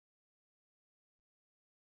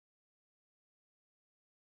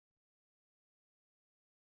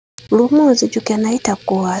Lumuzi juke naita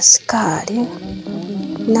ku asikali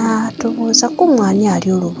na tubuuza ku mwani ali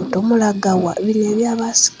olubuto mulagawa bino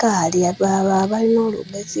eby'abasikali abalina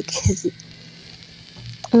olugezigezi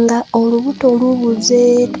nga olubuto olubuze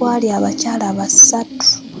twali abakyala basatu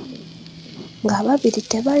nga babiri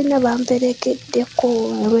tebalina bamperekeddeko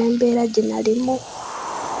olw'embeera gye nalimu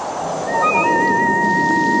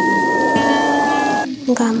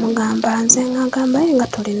nga mugamba nze ngamba nga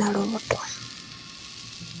tolina lubuto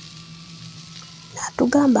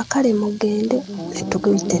natugamba kale mugende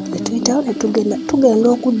netuyitawo tugenda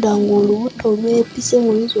okudda ng'olubuto lwepise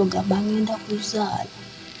muyinza ogamba ngenda kuzaala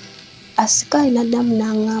asikali naddamu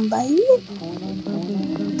n'angamba ye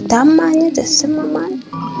tamanyi nze simumanyi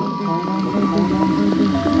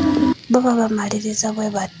baba bamaliriza bwe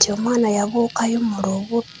bati omwana yabuukayo mu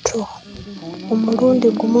lubuto omulundi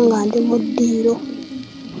gumu nga ndi mu ddiiro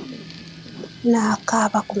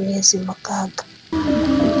n'akaaba ku myezi 6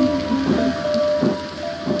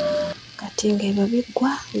 kati ng'ebyo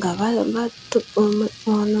biggwa nga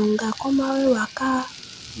ono ng'akomawo ewaka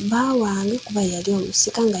baawange kuba yali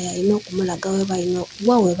omusika nga yalina okumulaga we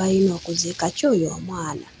balina okuziika kyoyo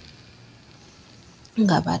omwana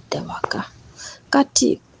nga badde waka kati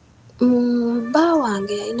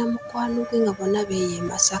baawange yalina mukwano gwe nga bonna beeyo e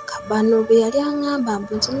Masaka bano be yali aŋŋamba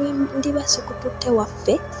mbu nze ndiba sikututte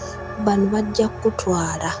waffe bano bajja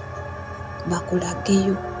kutwala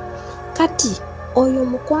bakulageyo kati oyo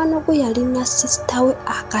mukwano gwe yalina sisita we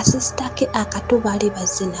akasisita ke akato baali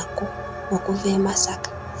bazze nako okuva e Masaka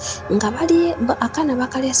nga bali akaana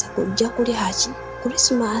bakaleese kujja kuli haki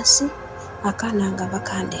Krismasi akaana nga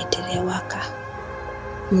bakandeetera ewaka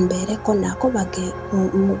mbeereko nako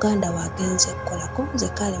muganda wagenze kukolako nze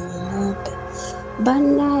kale mumumpe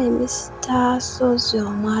bannaye Mr. Sozi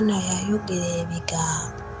omwana yayogera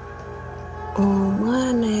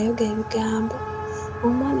ebigambo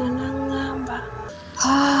omwana n'aŋŋamba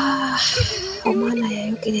omwana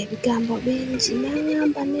yayogera ebigambo bingi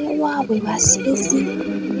n'aŋŋamba n'ewaabwe basezi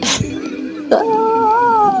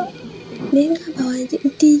nengamba wange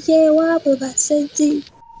nti ye ewaabwe basezi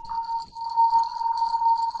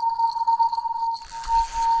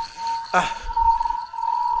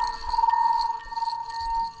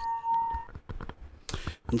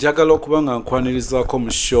njagala okuba nga nkwanirizaako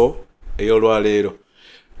mu show ey'olwaleero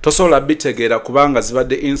tosobola bitegeera kubanga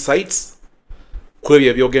zibadde insights ku ebyo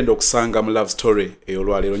ebyogenda okusanga mu love story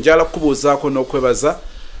ey'olwaleero njagala kukubuuzaako n'okwebaza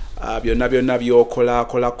byonna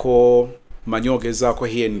by'okolako manyi ogezaako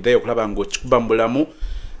here and there okulaba ng'okikuba mu bulamu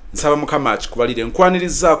nsaba mukama akikubalire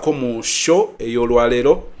nkwanirizaako mu show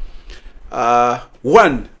ey'olwaleero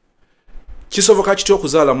 1 kisoboka kitya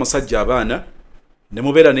okuzaala musajja abaana ne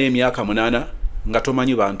mubeera n'emyaka 8 nga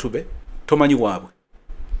tomanyi bantu be tomanyi waabwe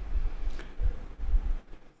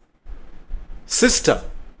sister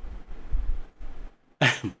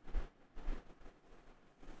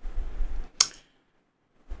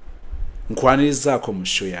nkwanirizaako mu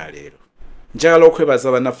show ya leero njagala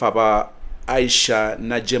okwebaza bannaffe aba Aisha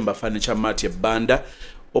na Jemba Furniture Mart Banda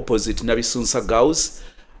opposite Nabisunsa Girls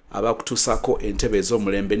abakutuusako entebe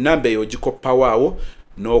ez'omulembe namba eyo ogikoppa waawo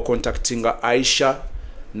no contactinga Aisha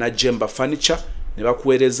na Jemba Furniture ne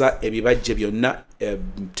bakuweereza ebibajje byonna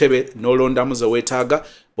entebe n'olondamu ze weetaaga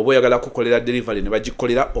bw'oba oyagala kukolera delivery ne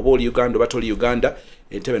bagikolera oba oli Uganda oba toli Uganda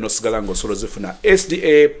entebe n'osigala ng'osolo zifuna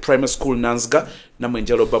SDA Primary School Nanzga namwe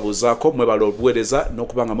njalo babuuzaako mwebala obuweereza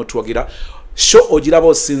n'okuba nga mutuwagira sho ogiraba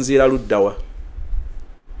osinziira luddawa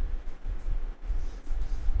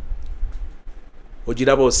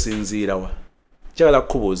ogiraba osinziirawa kyala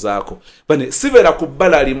kubuuzaako bane sibeera ku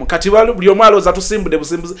bbala limu kati buli omu alooza tusimbudde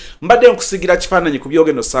busimbuzi mbadde nkusigira kifaananyi ku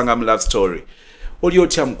byogenda osanga mu love story oli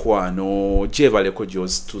otya mukwano gyebaleko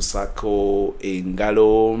gy'osituusako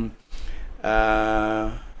engalo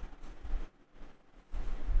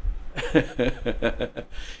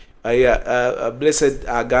Blessed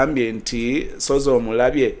agambye nti sozo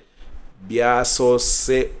omulabye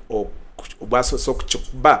byasoose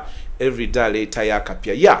okukuba everyday later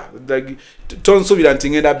yakapya tonsubira nti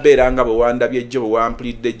ngenda beera nga bwe wandabye ejjo bwe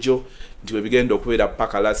wampulidde ejjo nti webigenda okubeera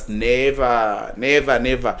paka last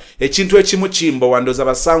never ekintu ekimu kimbo wandoza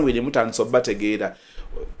basangwire mutandisa bategeera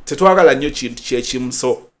tetwagala nnyo kintu kyekimu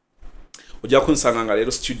so ojja kunsanga nga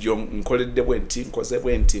leero studio nkoledde bwenti nkoze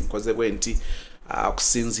bwenti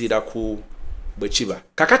okusinziira ku bwe kiba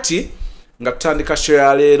kakati nga tutandika show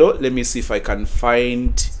ya leero let me see if I can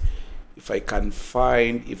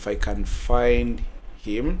find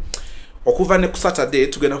him okuva ne ku Saturday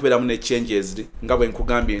tugenda kubeeramu ne changes nga bwe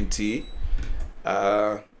nkugambye nti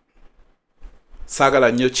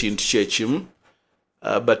saagala nnyo kintu kyekimu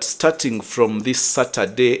but starting from this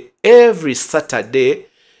Saturday every Saturday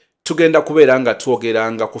tugenda kubeera nga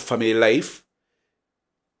twogeranga ku family life,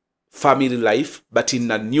 but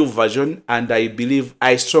in a new version, and I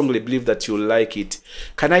strongly believe that you'll like it.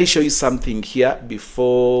 Can I show you something here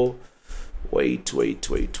before? Wait.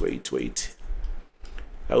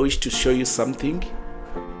 I wish to show you something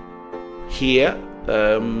here,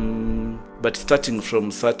 but starting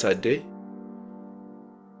from Saturday,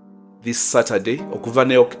 this Saturday,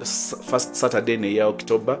 first Saturday in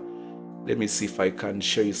October. Let me see if I can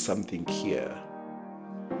show you something here.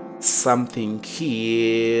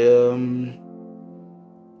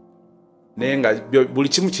 Nenga buli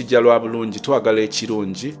kimu kijja lwa bulungi, twagala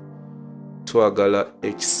ekirungi, twagala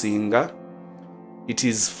ekisinga. It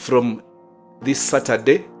is from this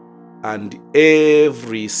Saturday, and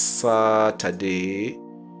every Saturday.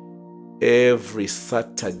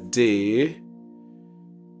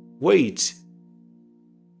 Wait.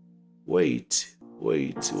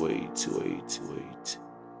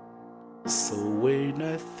 So when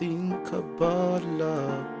I think about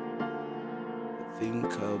love, I think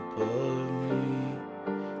about me.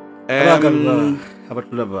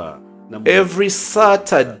 Every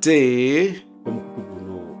Saturday,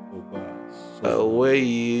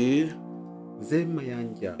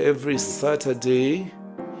 every Saturday,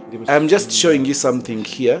 I'm just showing you something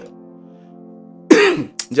here.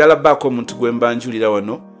 Njala bako omuntu gwe mbanjulira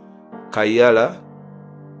wano Kayala.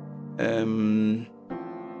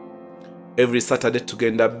 Every Saturday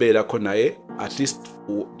tugenda beerako naye, at least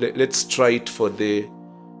let's try it for the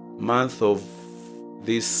month of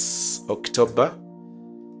this October.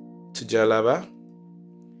 Tujalaba.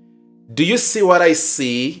 Do you see what I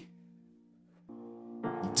see?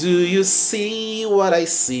 Do you see what I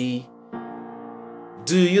see?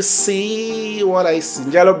 Do you see what I see?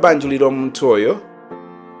 Njalo banjulira omuntu oyo.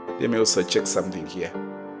 Let me also check something here.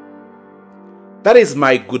 That is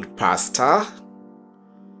my good pastor.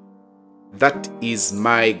 That is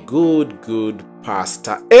my good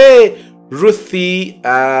pastor. Hey, Ruthie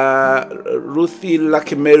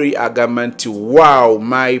Lucky Mary Agamanti. Wow,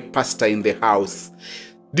 my pastor in the house.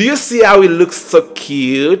 Do you see how he looks so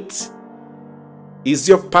cute? Is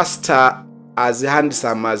your pastor as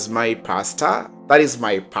handsome as my pastor? That is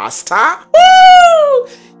my pastor. Woo!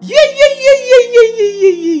 Yeah.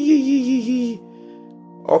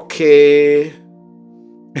 Okay.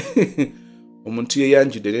 Omuntu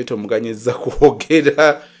yeyanjude neto muganyeza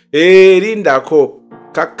kwogera. Lindako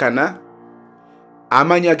kakkana.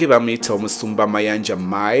 Amanya ge bamuyita omusumba Mayanja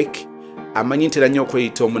Mike. Amanyi ntera nnyo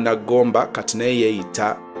okweyita omunagomba kati naye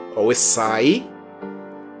yeeyita ow'essaayi.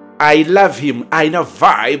 I love him. I know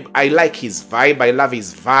vibe. I like his vibe. I love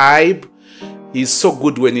his vibe. He's so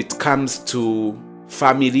good when it comes to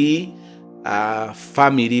family,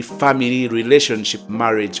 relationship,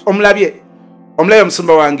 marriage. Omulabye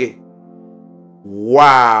omusumba wange.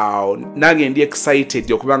 Wow. Nange ndi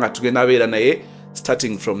excited okubanga tugenda beera naye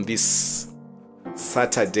starting from this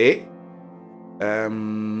Saturday.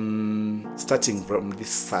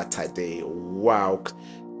 Wow.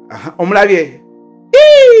 Omulabye.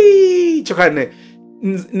 Chokane.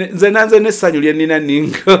 Nze nanze nessanyu lye nina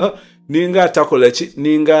ninga atakola ki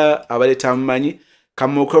ninga abaleta amanyi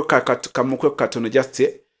kamukwe katono just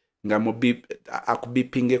nga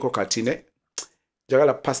akubipingeko katine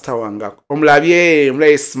jagala pastor wanga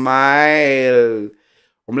omulabye smile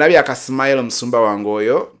omulabye akasmile omusumba wange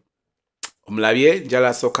oyo omulabye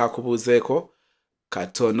njala soka akubuzeeko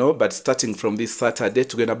katono, but starting from this Saturday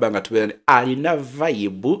tugenda banga tubeera alina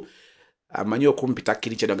vibe amanyi okumpita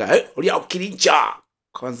kirincha nga oli awo kirincha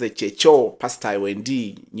konze checho pastor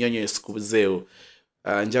wendi nyonyo esikubuzeewo.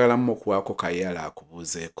 Njagala mmokuwaako Kayala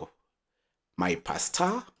akubuzeeko. My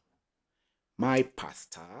pastor.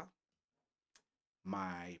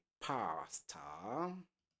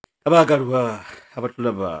 Abagalwa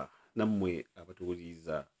abatulaba nammwe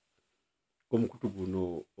abatuwuliriza omukutu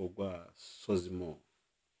guno ogwa Sozimo.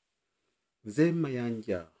 Nze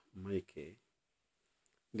Mayanja Mike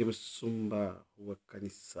ndi musumba wa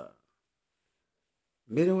kanisa.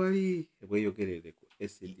 Mbere wali bweyogerere ku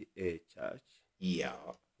SDA Church.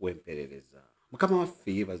 Yeah. Wemperereza. Mukama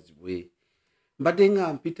waffe yebazibwe. Mbadde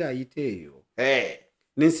nga mpita ayiteeyo. Hey.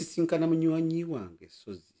 Nensisinkana munywanyi wange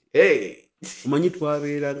Sozi. Hey. Omanyi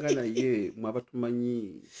twabeeranga naye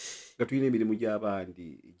mwabatumanyi nga tulina emirimu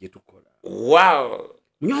gy'abandi gye tukola. Wow.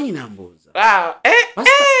 Munywanyi nambuuza. Wow.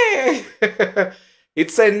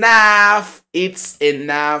 It's enough.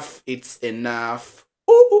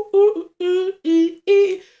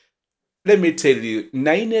 Let me tell you,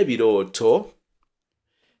 naine ebirooto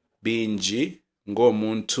bingi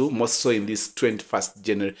ng'omuntu more so in this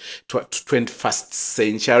 21st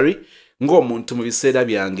century ng'omuntu mu biseera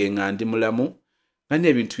byange nga ndi mulamu Many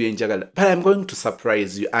ebintu byenjagala. But I'm going to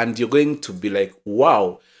surprise you and you're going to be like,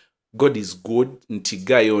 wow, God is good. Nti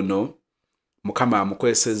gayo ono Mukama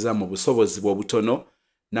amukweseza mu busobozi bw'obutono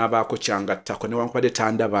n'abaako kyangattako newankubadde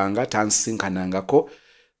tandabanga tansinkanangako,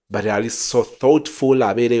 but ali so thoughtful,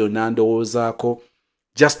 abeereyo n'andowoozaako.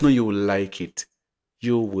 Just know you will like it.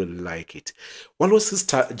 You will like it. Waliwo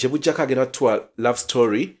sister gye bujjako agenda tuwa love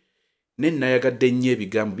story ne nayagadde nnyo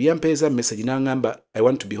ebigambo byampeeza message n'aŋŋamba, I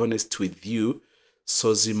want to be honest with you,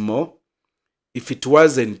 so zimo, if it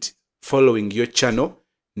wasn't following your channel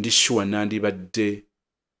ndi sure nandibadde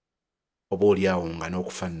oba oliawo nga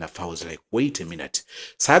n'okufaananafa. I was like, wait a minute.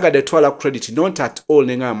 Saagadde twala credit not at all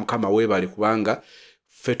nenga Mukama weebale kubanga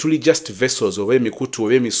ffe tuli just vessels oba emikutu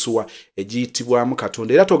oba emisuwa egiyitibwamu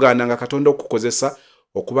Katonda, era togaananga Katonda okukozesa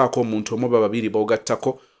okubaako omuntu omu oba babiri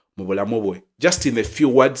b'ogattako mu bulamu bwe. Just in a few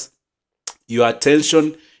words, your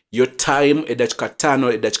attention, your time, edakika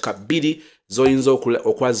 5 edakika 2 zoyinza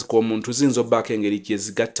okwazika omuntu ziyinza obbaako engeri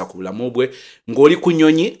gyezigatta ku bulamu bwe. Ng'oli ku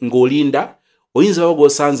nnyonyi ng'olinda, oyinza baba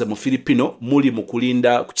g'osanze mu Filipino muli mu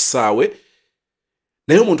kulinda ku kisaawe,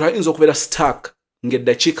 naye omuntu ayinza okubeera stuck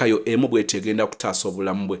ng'eddakiika yo emu bw'eti egenda kutaasa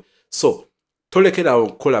obulamu bwe. So tolekerawo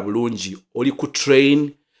okukola bulungi. Oli ku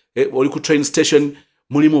train station,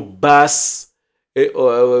 mulimu bus,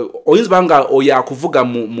 oyinza banga oyo akuvuga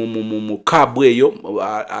mu cab eyo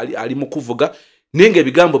ali mu kuvuga naye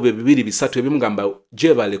ng'ebigambo bye 2-3 ebimugamba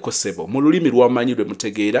gyebaleko ssebo mu lulimi lw'amanyi lwe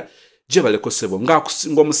mutegeera, gyebaleko ssebo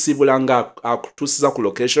ng'omusiibula nga akutuusiza ku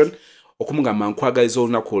location okumugamba nkwagaliza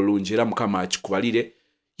olunaku olungi era Mukama akikubalire.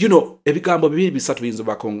 You know, ebigambo 2-3 biyinza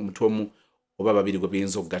obako omuntu omu oba babiri gwe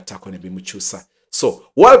biyinza okugattako ne bimukyusa. So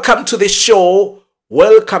welcome to the show,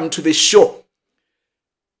 welcome to the show.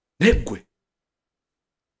 Neggwe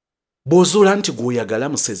bw'ozuula nti gw'oyagala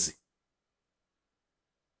musezi,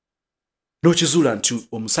 n'okizuula nti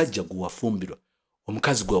omusajja gwe wafumbirwa,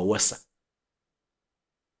 omukazi gwe wawasa,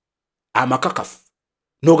 amakakafu,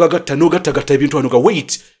 n'ogattagatta ebintu wano ga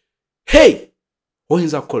wait, hey,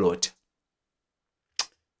 oyinza kukola otya?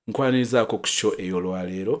 Nkwanirizaako ku show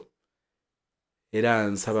ey'olwaleero, era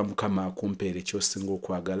nsaba Mukama akumpeera ekyosinga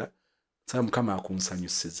okwagala, nsaba Mukama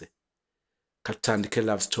akunsanyusize. Katutandike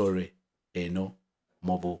love story eno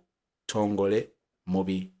mu butongole, mu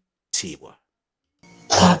bitiibwa.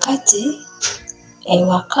 Kaakati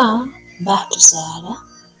ewaka baatuzaala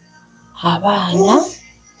abaana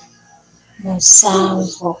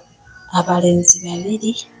 7, abalenzi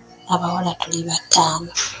 2, abawala tuli 5.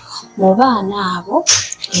 Mu baana abo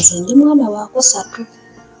nze ndi mwana wa 3.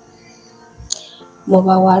 Mu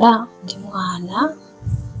bawala ndi mwana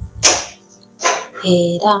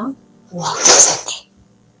era wa 3.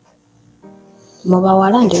 Mu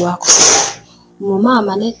bawala ndi wa 3. Mu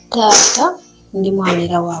maama ne taata ndi mwana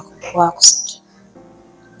era wa 3.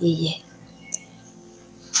 Iye.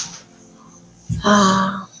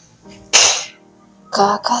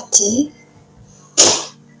 Kaakati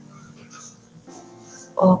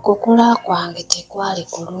okukula kwange tekwali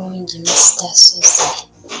kulungi Mr. Susie.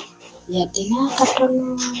 Yadde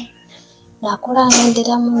n'akatono nakula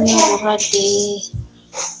ngenderamu n'obulwadde.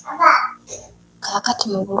 Kaakati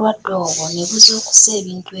mu bulwadde obwo ne buzookusa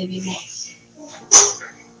ebintu ebimu.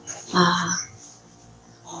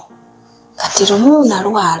 Kati lumu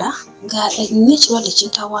nalwala nga n'ekirwadde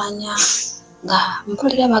kintawaanya nga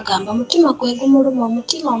mpulira bagamba mutima gwe gumuluma,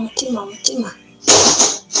 omutima.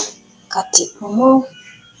 Kati omu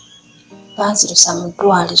banzirusa mu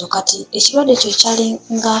ddwaliro. Kati ekirwadde ekyo kyali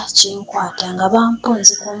nga kinkwata nga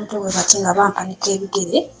bampunzika omutwe bwe bati nga bampanika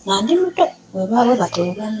ebigere nga ndi muto bwe baabwe bati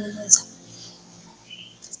bwe bannyumiza.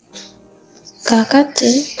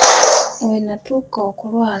 Kaakati we natuuka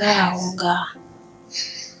okulwala awo nga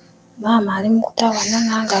maama ali mu kutawana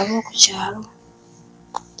nange ab'oku kyalo.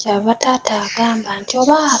 Kyava taata agamba nti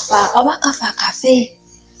oba kafa kafe.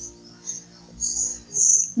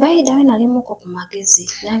 Bayida we nalimuko ku magezi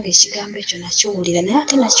nange ekigambo ekyo nakiwulira, naye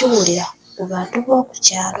ate nakiwulira ku bantu b'oku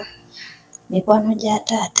kyalo, mikwano gya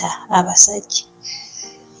taata abasajja,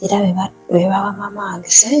 era bwe bawa maama wange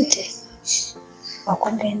ssente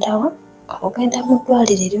okugenda mu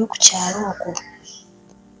ddwaliro ery'oku kyalo okwo.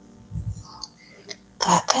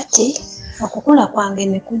 Kaakati okukula kwange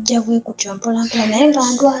ne kujja bwe kutyo mpolampola naye nga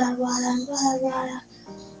ndwala.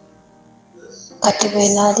 Kati bwe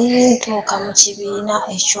nali ntuuka mu kibiina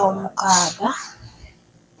eky'omukaaga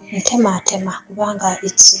ntemaatema kubanga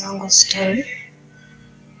it's long story.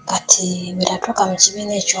 Kati bwe natuuka mu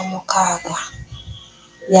kibiina eky'omukaaga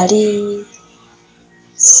yali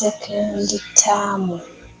second term.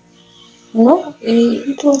 No,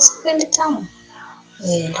 it was second term.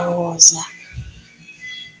 Ndowooza.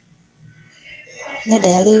 Nedda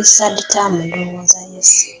yali saditamu ndowooza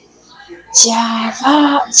yes.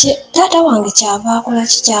 Taata wange kyava akola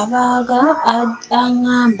ki kyavaaga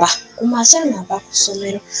aŋŋamba ku makya nava ku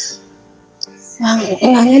ssomero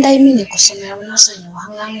nga ngenda yimini ku ssomero bunasonyiwa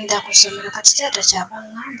nga ngenda ku ssomero kati taata kyava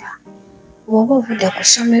aŋŋamba bw'oba ovudde ku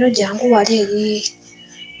ssomero jangu wali eri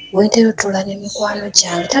wentera otuula n'emikwano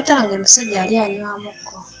gyange. Taata wange musajja yali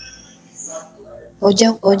anywamukko oba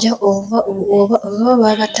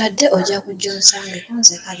babatadde ojja kujja onsangeko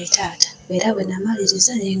nze kale taata era bwe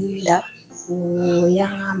namaliriza ne ngenda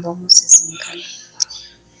yaŋŋamba omusisinkano.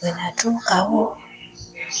 Bwe natuukawo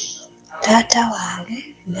taata wange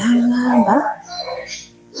n'aŋŋamba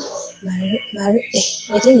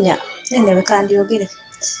erinnya nene bwe kandyogere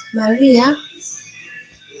Maria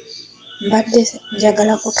mbadde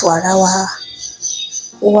njagala kutwala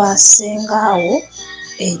wa sengaawo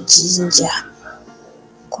ejjinja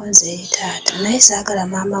konze taata naye saagala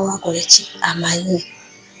maama waakole ki amanyi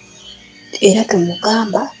era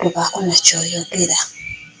tumugamba tubaako nakyoyogera.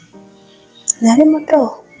 Nali muto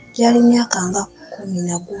gyali myaka nga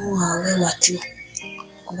 11 awe watyo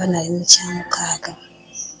kuba nali mu kyamukaaga.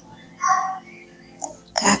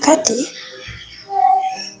 Kaakati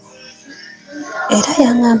era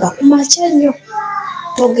yaŋŋamba ku makya nnyo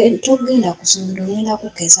togenda ku ssomero ogenda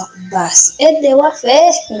kukeeza ku bbaasi edda ewaffe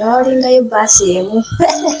nga walingayo bbaasi emu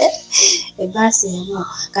ebbaasi emu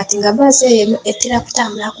kati nga bbaasi eyo emu etera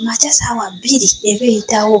kutambula ku makya ssaawa 2 eba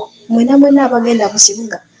eyitawo mwena abagenda mu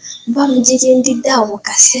kibuga muba mugirindidde awo mu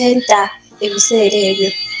kasenta ebiseera ebyo.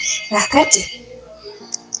 Kaakati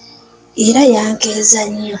era yankeeza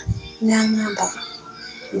nnyo n'aŋŋamba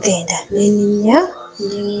genda neninnya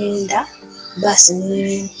neŋŋenda bbaasi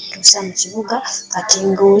netuusa mu kibuga kati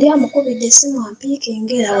ng'oli amukubidde essimu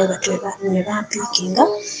ampiikinga era we batyo ne bampiikinga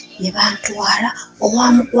ne bantwala owa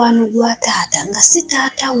mukwano gwa taata nga si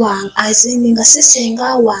taata wange azini nga si senga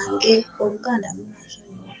wange Oluganda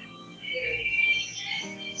munasonyiwa.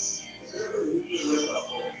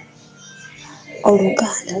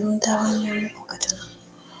 Oluganda luntawanyamuko katono.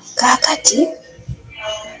 Kaakati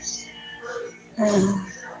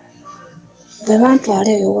bwe bantwala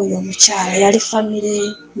eyo oyo omukyala yali famire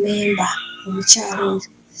memba omukyala oyo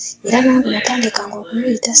era nange natandikanga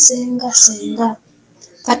okumuyita senga.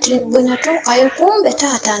 Kati bwe natuukayo kumbe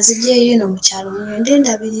taata nzijeeyo eno mukyalo ngende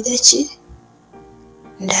ndabirire ki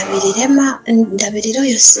ndabirire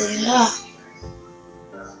oyo senga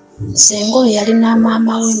oyo yalina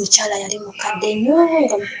maama we mukyala yali mukadde nnyo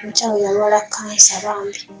nga mukyala yalwala kansa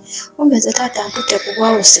bambi kumbe nze taata ntute ku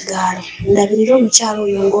bwawo sigaalo ndabirire omukyala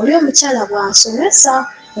oyo ng'oli omukyala bwansomesa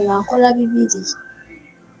nga nkola bibiri.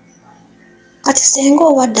 Kati senga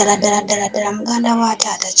owa ddala muganda wa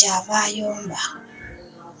taata kyava ayomba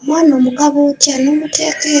mwana omugabo otya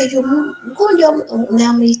n'omuteeka eyo gundi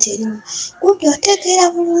n'amuyita erimu gundi otegeera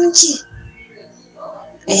bulungi.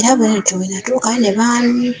 Era bwentyo bwe natuukayo ne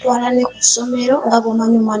bantwala ne ku ssomero nga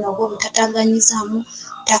bw'omanyi omwana ogwo obutataganyizaamu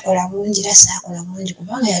takola bulungi era saakola bulungi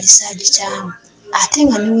kubanga yali saagikyamu ate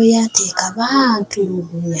nga niwe yanteeka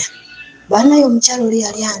bantulugunya banaye omukyala oli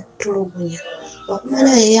yali antulugunya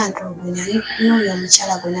okumanya ye yantulugunya n'oyo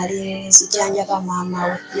omukyala gwe nali nzijanjaba maama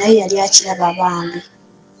we naye yali akiraba bambi.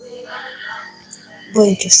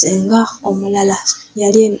 Bwentyo senga omulala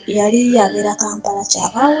yali yabeera Kampala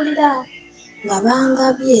kyava awulira nga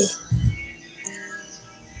bangabye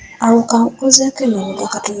awo kankozeeko emabega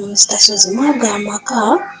katono mu sitasiyo zimwaga amaka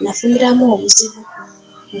nafuniramu obuzibu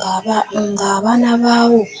ng'abaana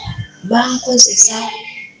baawo bankozesa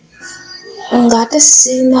ng'ate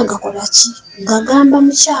sirina gakola ki gagamba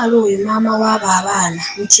mukyalo oyo maama w'abo abaana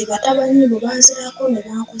nti batabanyi bwe banzirako ne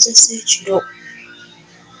bankozesa ekiro.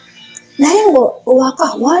 Naye ng'owaka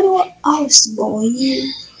waaliwo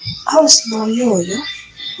houseboy oyo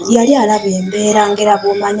yali alaba embeera ngera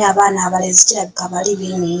bw'omanyi abaana abalezi kirabika bali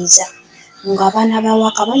benyumiza ng'abaana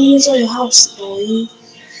bawaka banyumiza oyo houseboy.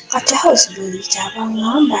 Kati houseboy kyava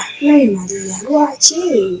ŋŋamba naye Maria lwaki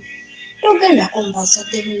togendako mu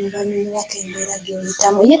bazadde be ne banyumirako embeera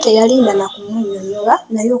gy'oyitamu ye teyalinda na kumunnyonnyola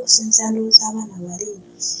naye okusinza ndowooza abaana bali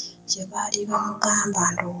kye baali bamugamba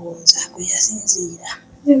ndowooza gwe yasinziira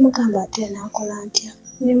nemugamba ate naakola ntya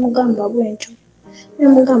nemugamba bwentyo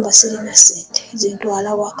nemugamba sirina ssente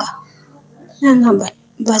zintwala waka nangamba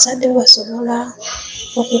bazadde basobola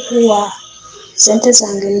okukuwa ssente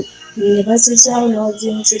zange ne bazizaawo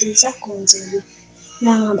n'ozinziriza ku nzebi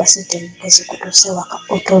nangamba ssente ezikutuuse waka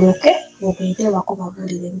otoloke ogende wako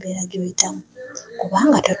babuulire embeera gy'oyitamu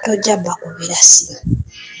kubanga totojja bakubira simu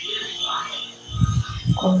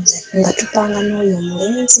konze nga tupanga n'oyo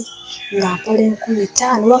omulenzi ng'akola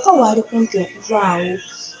 15,000 waka waali kumpi okuvaawo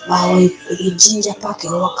awo ejjinja paaka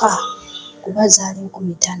ewaka kuba zaali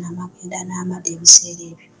 15 amagenda n'amadde ebiseera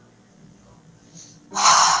ebyo.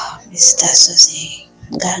 Mr. Sozi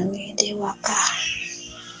nga ngenda ewaka.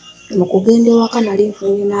 Mu kugenda ewaka nali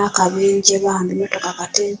nfunye n'akabenje bambi motoka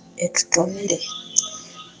kati etutomere.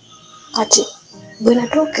 Kati bwe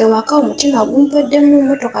natuuka ewaka omutima gumpweddemu,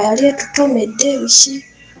 motoka yali etutomedde ebiki.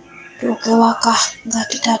 Tuuka ewaka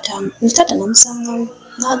ng'ate taata namusangawo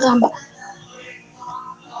n'agamba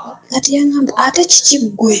kati yangamba ate kiki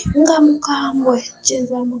ggwe nga mukambwe.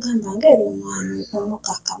 Kyenva mugamba ng'era omwana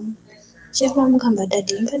omukakamu. Kyenva mugamba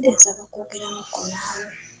dadi mbadde nsaba kwogeramukko naawe.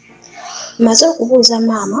 Maze okubuuza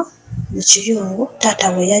maama mu kiyungu taata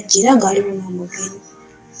bwe yajjira ng'aliwo n'omugenyi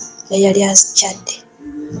eyali akyadde.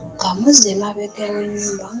 Kamuzza emabega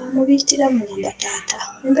w'ennyumba nga mubiyitira mugamba taata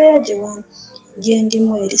embeera gye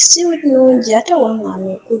ndimu eri si nnungi ate waŋŋaana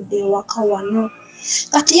okudda ewaka wano.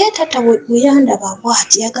 Kati ye taata bwe yandaba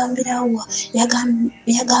bw'ati yagamba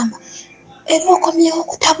era okomyewo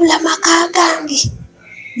okutabula maka gange.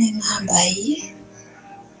 Ne ŋŋamba ye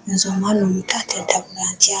nze omwana omutaata entabula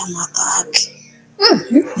ntya amaka ge.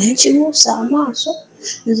 Ne nkibuusa amaaso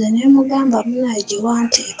nze ne mugamba munaye gye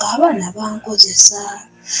wanteeka abaana bankozesa.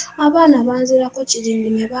 Abaana banzirako kirindi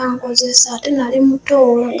ne bankozesa ate nali muto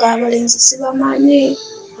ng'abalenzi sibamanyi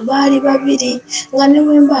baali 2 nga ne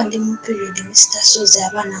bwe mba ndi mu period Mr. Sozi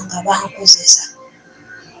abaana nga bankozesa.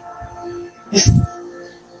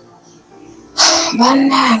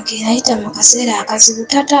 Bannange nayita mu kaseera akazibu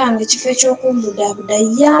taata wange ekifo eky'okumbudaabuda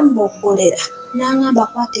yamboggolera n'aŋŋamba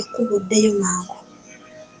kwata ekkubo ddeyo mangu.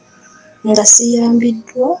 Nga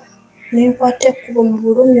siyambiddwa ne nkwata ekkubo mu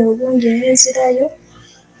bulumi obungi ne nzirayo.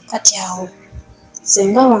 Kati awo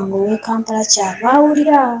ssenga wange ow'e Kampala kyava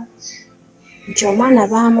awulira nti omwana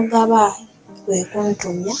baamugaba kwe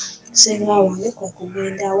kuntumya, ssenga wange kwe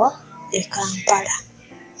kugenda wa e Kampala.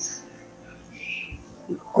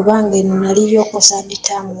 Kubanga eno naliyo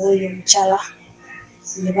saaditaamu w'oyo omukyala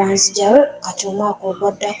ne banzijayo. Kati omwaka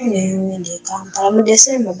ogwaddako ne ngenda e Kampala mu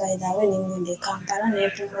December by the way ne ngenda e Kampala ne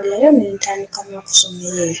mpumulirayo ne ntandika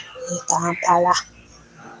n'okusomera eyo e Kampala.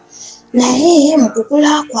 Naye mu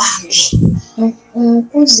kukula kwange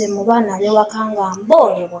nkuze mu baana ab'ewaka nga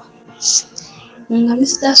mboolebwa. Nga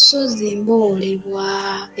Mr. Sozi mboolebwa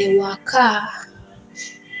ewaka.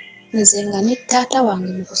 Nze nga ne taata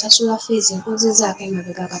wange mu kusasula fiizi nkuzizaako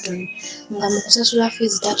emabega katono. Nga mu kusasula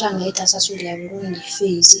fiizi taata nga ye tasasulira bulungi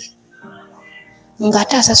fiizi.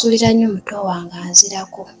 Ng'ate asasulira nnyo muto wange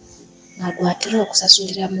anzirako nga gw'atera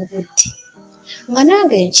okusasulira mu budde. Nga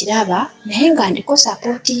nange nkiraba naye nga ndiko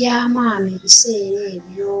sapooti ya maama ebiseera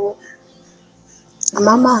ebyo.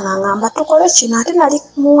 Maama ng'angamba tukole kino ate nali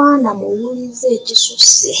mwana muwulize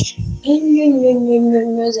ekisusse ennyo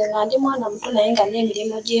nze nga ndi mwana muto naye nga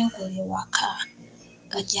n'emirimu gye nkola ewaka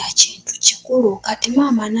nga gya kintu kikulu. Kati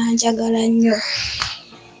maama n'anjagala nnyo.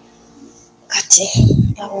 Kati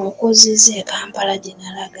awo nkozizza e Kampala gye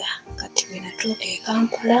nalaga. Kati bwe natuuka e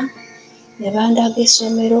Kampala ne bandaga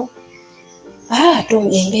essomero. Ate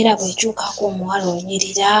embeera bw'ekyukako omuwala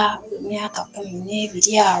onyirira emyaka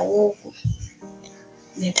 12 awo.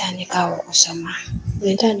 Ne ntandikawo okusoma.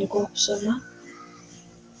 Bwe ntandikawo okusoma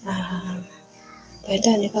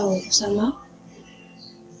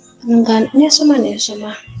nga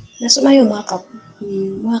nasomayo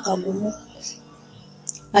mwaka gumu.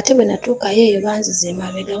 Ate bwe natuukayo eyo banziza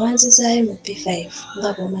emabega banzizaayo mu P5 nga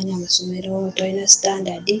bw'omanya amasomero tolina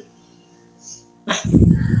standard.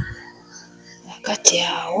 Kati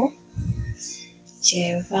awo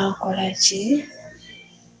kyenva nkola ki?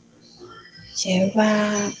 Kyenva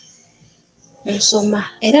nsoma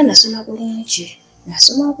era nasoma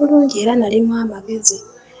bulungi era nalimu amagezi.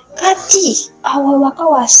 Kati awo ewaka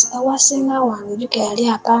awasenga wange juke yali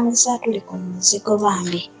apangisa tuli ku muzigo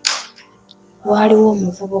bambi. Waaliwo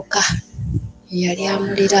omuvubuka yali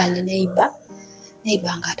amuliraanye neiba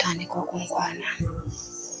ng'atandika okunkwana.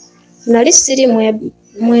 Nali siri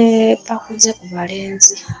mwepakuze ku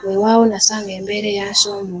balenzi weewaawo nasanga embeera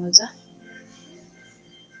eyansoomooza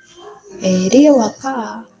eri ewaka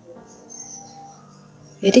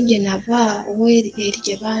eri gye nava eri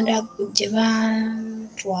gye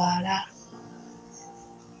bantwala.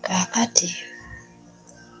 Kaakati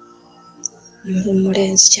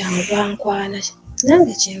omulenzi kyamuva nkwana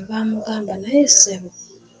nange kyenva mugamba naye ssebo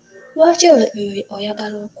lwaki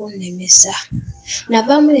oyagala okunnemesa?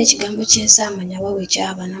 Navaamu n'ekigambo ky'ensaamanya wawe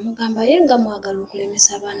kyaba namugamba ye nga mwagala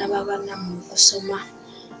okulemesa abaana b'abannammwe okusoma.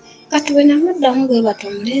 Kati bwe namuddamu bwe bato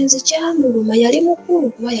omulenzi kyamuluma yali mukulu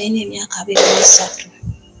kuba yalina emyaka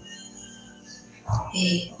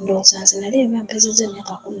 23. Ndowooza nze nali mpezezza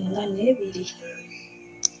emyaka 12.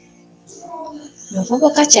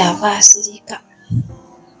 Omuvubuka kyava asirika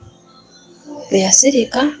bwe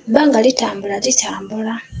yasirika bbanga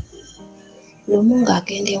litambula lumu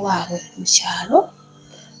ng'agenda ewaabwe mu kyalo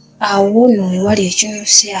awo nno ewali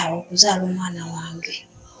ekinyusi awo okuzaala omwana wange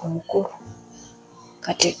omukulu.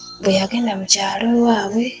 Kati bwe yagenda mu kyalo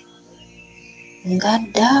ewaabwe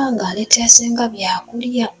ng'adda ng'aleeta senga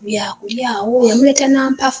byakulya awo yamuleeta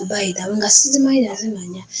nampaafu bayirawe nga sizimanyi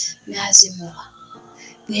nazimanya n'azimuwa.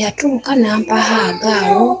 Bwe yatuuka nampaha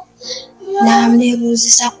agaawo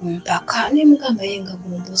n'aneebuuzisa ku mpaka nemugamba ye nga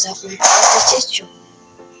gumbuuza ku mpaka kyekyo.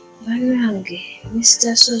 Bannange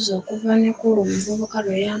Mr. Sozo okuva ne ku omuvubuka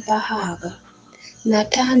lwe yampahaaga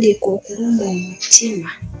natandika okuluma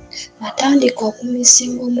omutima, natandika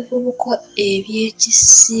okumisinga omuvubuka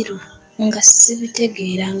ebyekisiru nga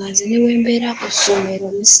sibitegeera nga nze ne bwe mbeera ku ssomero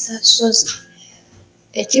Mr. Sozo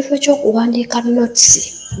ekifo ky'okuwandiika notisi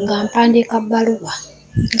nga mpandiika bbaluwa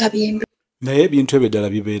nga byembi. Naye ebintu ebyo ddala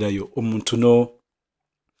bibeerayo omuntu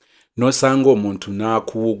n'osanga omuntu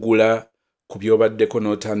n'akuwugula ku byobaddeko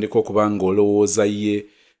n'otandika okuba ng'olowooza ye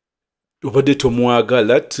obadde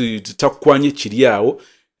tomwagala takukwanye kiri awo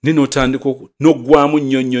ne n'otandika n'oggwamu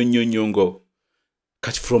nnyo ngo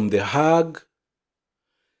kati from the hug.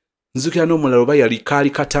 Nzukira n'omulala oba yali kaali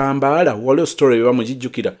katambaala waliwo story bye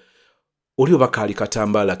bamugijjukira oli oba kaali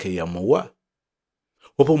katambaala ke yamuwa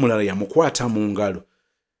oba omulala yamukwata mu ngalo.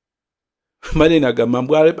 Mane nagamba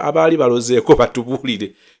mbw abaali balozeeko batubuulire.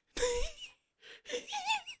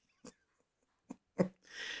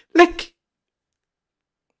 Like,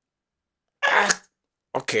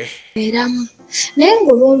 okay. Eramu naye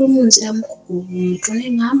ng'olwolumu nziramu ku muntu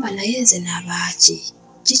neŋŋamba naye nze nabaaki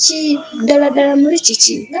kiki ddala muli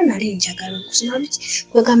kiki nga nali njagala okusoma biki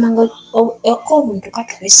kwegamba nga omuntu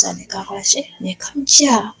katubisa nekakola ki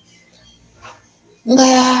nekajja nga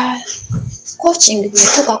coaching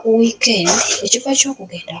bwetuuka ku weekend ekifo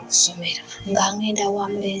ky'okugenda kusomera nga ngenda wa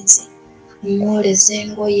mulenzi mwoleza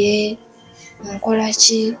engoye nkola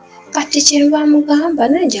ki kati kyenva mugamba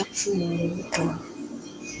najja kufuna olubuto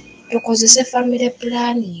tukozese family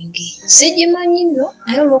planning sigimanyi nno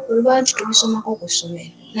naye olw'okuba nti tubisomako ku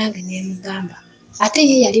ssomero nange nemugamba ate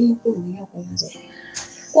ye yali mukulu nnyo ku nze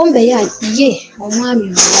kumbe ye omwami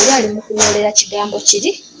oyo yali ali mu kuwolera kigambo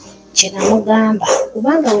kiri kye namugamba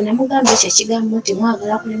kubanga we namugamba ekyo ekigambo nti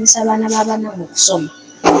mwagala kulemesa abaana b'abaana mu kusoma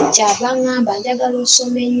kyava ngamba njagala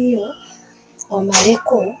osome nnyo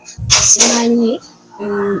omaleko simanyi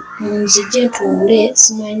nzije ntuule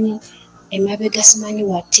simanyi emabega simanyi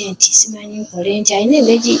watte nti simanyi nkole nti alina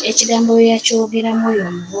engeri ekigambo we yakyogeramu oyo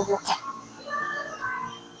omuvubuka.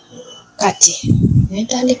 Kati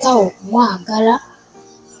nentandikawo okumwagala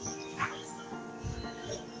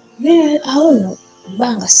awo nno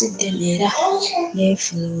bbanga siddene era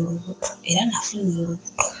nenfuna olubuto era nafuna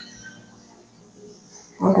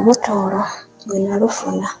olubuto olwo gwe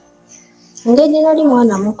nalufuna engeri nali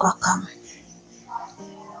mwana mukakamu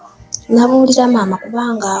nabuulira maama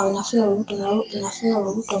kubanga nafuna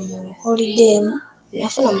olubuto mu holiday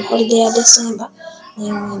ya December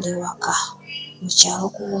nengenda ewaka mu kyalo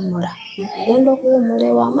okuwummula okugenda okuwummula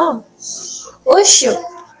ewa maama osho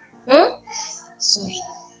sorry.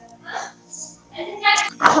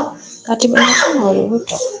 Kati bwe nafuna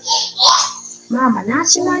olubuto maama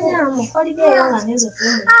n'akimanya mu holiday eyo nga ngenza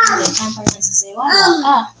okuwummula Kampala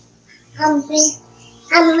nzizeewaka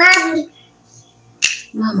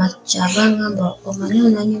maama kyava ngamba omanyi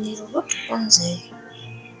onanyumira olubuto konze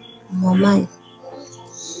mumanyi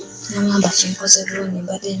nangamba kinkoze bulungi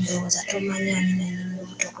mbadde ndowooza tomanyi ani nanyumira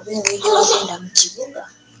olubuto kuba engeri wagenda mu kibuga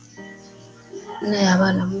naye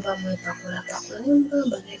abaana muba mwepakula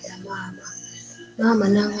nemugamba nedda maama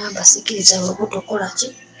nangamba sikiriza olubuto kola ki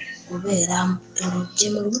kubeeramu tulugye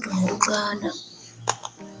mu lubuto ne luganda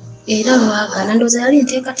era lwagana ndowooza yali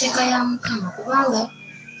nteekateeka ya Mukama kubanga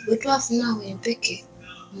bwe twafunaawo empeke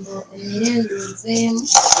omumirendo nveemu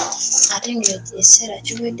ate ng'ekiseera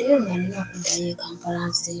kiweddeyo nga nina okuddayo e Kampala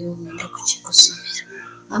nzizeyo ngende kukikusomera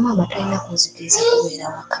amaama talina kunzikiriza kubeera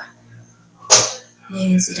waka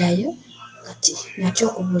nenzirayo kati nakyo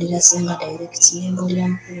okubuulira senga direct nembuulira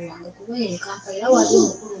mukulu wange kuba ye Kampala era wali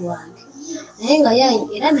mukulu wange naye nga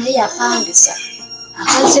era naye yapangisa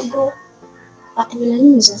akazigo kati bwe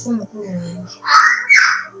nanyumizaako mukulu wange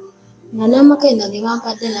nga n'amakenda ge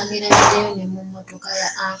bampadde nagerabiddeyo ne mu mmotoka ya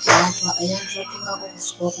anke eyantwapingako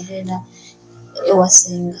okusuka okugenda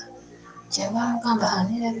ewasenga kyava mugamba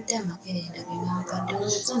haneerabidde amakerenda ge bampadde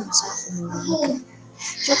olowooza musaafuna olubuto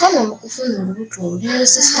kyokka no mu kufuna olubuto olwo ne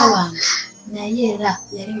sisita wange naye era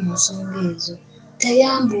yali mu nsonga ezo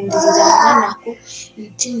teyambuulirira nako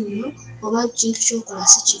nti nno oba kintu kyokola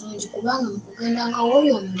si kirungi kubanga mu kugenda nga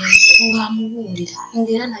w'oyo omulenzi ng'amubuulira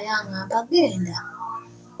ng'era naye aŋŋamba genda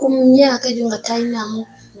ku myaka egyo nga talinamu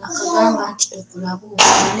nakagamba nti tokulabuuka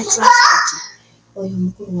ne transport oyo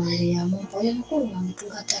mukulu wange yamumpa oyo mukulu wange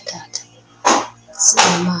tugata taata si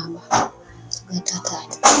maama tugata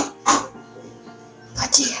taata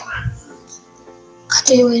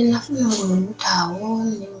kati we nafuna olwolutaawo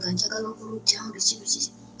nga njagala okulugyamu biki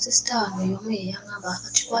sisita wange y'omu yeyangamba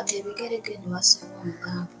kati kwata ebigere gende wasinga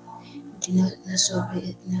omugamba nti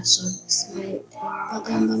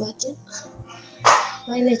bagamba batya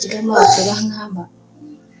balina ekigambo kye bangamba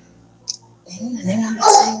nengamba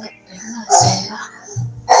senga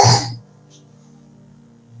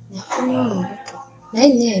nafuna olubuto naye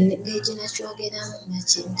neengeri nakyogeramu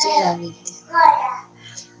nkyerabidde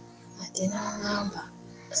ate nangamba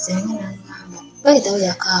senga nangamba bayitawo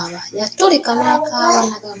yakaaba yatulika n'akaaba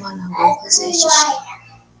nagamba nange nkoze ekiki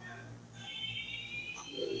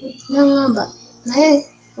nangamba naye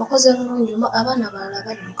wakoze bulungi abaana balala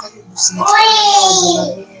badduka bubusi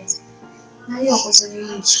netubagenze naye okoze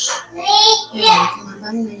bulungi ngamba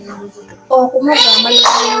nina olubuto okumugamba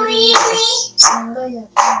nolubuto singa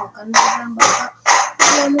yatambuka nagamba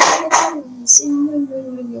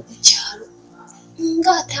nsinyo ku kyalo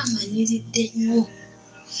nga ate amanyiridde nnyo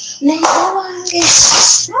naye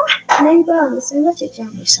bange singa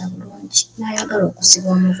kyekyamwisa bulungi n'ayagala okusiba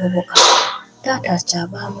omuvubuka taata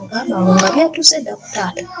kyabamugamba nga byatuuse dda ku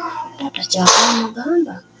taata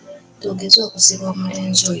kyabamugamba togeze okusiba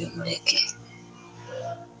omulenzi oyo muleke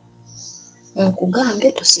nkugambye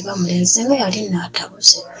tosiba mulenzi senga yali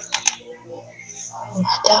naatabuze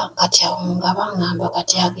kati awo nga bangamba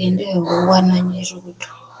kati agende owananyi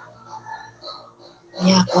lubuto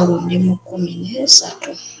myaka olwo ndi mu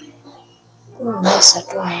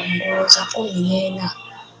 13 awo ndowooza 14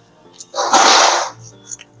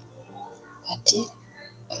 kati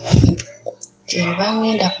kyeba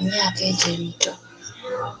ngenda ku myaka egyo emito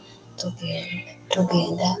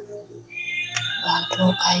tugenda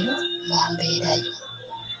bantuukayo bambeerayo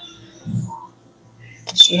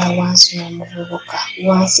tusula wansi n'omuvubuka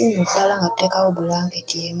wansi notala nga tuteekawo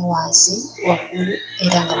bulanketi emu wansi waggulu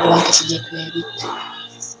era nga bulanketi gye twebita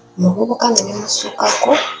omuvubuka ne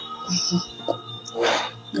bimusukako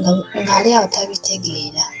ng'ali awo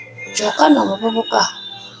tabitegeera kyokka n'omuvubuka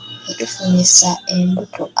netufunyisa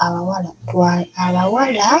embuto abawala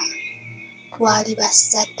twali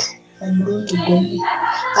basatu omulundi gumu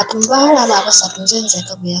kati mubawala abo abasatu nze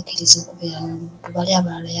nzeka gwe yakkiriza okubeera n'olubuto bali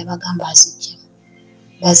abalala yabagamba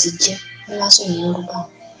bazijje maaso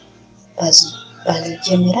y'olugamba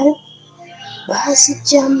bazijje era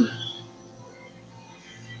bazijjamu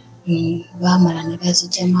baamala ne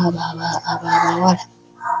bazijjamu abawala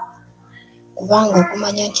kubanga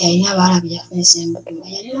okumanya nti alina abawala bye yafunisa embuto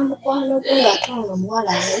yalina mukwano gwe ng'ate ono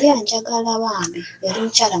omuwala yali anjagala bambi yali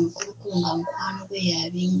mukyala mukulukulu nga mukwano gwe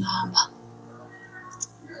yabiŋŋamba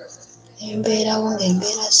nembeerawo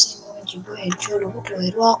ng'embeera sinungi bwetyo olubuto we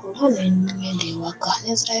lwakula nengenda ewaka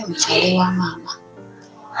nenzirayo mu kyalo ewa maama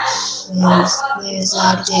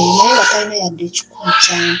nezaalira eyo naye nga talina yadde 10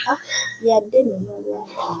 kyampa yadde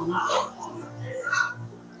nenolwataano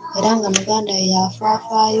era nga muganda we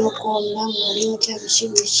yafaafaayoko omulamu oli otya biki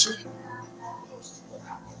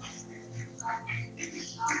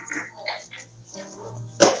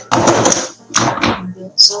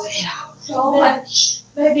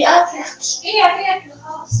Baby, I can't.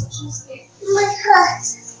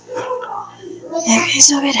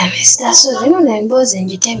 ebinsobera mesitaso zino nemboozi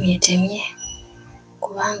ngitemyetemye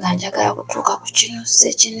kubanga njagala kutuuka ku kino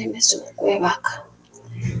sekinemesa okwebaka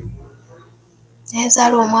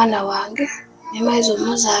nezaala omwana wange nemaize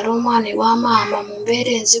omuzaala omwana ewa maama mu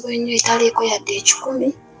mbeera enzibu ennyo etaliiko yadde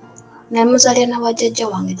 10 nemuzaalira nawajjajja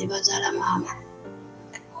wange gye bazaala maama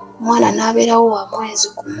omwana n'abeerawo wa mwezi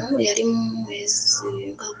gumu yali mu mwezi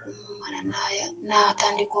nga gumu omwana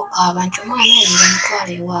n'atandika okaaba nti omwana oyo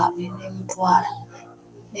nemutwala ewaabwe nemutwala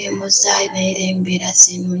nemuzaayo naye embeera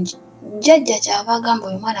sinungi jjajja kyava agamba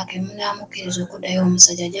oyo mwana ke munaamukkiriza okuddayo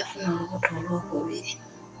omusajja ajjafuna olubuto olwokubiri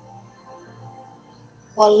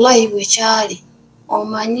wallahi bwe kyali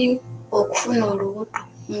omanyi okufuna olubuto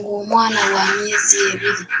ng'omwana wa myezi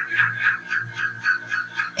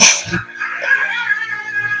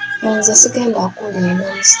 2 nze sigenda kulinda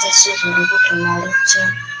omusitasiyo olubuto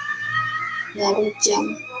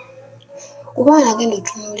nalugjamu kuba nagenda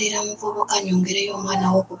otunuulira muvubuka nyongereyo omwana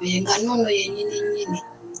wokubiri nga noono yennyini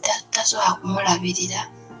tasobola kumulabirira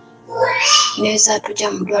neza tujja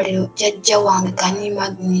mu ddwaliro jjajja wange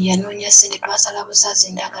kanyimagini yanoonya ssente twasala busazi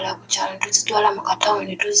ndagala ku kyalo tuzitwala mu katawuni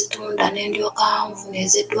ne tuzitunda n'endyoka nfuna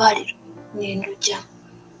ez'eddwaliro nendujja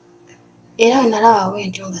era nalabawo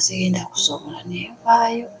entyo nga sigenda kusobola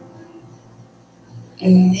nenvaayo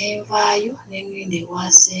Nenvaayo nengenda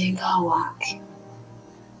ewasenga wange.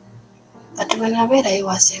 Kati bwe nabeerayo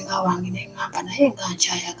ewasenga wange neŋŋamba naye nga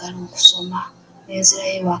nkyayagala okusoma.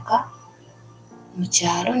 Nenzirayo ewaka mu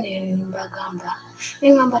kyalo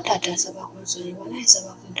neŋŋamba taata nsaba kunsonyiwa naye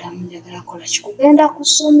nsaba kuddamu njagala kola ki kugenda ku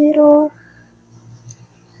ssomero.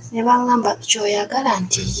 Ne baŋŋamba kyoyagala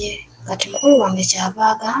nti ye. Kati mukulu wange kyava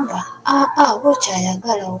agamba oba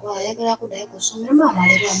okyayagala oba ayagala kuddayo ku ssomero maama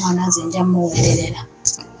leero omwana nze nja muweerera.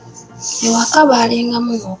 Ewaka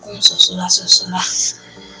baalingamu n'okunsosola.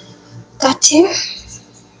 Kati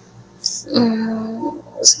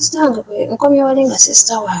sisita wange nkomye wali nga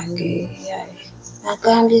sisita wange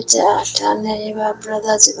agambye taata naye ba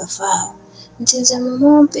brothers bafaawo nti nze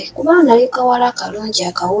mumumpe kuba nali kawala kalungi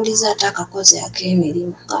akawuliza ate akakozi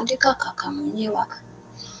ak'emirimu kandi kakakamunye waka.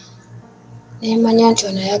 Nemanya nti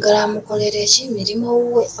ono ayagala amukolera ekimirimu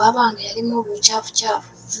wuwe babange yalimu obucaafucaafu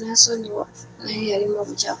nasonyiwa naye yalimu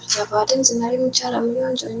obucaafucaafu ate nze nali mukyala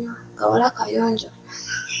muyonjo nnyo kawala kayonjo.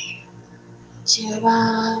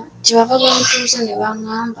 Kyebava bantuuza ne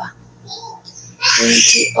baŋŋamba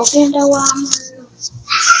nti ogenda wa munno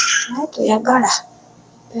naye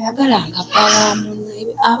toyagalanga bba wa munno.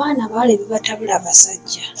 Abaana bawala ebibatabula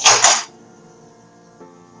basajja.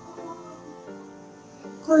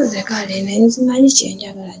 Nze kale nenzimanyi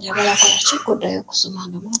kyenjagala njagala kola ki kuddayo kusoma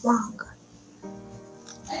nga mabanga.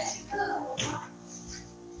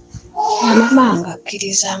 Amabanga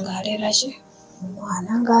akkiriza ng'aleera ki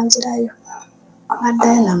omwana nga nzirayo.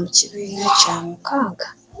 Abaddayo na mu kibiina kya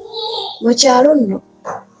 6 mu kyalo nno.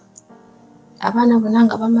 Abaana bonna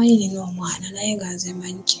nga bamanyi nina omwana naye nga nze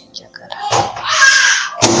manyi kyenjagala.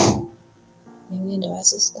 Nengenda wa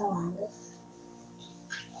sisita wange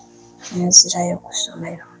nenzirayo ku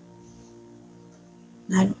ssomero.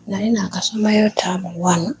 Nali naakasomayo ttaamu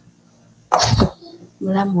 1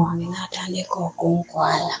 mulamu wange n'atandika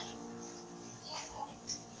okunkwana.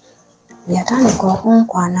 Yatandika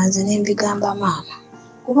okunkwana nze ne mbigamba maama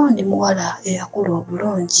kuba ndi muwala eyakula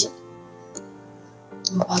obulungi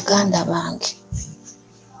mu baganda bange.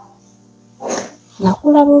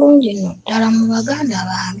 Nakula bulungi nno ddala mu baganda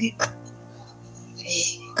bange.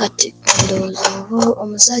 Kati ndowooza oba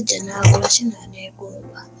omusajja n'akola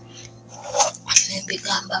kinaneegomba. Ne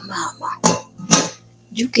mbigamba maama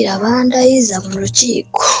jjukira bandayiza mu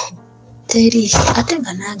lukiiko teri ate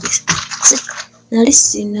nga nange nali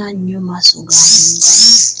sina nnyo maaso ga nyumba.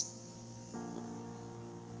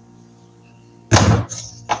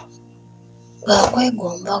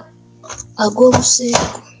 Gakwegomba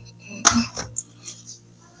ag'obuseeko.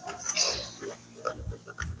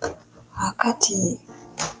 Akati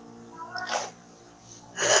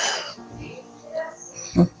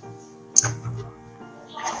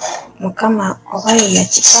Mukama oba ye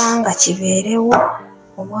yakipanga kibeerewo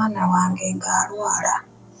omwana wange ng'alwala.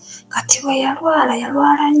 Kati bwe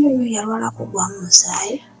yalwala nnyo yalwala kugwamu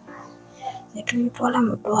musaayi ne tumutwala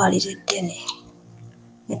mu ddwaliro eddene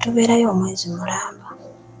ne tubeerayo omwezi mulamba.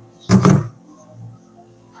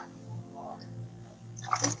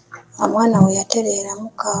 Omwana we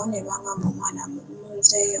yatereeramuko awo ne bangamba omwana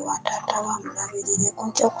muzeeyo wa taata we amulabirire ku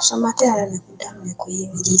nti okusoma ate era ne kuddamu ne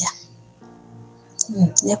kuyimirira.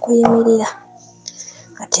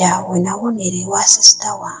 Kati awo we nawonera ewa sisita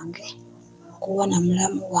wange okuwona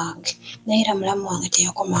mulamu wange naye era mulamu wange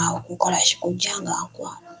teyakoma awo kukola kikujja nga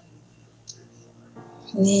nkwana.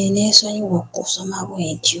 Neesonyiwa okusoma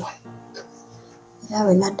bwentyo. Era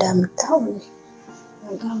bwe nadda mu ttawuni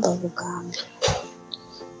nagamba bugambi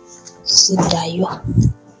siddayo.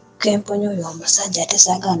 Kemponya oyo omusajja ate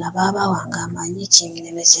saagala baaba wange amanyi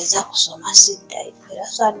kinnemeseza kusoma siddayo era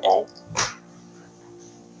saddayo.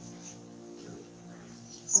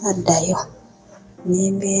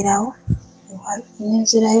 Nembeerawo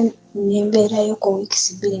nenzirayo nembeerayo ku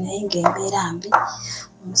wiikisi 2 naye ng'embeera mbi.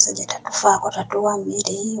 Omusajja tatufaako tatuwa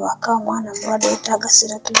mmere waka omwana mulwadde yetaaga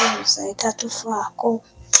sirapu y'omusaayi tatufaako.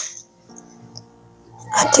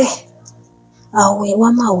 Ate awo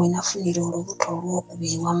ewamma we nafunira olubuto olw'okuba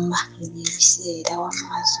ewamma ebiseera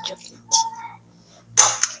wamma nzijukidde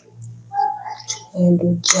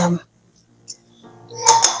endujjamu.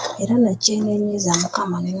 Era nakyenenyiza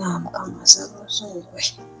Mukama ne ngamba Mukama nsaba onsonyiwe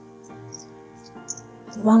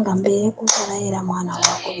kubanga mbeere kuzaala era mwana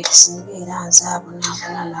wakubiri singa era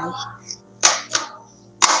nzaabonaabona naye.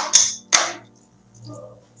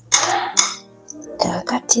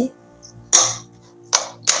 Kaakati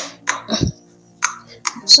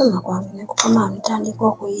okusoma kwange ne kukoma netandika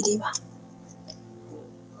okuyiriba.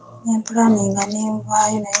 Nempulaninga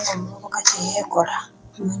nenvaayo naye ng'omuvubuka kye yeekola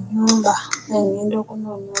mu nnyumba ngenda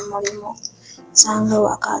okunoonya omulimu sanga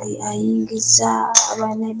wakali ayingiza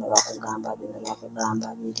abaana bakugamba bino bakugamba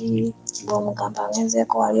biri ng'omugamba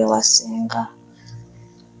ngenzeeko wali wasenga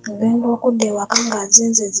ngenda okudda ewaka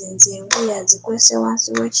ng'azinze engoye azikwese wansi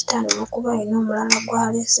w'ekitanda olw'okuba alina omulala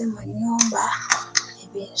gw'aleese mu nnyumba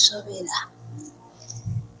ebinsobera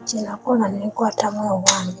kyenakola ne nkwatamu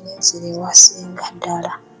obwange nenzira ewasenga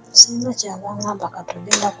ddala singa kyava ngamba kati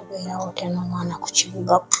ogenda kubeerawo otya n'omwana ku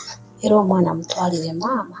kibuga era omwana mutwalire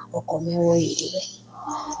maama okomewo eriwe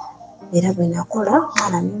era bwe nakola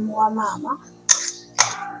omwana nemuwa maama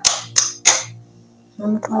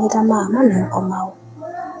namutwalira maama nenkomawo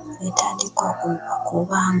netandika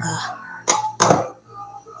okubanga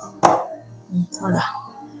nkola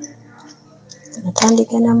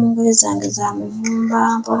natandika mu ngoye zange za muvumba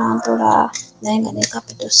mpola mpola naye nga ne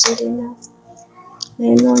kapito sirina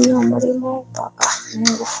nenoonya omulimu paka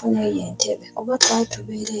nengufunayo entebe kuba twali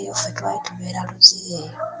tubeera eyo ffe twali tubeera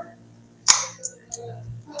luzira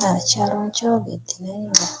eyo kyalo nkyogedde naye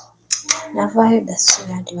nga navaayo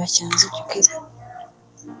dasira nti bakyanzijukira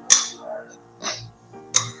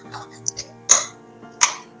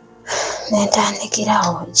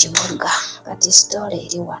nentandikirawo ekibuga kati sitoola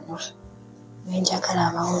eri wano nenjagala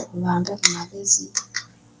bambe ku magezi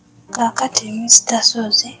kaakati Mr.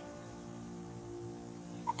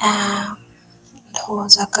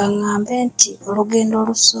 Ndowooza kaŋŋambe nti olugendo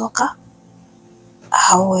olusooka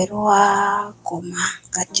awo we lwakoma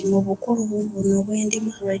kati mu bukulu buno bwe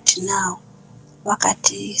ndimu right now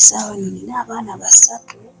wakati ssaawa eno nina abaana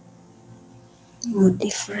 3 mu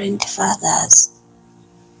different fathers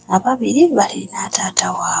ababiri balina taata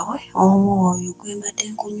waabwe omu oyo gwe mbadde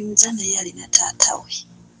nkunyumiza naye alina taata we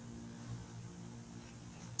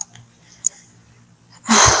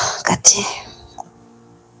kati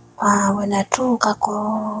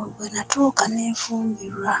bwe natuuka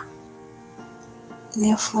nenfumbirwa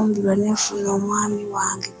nefuna omwami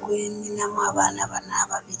wange gwe ninamu abaana bano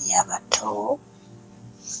ababiri abato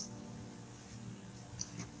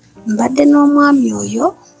mbadde n'omwami oyo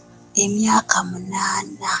emyaka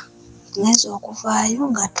 8 ngenza okuvaayo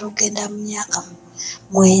nga tugenda mu myaka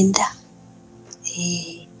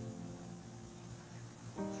 9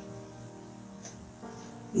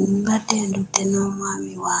 mbadde ndudde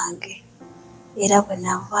n'omwami wange era bwe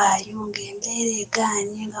navaayo ng'embeera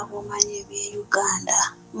egaanye nga bw'omanyi eby'Uganda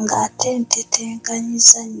ng'ate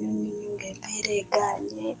ntetenkanyiza nnyo ng'embeera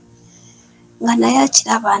egaanye nga naye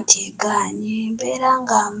akiraba nti egaanye mbeera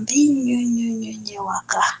nga mbi nnyo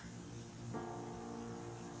ewaka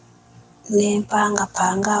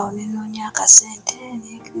nempangapanga awo nenoonya akasente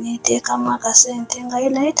neteekamu akasente nga ye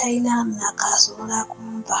naye talina nakasobola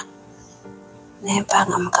kumpa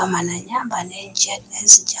nempanga mukama nanyamba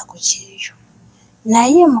nenzija ku kiryo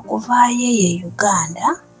naye mu kuvaayo eyo Uganda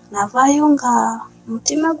navaayo nga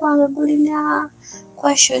omutima gwange gulina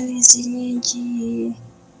questions nyingi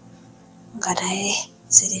nga naye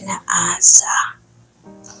zirina ansa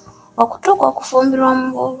okutuuka okufumbirwa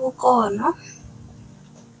omuvubuka ono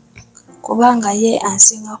kubanga ye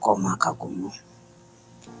ansingako omwaka gumu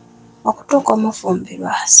okutuuka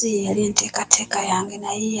omufumbirwa si yali enteekateeka yange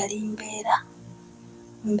naye yali mbeera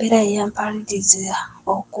yeyampaliriza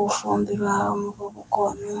okufumbirwa omuvubuka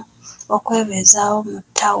ono okwebeezaawo mu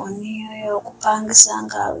ttawuni okupangisa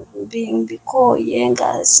nga mbikooye nga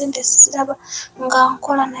sente ziraba nga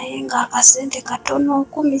nkola naye nga akasente katono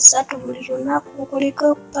 13 buli lunaku kuliko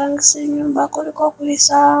okupangisa ennyumba kuliko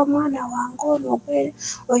okulisa omwana wange ono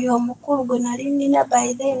oyo omukulu gwe nali nnina by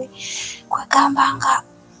then kwegamba nga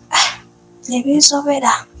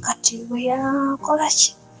nebinsobera kati bwe yankola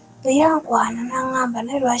ki bwe yankwana n'aŋŋamba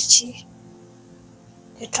naye lwaki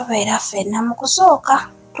tetubeera ffenna mu kusooka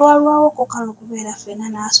twalwawo okukala okubeera ffenna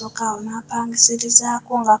n'asooka awo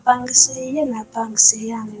n'apangisirizaako ng'apangisa ye n'apangisa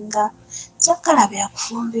eyange nga zakkala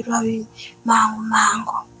byakufumbirwa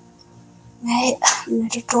mangu naye ne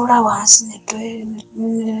tutuula wansi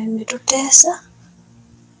ne tuteesa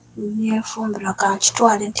nefumbirwa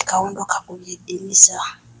kankitwale nti kawondo kakubye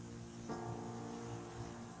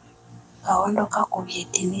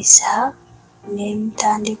eddinisa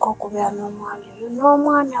nemutandika okubeera n'omwami oyo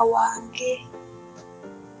n'omwana wange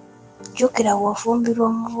jjukira bw'ofumbirwa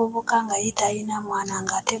omuvubuka nga ye talina mwana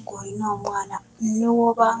ng'ate gwe olina omwana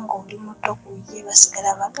newoba nga oli muto ku ye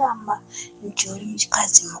basigala bagamba nti oli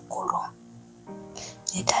mukazi mukulu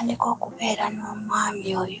netandika okubeera n'omwami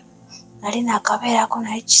oyo nali nakabeerako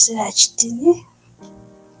naye kiseera kitini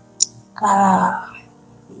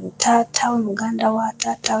taata we muganda wa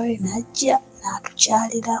taata we najja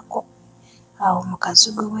n'atukyalirako awo mukazi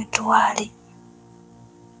gwe twali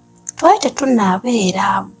tetunaabeera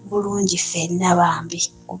bulungi ffenna bambi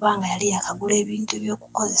kubanga yali yakagula ebintu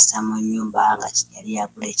by'okukozesa mu nnyumba nga yali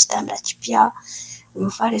yagula ekitanda kipya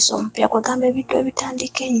omufaliso omupya kwegamba ebintu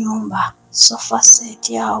ebitandika ennyumba sofa set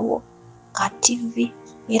awo ka TV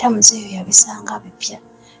era muzeeyo yabisanga bipya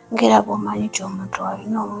ngera bw'omanyi nti omuntu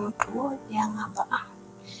alina omuntu wo yaŋŋamba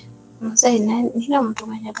muzeeyi nina omuntu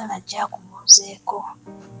gwe njagala ajja akubuuzeeko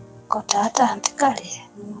ko taata nti kale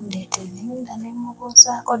ndeete nenda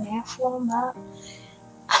nemubuuzaako nenfumba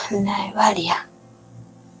naye balya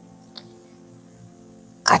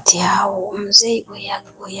kati awo omuzeeyi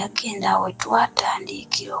bwe yagenda we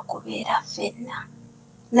twatandiikira okubeera ffenna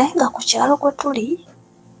naye nga ku kyalo kwe tuli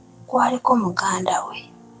kwaliko muganda we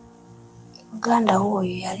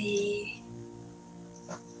oyo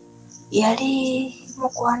yali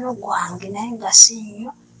mukwano gwange naye nga si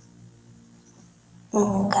nnyo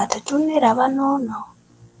nga tetuneraba n'ono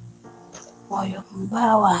oyo muba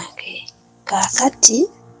wange kaakati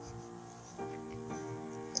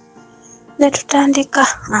ne tutandika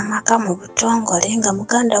amaka mu butongole nga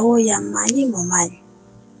muganda we oyo amanyi mumanyi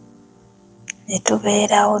ne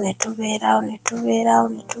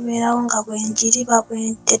tubeerawo nga bwenjiriba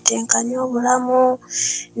bwentetenkanya obulamu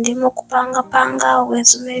ndimu kupangapanga awo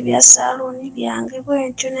bwensoma ebya saluuni byange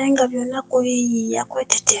bwentyo naye nga byonna kuyiiya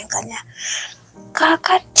kwetetenkanya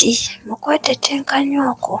kaakati mu kwetetenkanya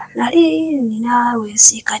okwo nali nina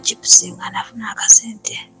wensiika chipusi nga nafuna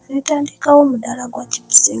akasente netandikawo omudaala gwa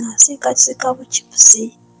chipusi nga nsiikasiika buchipusi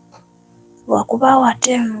wakubaawo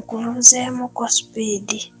ate nkuvuzeemuko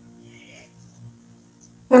sipiidi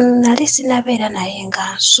nali sinabeera naye nga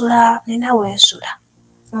nsula nina wensula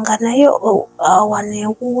nga naye wano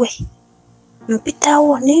ewuwe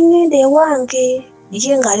mpitawo nengenda ewange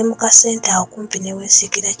ye ng'ali mu kasente awo kumpi ne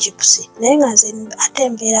wensiikira chipusi naye nga nze ate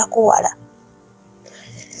mbeerako wala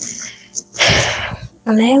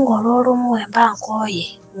naye ng'olw'olumu we mba nkooye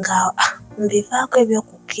nga mbivaako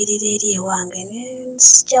ebyokukkirira eri ewange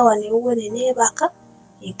nensijja wano ewuwe ne neebaka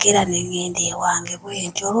nkera ne ngenda ewange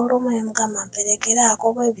bwentyo olw'olumu ne mugamba mperekeraako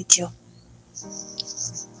bwe bityo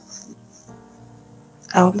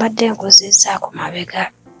awo mbadde nkuzizaako mabega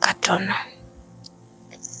katono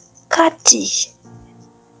kati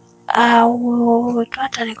awo bwe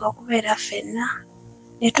twatandika okubeera ffenna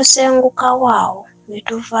ne tusengukawo awo ne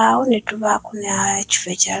tuvaawo ne tubaako n'ekifo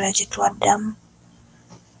ekirala kye twaddamu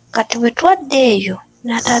kati bwe twadda eyo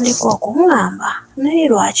n'atandika okungamba naye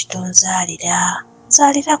lwaki tonzaalira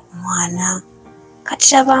nzaalira ku mwana kati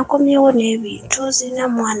laba nkomyewo n'ebintu zirina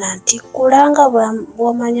mwana ntikkula nga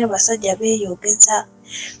bw'omanyi abasajja beeyogeza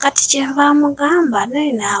kati kyenva mugamba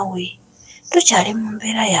naye naawe tukyali mu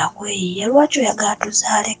mbeera yakweyiya lwaki oyagala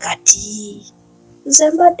tuzaale kati nze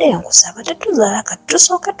mbadde nkusaba tetuzaala kati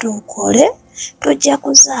tusooke tukole tujja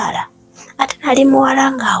kuzaala ate nali muwala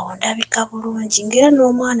ng'awo ndabika bulungi ng'era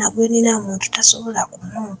n'omwana gwe nina muntu tasobola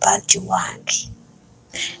kumumpa nti wange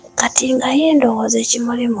kati nga ye ndowooza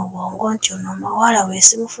ekimuli mu bwongo nti ono omuwala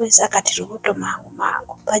weesimufuisa kati lubuto mangu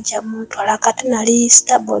bajja muntwala kati nali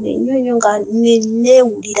stable nnyo nga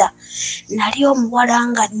neewulira nali omuwala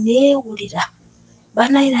nga neewulira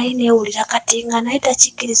banaye naye neewulira kati nga naye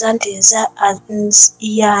takikkiriza nti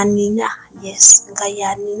yanina nga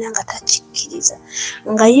yanina nga takikkiriza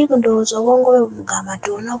nga ye ndowooza obwongo bwe bumugamba nti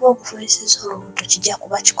onooba obufuisiza olubuto kijja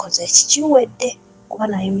kuba kikoze ekikiwedde kuba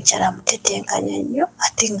naye mukyala mutetenkanya nnyo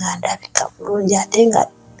ate nga ndabika bulungi ate nga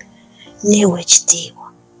neewa ekitiibwa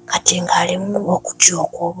kati ng'alimu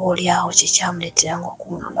okujooka oba oliawo kyekyamuleeteranga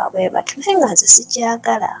okuŋŋamba bwe bati naye nga nze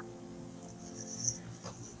sikyagala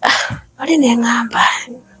oli neŋŋamba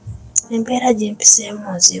embeera gye mpiseemu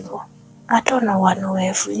nzibu ate ono wano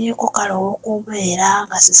weefunyeeko kale ow'okubeera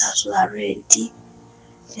nga sisasula renti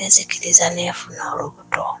nenzikiriza neefuna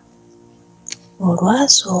olubuto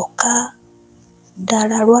olwasooka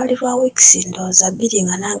ddala lwali lwa wiikisi ndowooza 2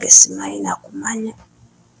 nga nange simanyi nakumanya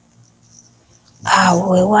awo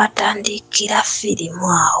we waatandikira firimu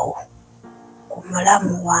awo ku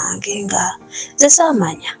mulamu wange nga nze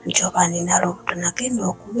saamanya nti oba nina lubuto nagenda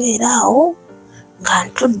okubeera awo nga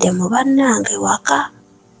ntudde mu bannange waka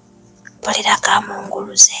mpulira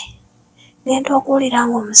kamunguluze ngenda okuwulira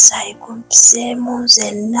ng'omusaayi gumpiseemu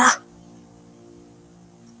nzenna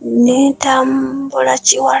nentambula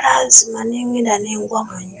kiwalaazima nengenda nengwa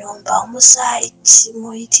mu nnyumba omusaayi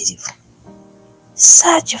kimuyitirivu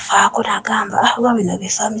saakifaako nagamba oba bino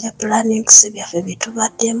bifamily plannings byaffe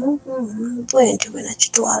byetubaddemu bwentyo bwe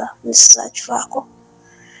nakitwala saakifaako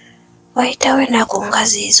wayitawo ennaku nga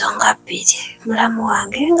ziizo nga 2 mulamu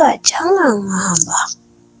wange ng'ajja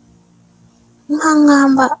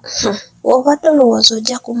ng'aŋŋamba obadde olowooza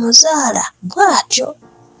ojja kumuzaala bw'atyo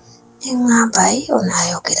neŋŋamba ye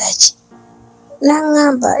onaayogera ki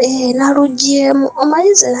Nangamba nalugyemu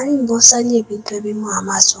omayize nali ng'osanye ebintu ebimu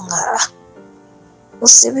amaaso nga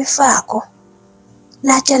usibifaako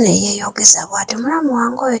n'atya ne yeeyogeza bw'ati mulamu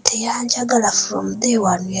wange oyo teyanjagala from day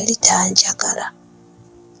one yali tanjagala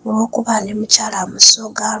olw'okuba ndi mukyala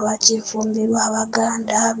musoga lwaki nfumbirwa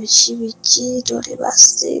abaganda biki tuli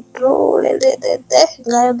basiru lelelele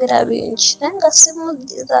ng'ayogera bingi naye nga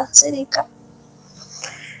simuddiza nsirika.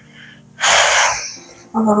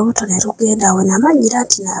 Olwo olubuto ne lugenda we namanyira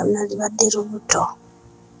nti nalibadde lubuto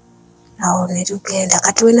awo ne lugenda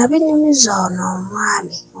kati we nabinyumiza ono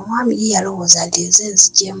omwami ye yalowooza nti nze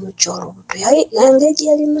nzigyemu ky'olubuto engeri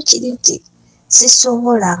yalimu kiri nti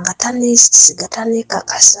sisobola nga taneesiga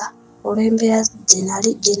taneekakasa olw'embeera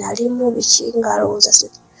gye nalimu biki ng'alowooza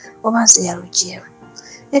oba nze yalugyemu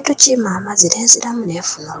ne tukima amazzi ne nziramu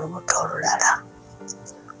neefuna olubuto olulala.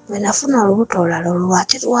 We nafuna olubuto olulala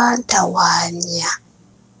olwate lwantawaanya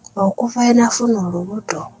okuva we nafuna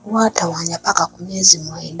olubuto lwantawaanya paka ku myezi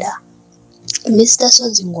 9. Mr.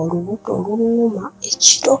 Sozi ng'olubuto olunnuma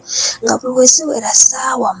ekiro nga bwe weziwera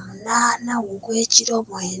ssaawa 8 ogw'ekiro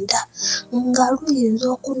 9 nga luyinza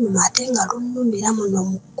okunnuma ate nga lunnumira muno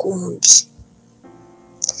mu kkundi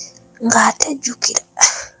ng'ate jjukira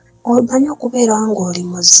omanyi okubeera ng'oli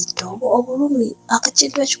muzito obulumi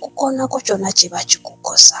ekintu ekikukoonako kyonna kiba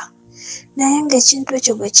kikukosa naye ng'ekintu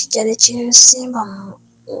ekyo bwe kijja ne kinsimba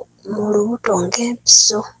mu lubuto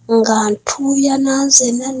ng'empiso nga ntuuya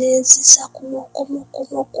nanzena neenzisa kumo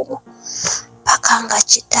paka nga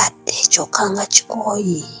kitadde kyokka nga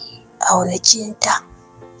kikooyi awo ne kinta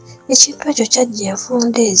ekintu ekyo kyajja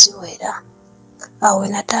enfunda eziwera awo we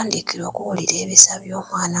natandikira okuwulira ebisa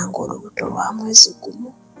by'omwana ng'olubuto lwa mwezi 1,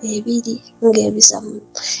 2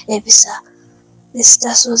 ng'ebisa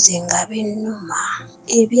Mr. Sozi nga binnuma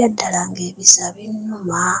ebyaddala ng'ebisa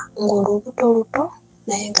binnuma ng'olubuto luto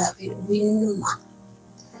naye nga binnuma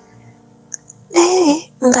naye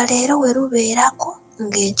nga leero we lubeerako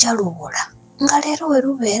ng'enkya lubula nga leero we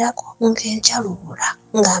lubeerako ng'enkya lubula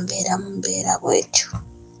nga mbeera mu mbeera bw'etyo.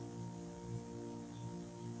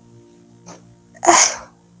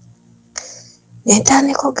 Ne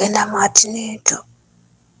ntandika okugenda mu antenatal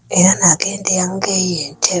era nagenda yangeeyo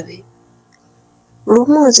Entebbe.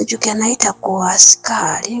 Lumu nzijukira nayita ku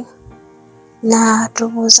asikaali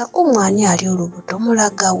n'atubuuza kumwani ali olubuto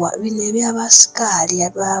mulagawa bino eby'abasikaali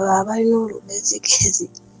abalina olugezigezi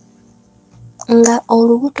nga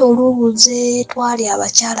olubuto lubuze twali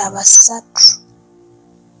abakyala 3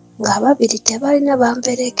 nga 2 tebalina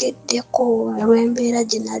bamperekeddeko olw'embeera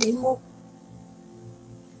gye nalimu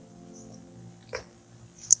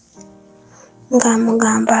nga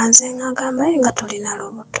mugamba nze ngagamba nga tulina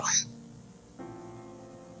lubuto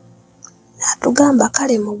natugamba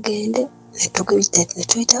kale mugende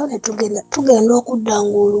netuyitawo netugenda okudda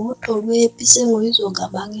ng'olubuto lwepise ng'oyinza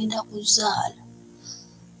ogamba ngenda kuzaala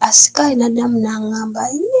asikaali naddamu n'aŋŋamba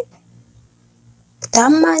ye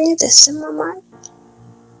tammanyi tesimumanyi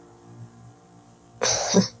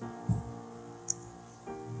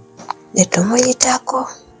netumuyitako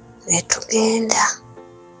netugenda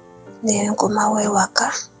nenkomawo ewaka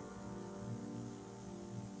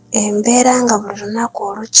embeera nga buli lunaku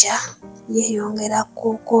olukya yeeyongera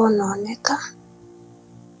kwonooneka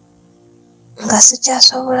nga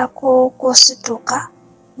sikyasobola kusituka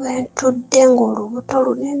wentudde ng'olubuto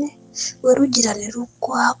lunene we lugira ne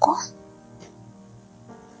luggwako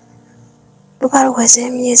luba luweza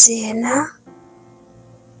emyezi 4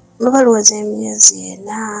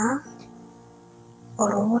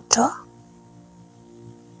 olubuto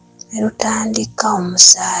ne lutandika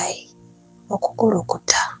omusaayi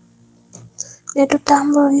okukulukuta ne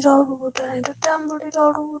tutambulira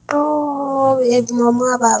olubuto ebimumu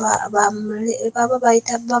baba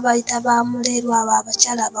bayita bamulerwa abo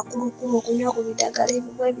abakyala abakulukulu okunywa ku bidagala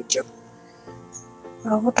ebibwe bityo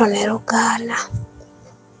olubuto ne lugaana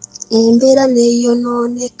embeera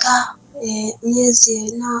neyonooneka emyezi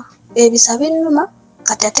 4 ebisa binnuma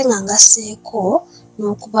kati ate nga ngasseeko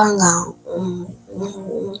n'okuba nga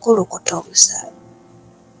nkulukuta obusaayi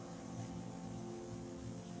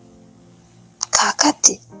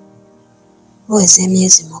kakati buweza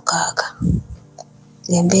emyezi 6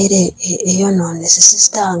 embeera eyonoonese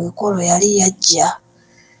sisita wange kolo yali yajja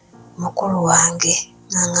mukulu wange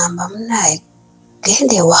n'aŋŋamba munaye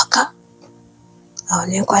genda ewaka awo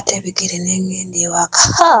nenkwata ebigere nengenda ewaka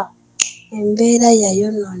embeera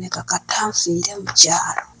yayonooneka katanfiire mu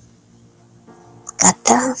kyalo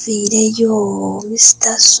katanfiireyo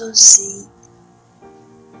Mr. Sozi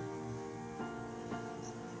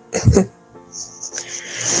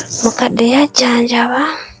mukadde yajjanjaba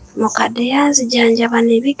mukadde yanzijanjaba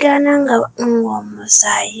ne bigaana nga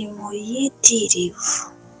omusaayi muyitirivu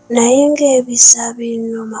naye ng'ebisa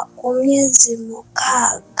binnuma ku myezi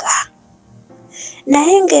 6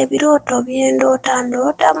 naye ng'ebirooto byendoota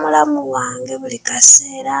ndoota mulamu wange buli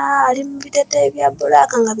kaseera ali mu biteteeyi bya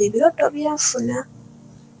bbulaaka nga bye birooto byenfuna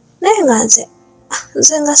naye nga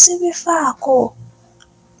nze nga sibifaako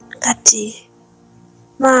kati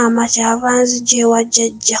maama kyava nzija ewa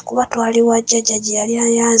jjajja kuba twali wa jjajja gye yali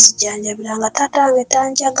yanzijanjabira nga taata wange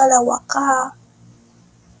tanjagala waka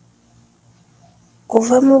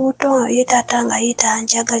kuva mu buto ye taata nga ye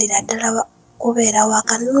tanjagalira ddala kubeera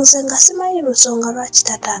waka nze nga simanyi nsonga lwaki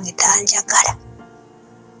taata wange tanjagala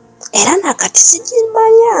era nakati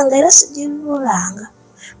sigimanyanga era sigibulanga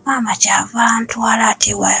maama kyava ntwala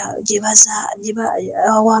ate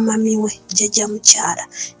wa mami we jjajja mukyala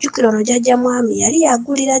jjukira ono jjajja mwami yali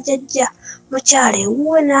yagulira jjajja mukyala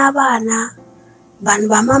ewuwe n'abaana bano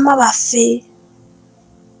bamaama baffe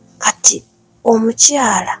kati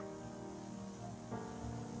omukyala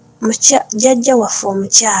jjajja waffe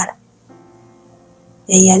omukyala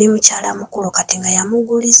eyali mukyala mukulu kati nga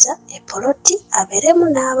yamuguliza epoloti abeeremu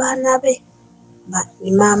n'abaana be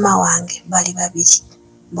maama wange bali babiri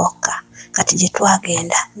bokka kati gye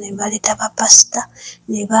twagenda ne baleeta bapasita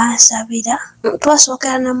ne bansabira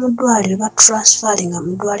twasookera na mu ddwaliro batransfaringa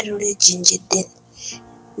mu ddwaliro ly'ejjinja eddene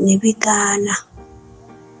ne bigaana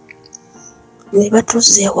ne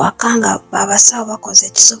batuuza ewaka nga abasawo bakoze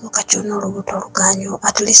ekisoboka kyonna olubuto oluganyo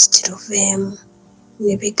at least luveemu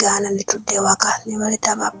ne bigaana ne tudda ewaka ne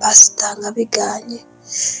baleeta bapasita nga bigaanye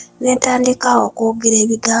ne ntandikawo okwogera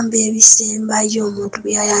ebigambo ebisembayo omuntu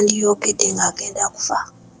byayandiyogedde ng'agenda kufa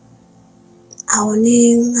awo ne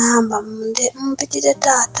ŋŋamba mpitire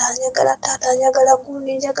taata njagala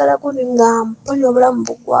gundi nga mponya obulamu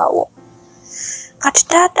bugwawo kati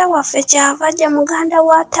taata waffe kyava ajja muganda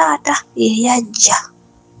wa taata ye yajja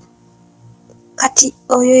kati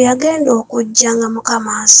oyo yagenda okujja nga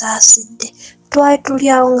mukama ansaasidde twali tuli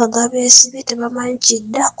awo nga gabeesibye tebamanyi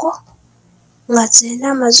kiddako nga zena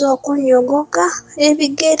amaze okunnyogoga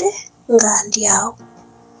ebigere nga ndi awo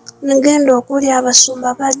negenda okulya abasumba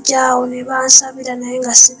bajjaawo ne bansabira naye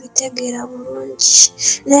nga sibitegeera bulungi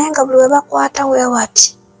naye nga buli we bakwata weewati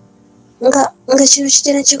nga ekintu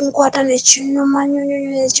kitene kimukwata ne kinnuma nnyonyonyo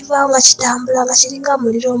nekivaawo nga kitambula nga kiringa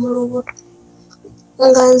muliro mu lubuto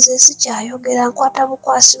nga nze sikyayogera nkwata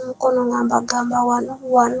bukwasi mukono nga mbagamba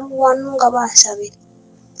wano nga bansabira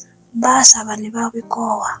baasaba ne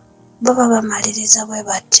babikoowa baba bamaliriza bwe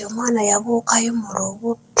bati omwana yabuukayo mu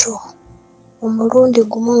lubuto omulundi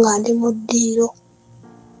gumu nga ndi mu ddiiro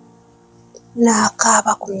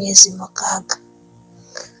n'akaaba ku myezi 6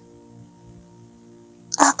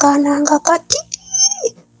 akaana nga kati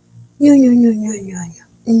nyonyonyonyonyonyo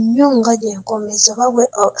nnyo nga gye nkomeza babwe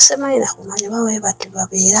simanyi nakumanya bawe bati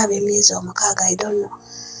babeera ab'emyezi 6 I don't know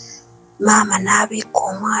maama n'abikka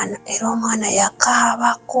omwana era omwana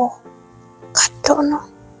yakaabako katono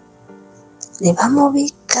ne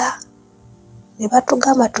bamubikka ne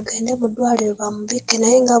batugamba tugende mu ddwaliro bamubikke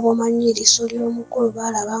naye nga bw'omanyi eriiso ly'omukulu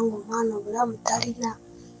baalaba ng'omwana obulamu talina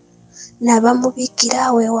nabamubikkira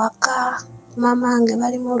awo ewaka maama wange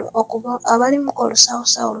abalimuko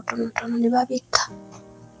olusawusawo olutonotono ne babikka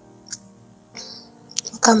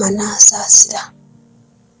mukama n'ansaasira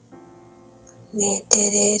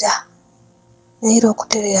nentereera naye era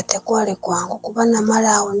okutereera tekwali kwangu kuba namala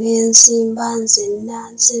awo n'enzimba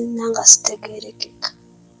nzenna nga sitegeerekeka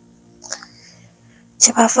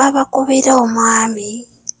kyebava abakubira omwami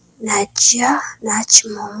najja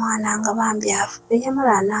n'akima omwana nga bambi afa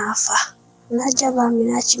eyamala n'afa najja bambi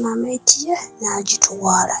n'akima maiti ye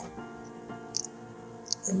n'agitwala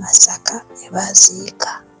e Masaka ne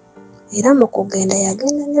baziika era mu kugenda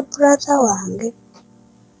yagenda ne brother wange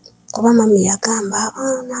kuba mami yagamba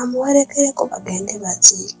namuwerekereko bagende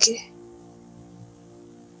baziike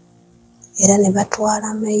era ne batwala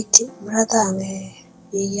maiti brother wange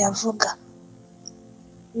ye yavuga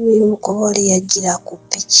kuba oli yajjira ku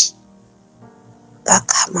ppiki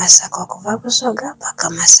paka Masaka okuva Busoga paka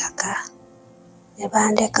Masaka ne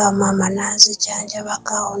bandeka maama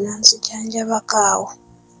nanzijanjabakaawo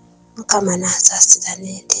mukama n'ansaasira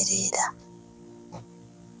nentereera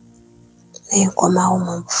nenkomawo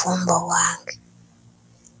mu bufumbo bwange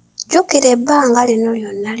jjukira ebbanga lino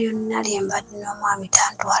lyonna lye mbadde n'omwami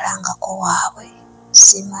tantwalangako waabwe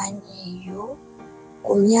simanyiyo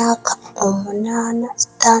ku myaka 8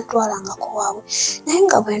 tantwalangako waabwe naye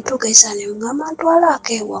nga bwe ntugeeza ne mugamba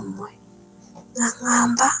ntwalaako ewammwe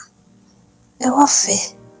ngamba ewaffe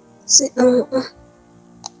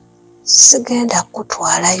sigenda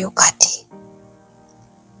kutwalayo kati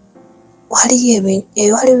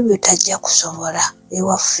waliyo bitajja kusobola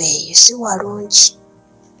ewaffe eyo si walungi.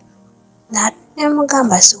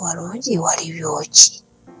 Nemugamba si walungi wali byoki.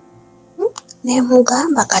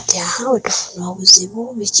 Nemugamba kati ahawe tufuna obuzibu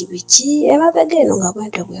biki emabega eno nga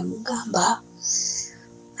bwente bwemugamba.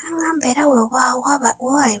 Nangamba era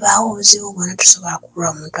wewalibaawo obuzibu bwonna tusobola kubula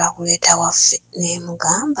omuntu akuleeta waffe.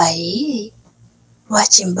 Nemugamba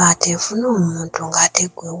lwaki mba ate nfuna omuntu ng'ate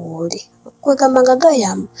gwe wooli. Kwegamba nga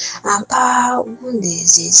gayamba ampa gundi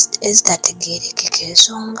ezitategeerekeka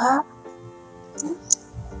ensonga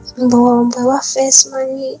mbwe waffe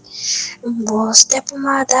Simanyi mbu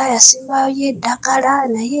stepmother yasimbayo eddagala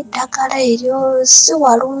naye eddagala eryo si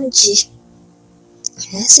walungi.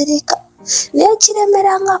 Nsirika naye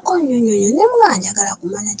kiremerangako nnyonyonyo nemugamba njagala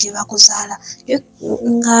kumanya gye bakuzaala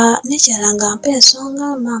nga nekyala nga mpa ensonga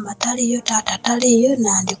maama taliyo taata taliyo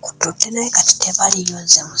nandikututte naye kati tebaliyo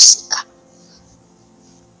nze musika.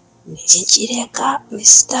 Nekireka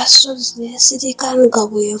Mr. Suzy nensirika nga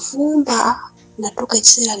bwenvumba natuuka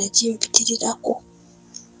ekiseera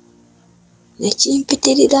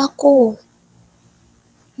nekimpitirirako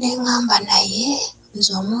neŋŋamba naye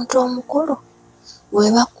nze omuntu omukulu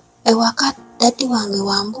ewaka daddi wange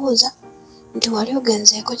wambuuza nti wali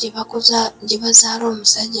ogenzeeko gye bazaala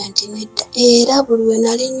omusajja nti nedda era buli we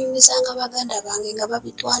nali nnyumizanga baganda bange nga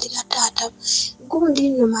babitwalira taata gundi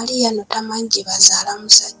nno Mariya no tamanyi gye bazaala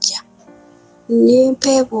musajja.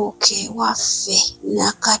 Nempeebuuka ewaffe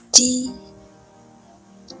nakati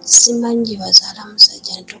simanyi gye bazaala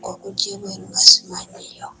musajja ntuuka okujja ebweru nga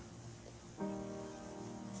simanyiyo.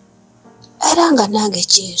 Era nga nange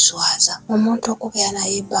kinswaza omuntu okubeera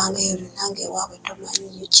naye ebbanga eryo nange ewaabwe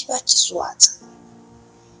tomanyiyo kiba kiswaza.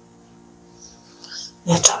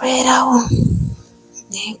 Netubeerawo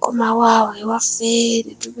nenkomawo awo ewaffe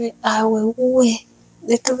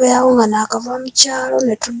netubeerawo nga naakava mu kyalo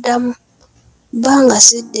netuddamu bbanga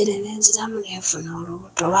siddene nenziramu nenfuna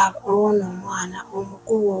olubuto olw'ono omwana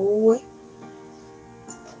omukulu owuwe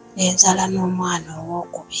nenzala n'omwana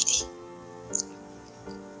owookubiri.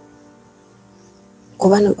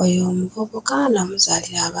 Kuba oyo omuvubuka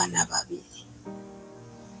namuzaalira abaana babiri.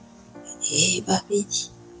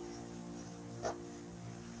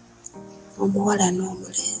 Omuwala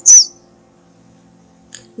n'omulenzi.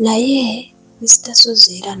 Naye Mr.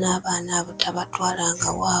 Suzy era n'abaana abo tabatwalanga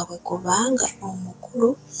waabwe kubanga omukulu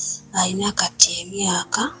alina kati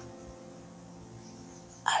emyaka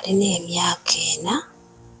alina emyaka 4.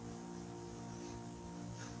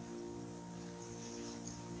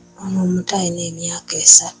 Ono omuto alina emyaka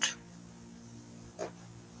 3.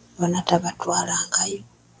 Bonna tabatwalangayo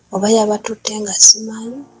oba yabatutte nga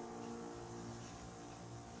simanyi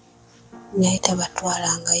naye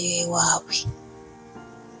tabatwalangayo ewaabwe.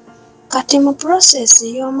 Kati mu process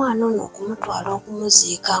y'omwana ono okumutwala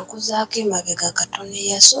okumuziika nkuzaako emabega katono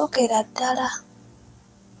eyasookera ddala.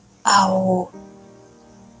 Awo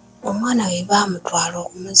omwana we baamutwala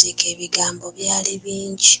okumuziika ebigambo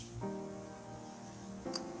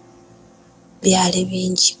byali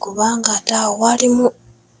bingi kubanga ate awo walimu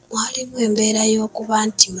embeera y'okuba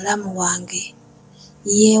nti mulamu wange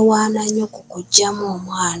yeewaana nnyo ku kuggyamu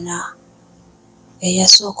omwana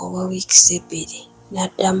eyasooka owa wiikisi 2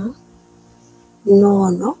 n'addamu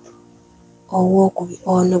n'ono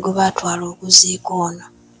ono gwe baatwala okuziika ono.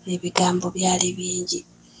 Ebigambo byali bingi.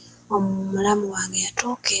 Omulamu wange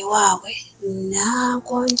yatuuka ewaabwe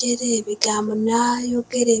n'agonjera ebigambo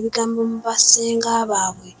n'ayogera ebigambo mu bassenga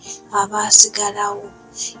baabwe abaasigalawo.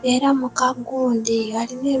 Era mukagundi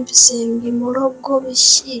alina empisa embi mulogo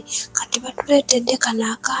biki kati batuleetedde kano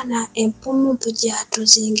akaana empumumpu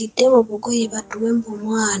gyatuzingidde mu bugoye batuwe mbu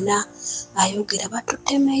mwana ayogera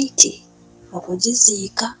batutte maiti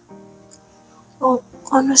okugiziika.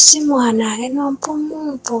 Ono si mwana eno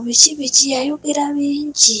mpumumpu biki yayogera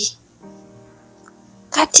bingi.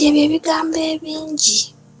 Kati ebyo ebigambo ebingi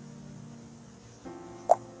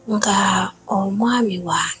nga omwami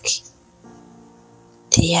wange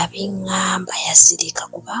teyabiŋŋamba yasirika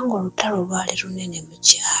kubanga olutalo lwali lunene mu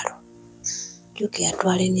kyalo. Jjuuka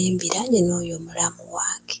yatwala n'embiranye n'oyo omulamu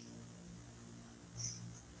wange.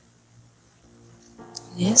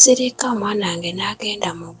 Nensirika omwana wange n'agenda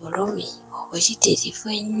mu bulumi obuyitirivu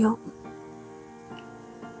ennyo.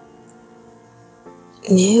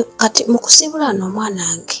 Kati mu kusibula n'omwana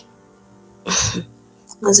wange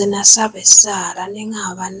nze nasaba essaala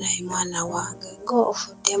neŋŋamba bannaye mwana wange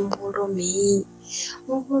ng'ofudde mu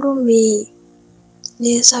bulumi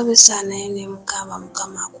nensaba essaala naye nemugamba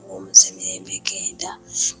Mukama akuwummuze emirembe genda.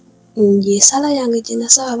 Ensala yange gye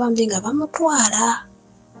nasaba bambi nga bamutwala.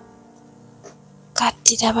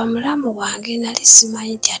 Kati laba mulamu wange nali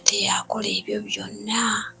simanyi nti ate yakola ebyo byonna.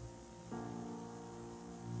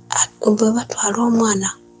 bwe batwala omwana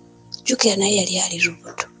jjukira naye yali ali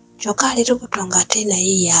lubuto kyokka ali lubuto ng'ate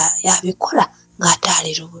naye yabikola ng'ate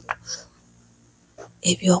ali lubuto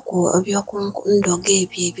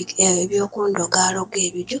ebyokundogaaloga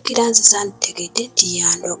ebyo jjukira nze sanditegedde nti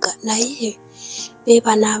yandoga naye be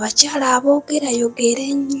bano abakyala aboogerayogera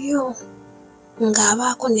ennyo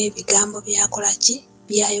ng'abaako n'ebigambo byakola ki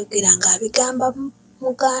byayogera ng'abigamba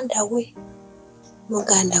muganda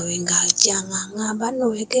we ng'ajja ng'aŋŋamba nno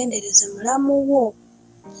weegendereze mulamu wo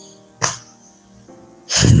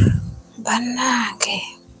bannange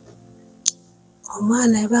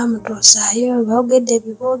omwana baamutuusaayo boogedde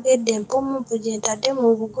biboogedde empumumpu gye ntadde mu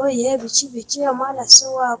bugoye biki omwana si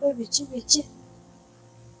waabwe biki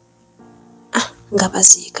nga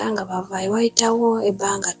baziika nga bavaayo wayitawo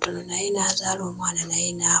ebbanga ttono naye n'azaala omwana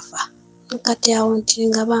naye n'afa kati awo nti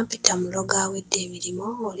nga bampita muloga awedde emirimu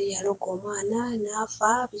oli yaloga omwana n'afa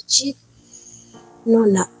biki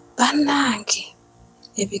nona bannange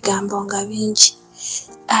ebigambo nga bingi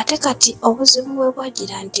ate kati obuzibu bwe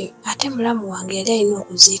bwagira nti ate mulamu wange yali alina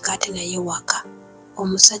okuziika ate naye waka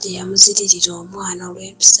omusajja yamuziririra omwana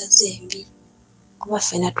olw'empisa ze embi kuba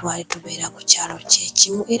ffena twali tubeera ku kyalo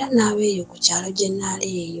kyekimu era n'abeeyo ku kyalo gye naali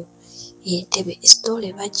eyo Entebbe esitole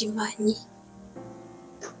bagimanyi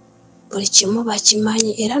buli kimu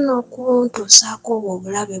bakimanyi era n'okuntuusaako obwo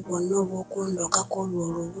obulabe bwonna obw'okundogako olwo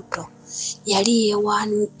olubuto yali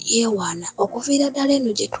yeewaana okuviira ddala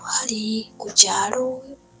eno gye twali ku kyalo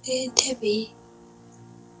Entebbe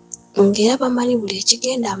ng'era bamanyi buli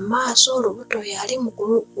ekigenda mu maaso olubuto yali mu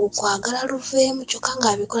kwagala luveemu kyokka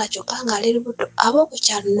ng'abikola kyokka ng'ali lubuto ab'oku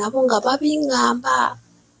kyalo nabo nga babiŋŋamba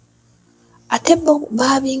ate bo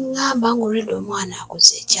babiŋŋamba ng'olwedde omwana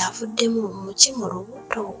akuze ekyavuddemu muki mu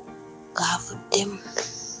lubuto ng'avuddemu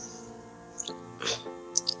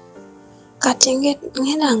kati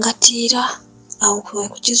ngenda ngatiira awo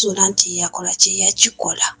kwe kukizuula nti yakola kye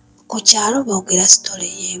yakikola ku kyalo boogera sitole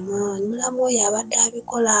y'emu mulamu oyo abadde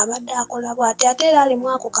abikola abadde akola bw'ati ate era alimu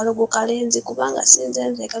ako kalogo kalenzi kubanga sinze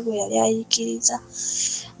nzeka gwe yali ayiikiriza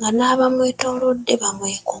nga n'abamwetoolodde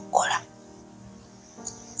bamwekokkola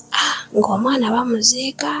ng'omwana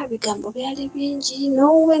bamuziika ebigambo byali bingi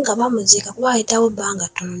n'owuwe nga bamuziika kuba ayitawo ebbanga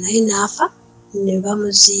ttono naye n'afa ne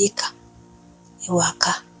bamuziika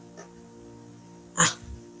ewaka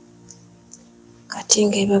kati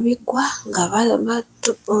ng'ebyo biggwa nga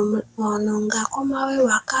ono ng'akomawo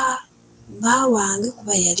ewaka bba wange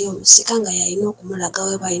kuba yali omusika nga yalina okumulaga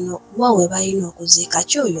we balina okuziika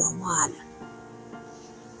kyoyo omwana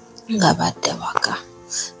nga badda waka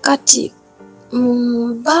kati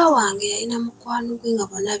bba wange yalina mukwano gwe nga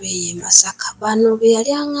bonna beeyo e Masaka bano be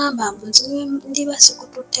yali aŋŋamba mbu nze ndiba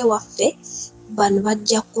sikututte waffe bano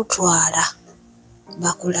bajja kutwala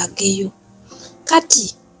bakulageyo kati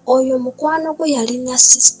oyo mukwano gwe yalina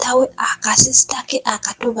sisita we akasisita ke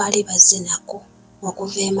akato baali bazze nako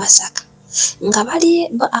okuva e Masaka nga bali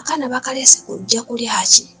akaana bakaleese kujja kulya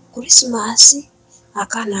ki Kulisimasi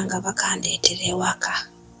akaana nga bakandeetera ewaka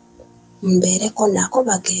mbeereko nako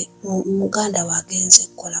muganda wagenze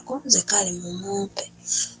kukolako nze kale mumumpe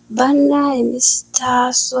bannaye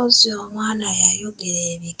Mr. Sozi omwana yayogera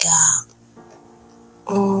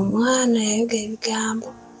ebigambo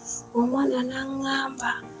omwana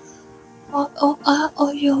n'aŋŋamba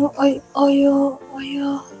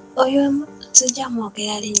oyo sijja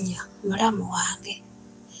mwogera linnya mulamu wange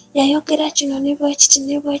yayogera kino ne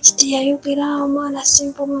bwekiti yayogera omwana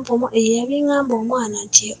simpumumpumu yabiŋŋamba omwana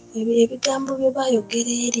nti ebigambo bye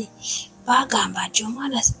baayogera eri baagamba nti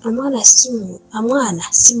omwana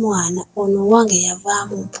si mwana ono owange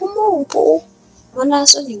yavaamu mpumumpu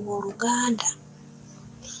munansonyiwa Oluganda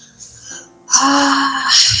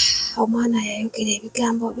omwana yayogera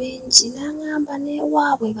ebigambo bingi n'aŋŋamba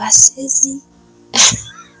n'ewaabwe basezi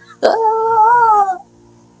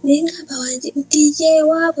nengamba wange nti ye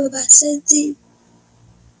ewaabwe basezi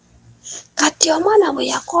kati omwana bwe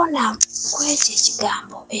yakoona ku ekyo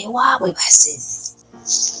ekigambo ewaabwe basezi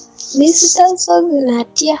Mr. Sozi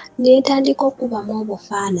natya neetandika okubamu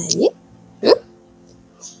obufaananyi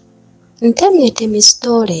ntemyetemye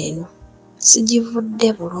sitoola eno sigivudde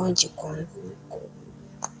bulungi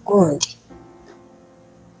gundi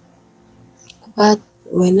kuba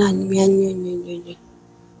wenanyumya nnyo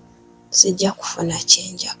sijja kufuna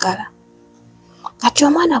kyenjagala kati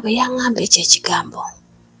omwana bwe yaŋŋamba ekyo ekigambo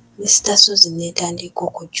Mr. Sozi neetandika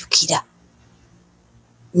okujjukira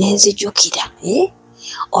nenzijjukira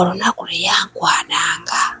olunaku lwe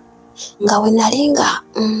yankwananga nga bwe nali nga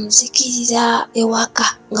nzikirira ewaka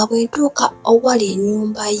nga bwe ntuuka owali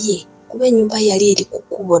ennyumba ye kuba ennyumba ye yali eri ku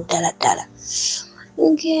kkubo ddala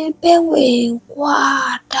ng'empewo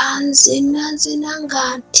enkwata nzina nga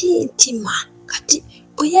ntintima kati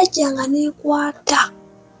bwe yajjanga n'ekwata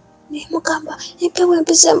nemugamba empewo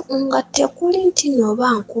empise nga tekuli nti nooba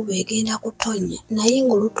nkuba egenda kutonya naye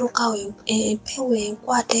ng'olutuukawo empewo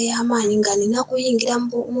enkwata ey'amaanyi nga nina kuyingira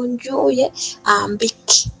mu nju ye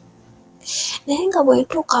ambiki naye nga bwe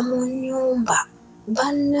ntuuka mu nnyumba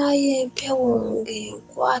bannayo empewo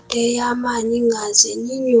ng'enkwata ey'amaanyi nga nze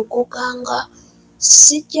nyinyuguka nga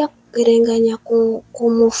sijja kugerenganya ku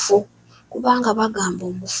mufu kubanga bagamba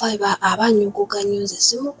omufu abanyuguga nnyo nze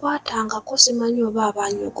simukwatangako simanyi oba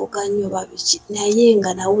abanyuguga nnyo babiki naye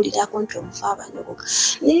nga nawulirako nti omufu abanyuguga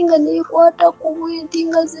naye nga neekwata ku bwenti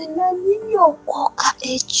nga zenna nnyinyogoka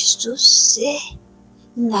ekisusse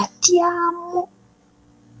natyamu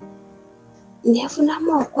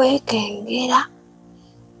neefunamu okwekengera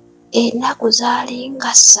ennaku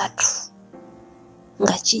zaalinga 3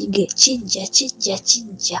 nga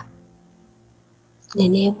kijja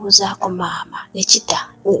neneebuuzaako maama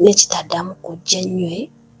nekitaddamu kujja nnyo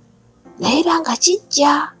naye era nga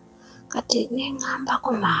kijja kati neŋŋambako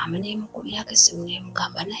maama neemukubirako essimu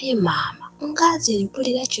neemugamba naye maama ngaaze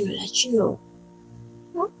mpulira kino na kino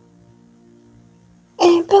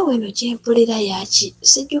empewo eno gyempulira yaki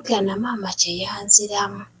sijjukira na maama kye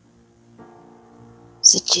yanziramu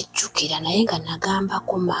sikijjukira naye nga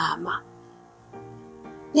nagambako maama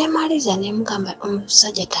nemaliza nemugamba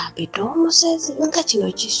omusajja tampita omusezi nga kino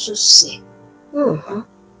kisusse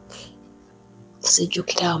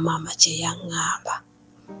sijjukirawo maama kye yaŋŋamba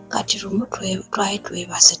kati lumu twali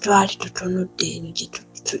twebase twali tutunudde eno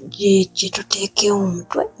gye tuteekewo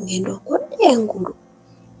omutwe ngenda okudda engulu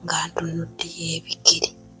nga ntunuddeyo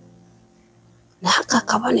ebigere naaka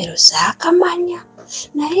akabonero saakamanya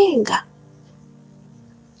naye nga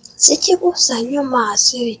sikibuusa nnyo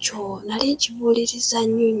maaso ekyo nali nkibuuliriza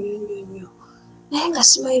nnyo naye nga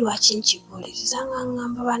simanyi lwaki nkibuuliriza nga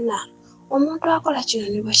ŋŋamba bannange omuntu akola kino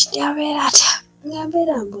ne bwe kiti abeera atya nga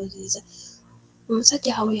mbeera mbuuliriza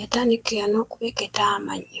omusajja awo yatandikira n'okubeketa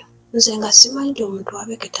amannyo nze nga simanyi nti omuntu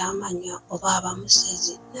abeketa amannyo oba aba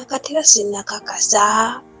musezi nakati era sinnakakasa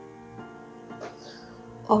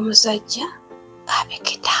omusajja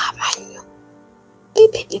abeketa amannyo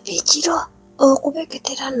pipipipi ekiro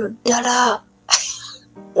okubeketera no ddala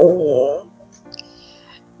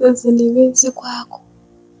nze nebinzikwako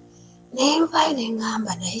naye nvayo ne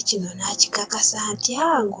ŋŋamba naye kino n'akikakasa nti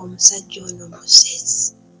nga omusajja ono musezi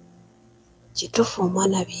kituufu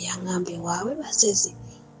omwana bye yaŋŋamba ewaabwe basezi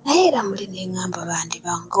naye era muli ne ŋŋamba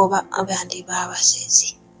bandiba abasezi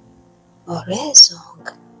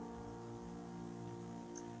olw'ensonga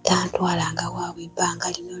tantwalanga waabwe ebbanga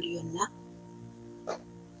lino lyonna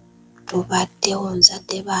tubaddewo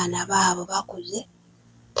nzadde baana baabo bakuze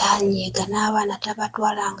tanyeega n'abaana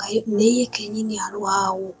tabatwalangayo naye kennyini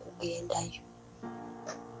alwawo okugendayo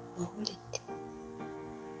owulidde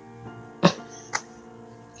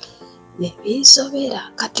nebinsobera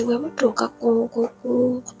kati bwe butuuka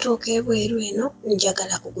kutuuka ebweru eno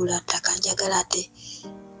njagala kugula ttaka njagala ate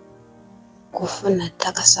kufuna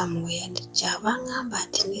ttaka samuweya kyava ŋŋamba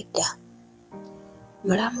nti nedda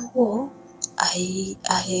mulamu wo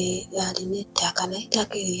alina ettaka naye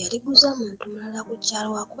ettaka eryo yaliguza muntu mulala ku kyalo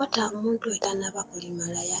wakuba omuntu we tannaba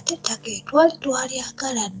kulimalayo ate ettaka eryo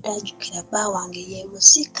twalyagala dda jjukira bba wange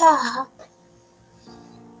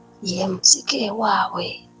yemusika ewaabwe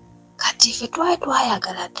kati ffe twali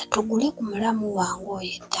twayagala dda tugule ku mulamu wange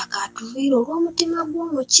oyo ettaka atuviire olw'omutima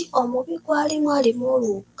gw'omuki omubi gwalimu alimu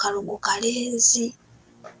olukalugu kalenzi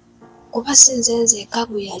kuba sinze nzeeka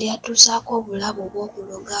gwe yali atuusaako obulabu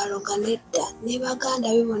obw'okulogaloga nedda ne baganda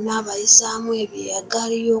be bonna abayisaamu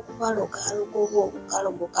ebyeyagaliyo okubalogaloga oba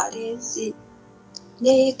obukalogo kalenzi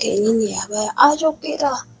naye kennyini yaba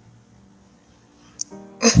ayogera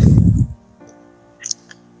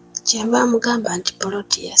kyemba mugamba nti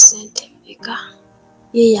poloti ya ssente mmeka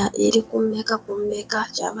ye eri ku mmeka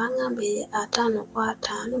kyaba ŋŋamba 5 ku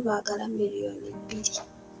 5 baagala miliyoni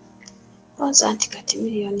 2 Kwanza nti kati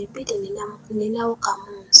miliyoni 2 ninawo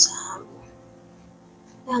kamu 7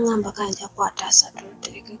 naŋŋamba kanja kwata 3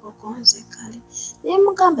 nteekeko konze kale naye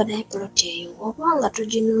mugamba naye poloti eyo obanga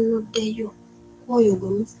tuginunuddeyo oyo gwe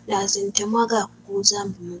mufunazi temwagala kuguuza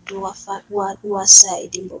mbu muntu wa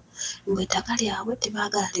sayidi mbu ettaka lyabwe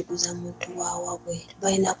tebaagala liguza muntu wa wabweru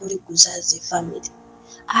balina kuliguza zi famire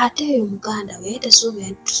ate eyo muganda we tesuubira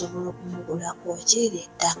nti tusobola okumugulako kiri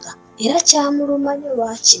ettaka era kyamulumanyo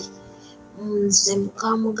lwaki nze muka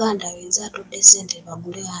muganda we nze atudde ssente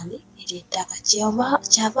bagule ani eri ettaka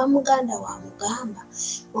kyava muganda wa mugamba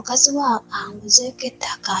mukazi wa anguzeeko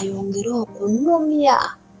ettaka ayongere okunnumya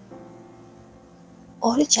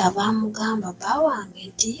oli kyabamugamba bawange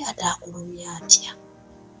nti atakulumya atya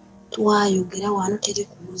twayogera wano teri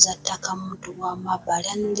kubuza ttaka muntu wa mabbali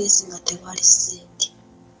anulezi nga tewali ssente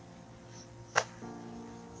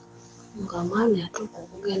nga mwami atuuka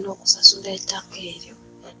okugenda okusasula ettaka eryo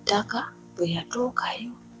ettaka bwe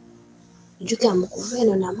yatuukayo njuka mu kuva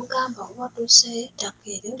eno namugamba oba otuuseeyo ettaka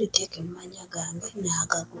eryo liteeke mu mannya gange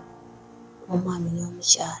n'agago omwami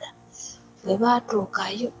n'omukyala bwe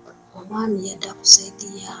baatuukayo omwami yadda ku sayidi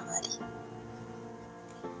y'abali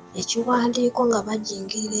ekiwandiiko nga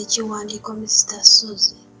bajingirira ekiwandiiko Mr.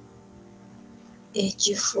 Suzy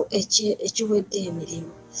ekifo ekiwedde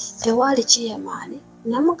emirimu tewaali kiyamaani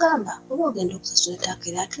namugamba oba ogenda okusasula ettaka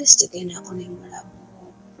eryo at least genda kunemulamu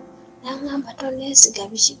n'angamba toneesiga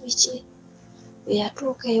biki bwe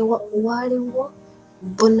yatuuka waaliwo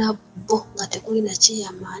bo nabbo nga tekuli na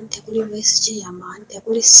kiyamaani tekuli voice kiyamaani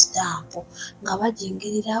tekuli sitampu nga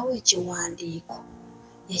bajingirirawo ekiwandiiko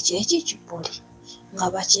ekyo ekikipuli nga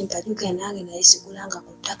bakimpajuke nange naye sigulanga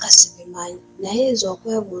ku ttaka sibimanyi naye nze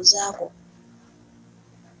okwebuuzaako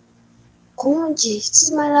kungi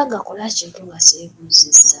simala gakola kintu nga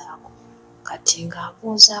seebuuzizzaako kati nga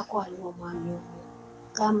mbuuzaako waliwo omwami omu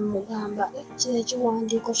kamugamba kino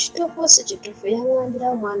ekiwandiiko kituufu si kituufu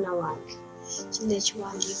yaŋŋambirawo mwana wange kino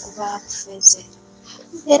ekiwandiiko baakufeze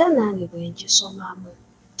era nange bwe nkisomamu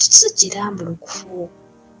si kirambulukufu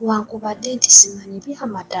wankubadde nti simanyi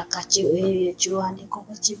byamataka ekiwandiiko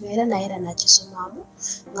bwe kibeera naye era nakisomamu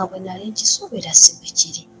nga bwe nali nkisuubira si bwe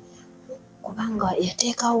kiri kubanga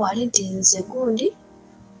yateekawo wali nti nze gundi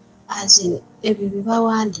azin ebyo bye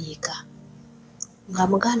bawandiika nga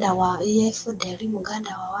muganda wa yeefudde yali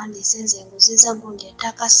muganda wawandiise nze nguziza gundi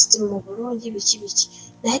ettaka mu bulungi biki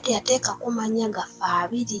naye teyateekako mannya gaffe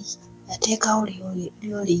abiri yateekawo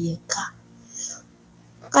lyoli yekka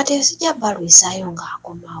kati ensijja balwisaayo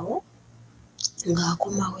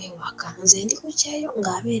ng'akomawo ewaka nze ndi kukyayo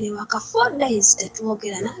ng'abeera ewaka 4 days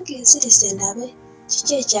tetwogera nange nsirise ndabe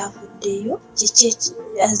kiki ekyavuddeyo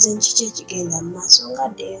kiki ekigenda mu maaso nga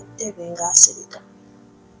ddebe ng'asirika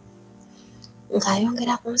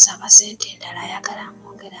ng'ayongera kunsaba ssente endala ayagala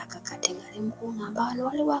mwongera akakadde ng'ali mu kuŋŋamba wano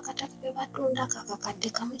waliwo akataka ke batunda akakadde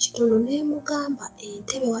kamu kitundu neemugamba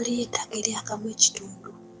entebe waliyo ettaka eryakamu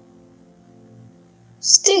ekitundu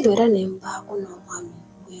still era nemubaako n'omwami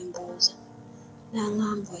gwembuuza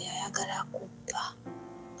n'aŋŋamba oyo ayagala kubba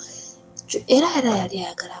era yali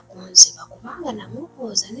ayagala kunziba kubanga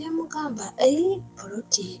namubuuza neemugamba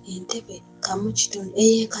poloti entebe kamu kitundu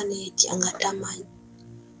eyenkana etya nga tamanyi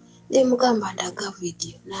nemugamba ndaga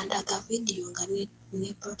vidiyo nandaga vidiyo nga ne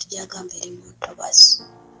poloti gyagamba eri mu ntobazi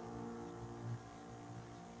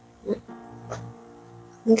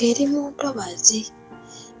ng'eri mu ntobazi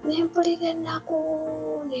nempulira ennaku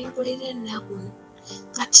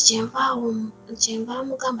kati kyenva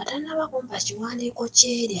mugamba tanaba kumpa kiwandiiko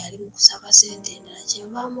kyeri ali mu kusaba ssente endala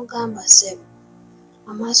kyenva mugamba ssebo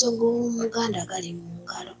amaaso g'omuganda gali mu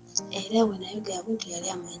ngalo era bwe nayogera bunti yali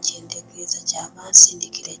amanyi kyentegeeza kyava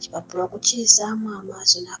nsindikira ekipapula okukiyisaamu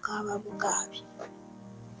amaaso nakaaba bukaabi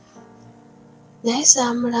naye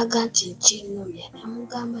saamulaga nti nkinnumya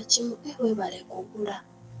namugamba kimu weebale kugula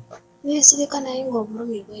neesirika naye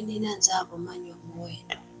ng'obulumi bwe nina nze abumanyi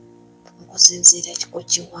omuwendo okusinziira ku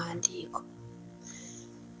kiwandiiko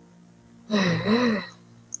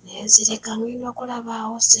neesirika ngenda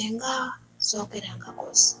okulabaawo senga soogerangako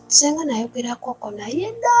senga nayogerakoko naye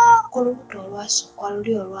dda ku lubuto olwasooka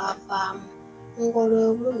luli olwavaamu ng'olwo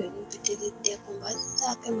obulumi bumpitiriddeko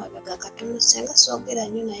mbazizaako emabega katono senga soogera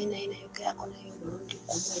nnyo naye nayogerako naye omulundi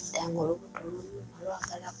gumu edda ng'olubuto luluma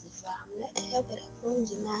lwagala kuvaamu naye teyogera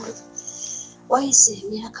bulungi nange wayise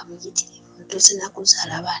emyaka miyitirivu ntuuse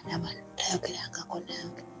nakuzaala baana bano tayogerangako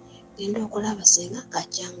nange genda okulaba senga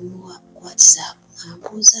kajjanguwa WhatsApp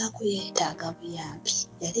ambuuzaako yeetaaga buyambi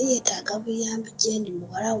yali yeetaaga buyambi gyendi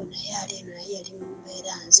muwala we naye ali eno naye yali mu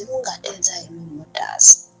mbeera nzibu ng'ate nze alina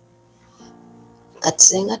omutaasa kati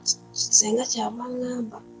senga kyava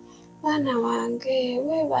ŋŋamba mwana wange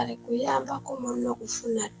weebale kuyambako munno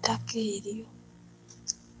okufuna ttaka eryo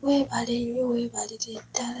weebale nnyo weebalire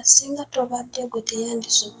ddala singa tobadde gwe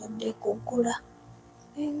teyandisobodde kugula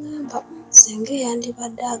eŋŋamba senga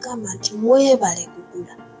eyandibadde agamba nti mwebale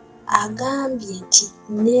kugula agambye nti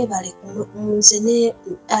neebale nze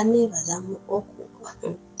aneebaza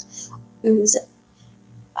nze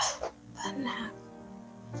bannange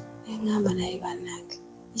eŋŋamba naye bannange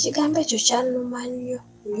ekigambo ekyo kyannuma nnyo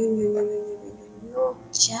nnyo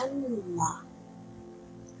kyannuma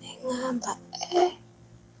eŋŋamba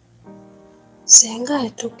senga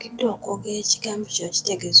yatuukidde okwogera ekigambo kyo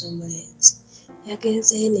kitegeeza omulenzi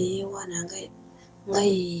yagenzeyo neyeewaana nga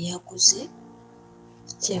ye yaguze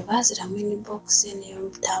Kyebazira mwini box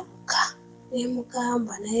n'emutabuka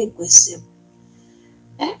n'emugamba naye gwe ssebo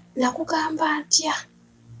nakugamba ntya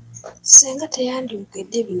senga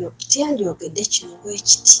teyandyogedde bino teyandyogedde kino bwe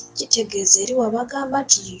kiti kitegeeza eri wabagamba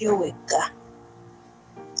nti yiyo wekka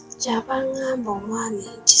kyaba ngamba omwami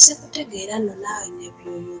nti sekutegeera nno naawe ne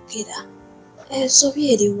by'oyogera ensobi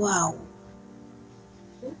eriwaawo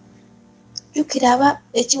jjukira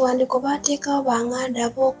ekiwandiiko baateekawo banganda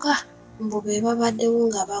bokka mbu be babaddewo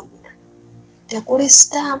nga bagula tekuli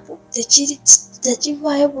sitampu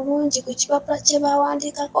tekivaayo bulungi ku kipapula kye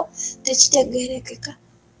baawandiikako tekitegeerekeka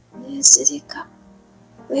nensirika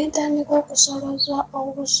nentandika okusolozwa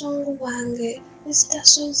obusungu bwange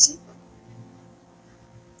ezitasozi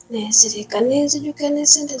nensirika nenzijuka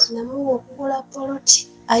n'esente zinamuwa okugula poloti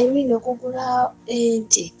ayimini okugula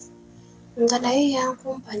ente nga naye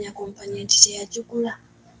yankumpanya nti teyagigula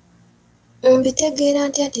mbitegeera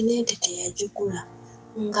ntya nti n'ente teyagigula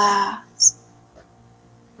nga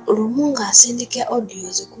lumu ng'asindika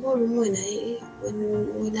audios kuba olumu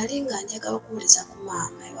we nali nga njagala okuwuliza ku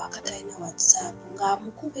maama ewaka talina whatsapp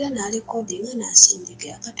ng'amukubira n'alekodinga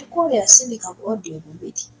n'asindika kati kwolwo yasindika bu audio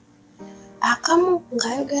bubiri akamu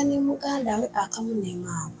ng'ayogera ne muganda we akamu ne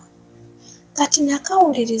maama kati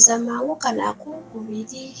nakawuliriza mangu kano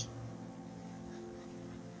akokubiri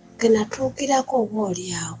ke natuukirako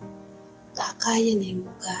obaolyawo ng'akaaye ne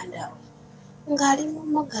muganda we ng'ali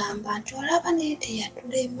mumugamba nti olaba naye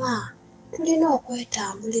teyatulema tulina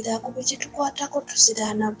okwetambulira ku biki tukwatako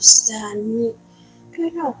tusiraana busiraani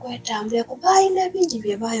tulina okwetambulira kuba alina bingi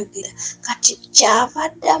bye baayogera kati kyava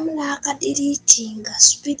addamu n'akadiriitinga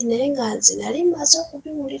supiidi naye nga nze nali mmaze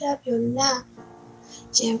okubiwulira byonna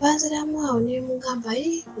kyenvaziramu awo ne mugamba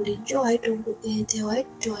bulijjo ente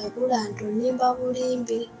wayitwagula nti onnimba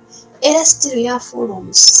bulimbi era sitiru yafuula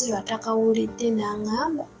omusiru atakawulidde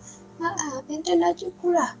n'aŋŋamba ente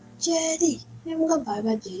nagigula gyeri nemugamba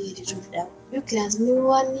aba gyeri erituddawo jjukira nze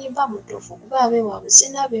niwanimba mutuufu kuba abeewaabwe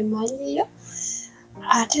sina bemanyiyo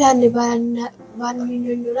ate era ne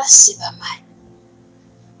bannyonnyola sibamanyi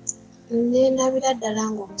nendabira ddala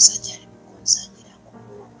ng'omusajja ali mukunzanyira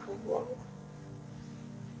ku bwongo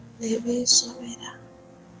nebensobera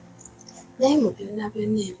naye mu byonna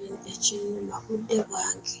byonna ebintu ekinnuma budde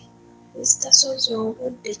bwange ezitasozi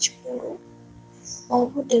obudde kikulu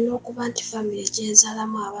obudde n'okuba nti famire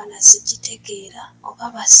gyenzaalamu abaana sigitegeera oba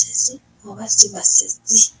basezi oba si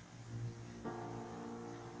basezi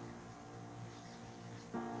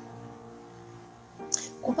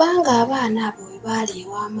kubanga abaana abo bwe baali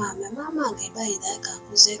ewa maama wange bayiraga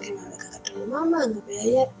nkuzeeko emabega katono maama wange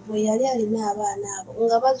bwe yali alina abaana abo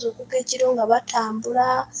nga bazuukuka ekiro nga batambula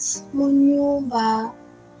mu nnyumba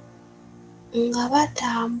nga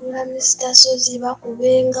batambula misitasozi bakuba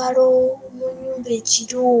engalo mu nnyumba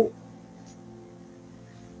ekiro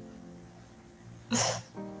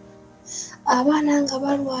abaana nga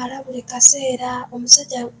balwala buli kaseera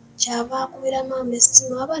omusajja kyava akubira maama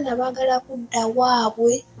essimu abaana baagala kudda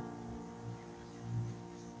waabwe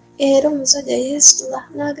era omusajja yeesitula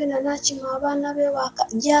n'agenda n'akima abaana be waka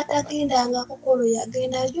gy'atagendangako kolo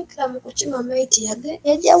yagenda ajjukira mu kukima maiti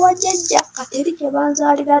yajja wajjajja kati eri gye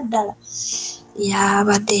banzaalira ddala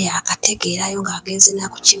yabadde yakategeerayo ng'agenze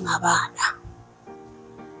nakukima baana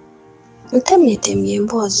ntemyetemye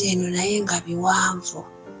emboozi eno naye nga biwanvu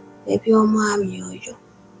eby'omwami oyo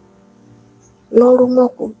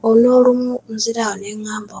n'olumu nzirawo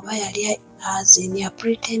neŋŋamba oba yali azinya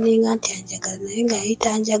pretendinga nti anjagala naye nga yali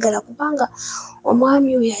tanjagala kubanga omwami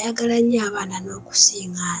oyo ayagala nnyo abaana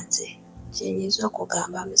n'okusinga nze kyenyinza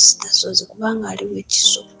okugamba misitasozi kubanga aliwo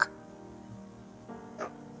ekisukka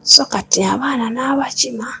so kati abaana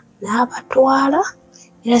n'abakima n'abatwala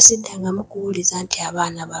era siddangamu kuwuliza nti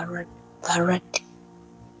abaana balwadde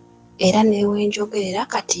era newenjogerera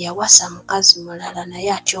kati yawasa mukazi mulala naye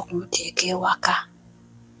atya okumuteeka ewaka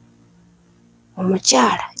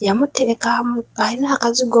omukyala yamuteeka alina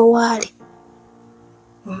akazigo waali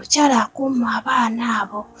omukyala akuuma abaana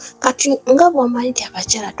abo kati nga bw'omanyi nti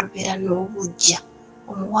abakyala tubeera n'obujja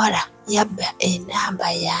omuwala yabba enamba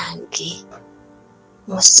yange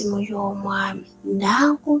mu ssimu y'omwami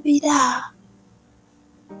n'ankubira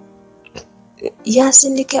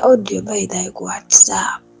yansindika audio bayidayo ku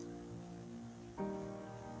WhatsApp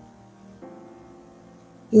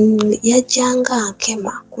yajjanga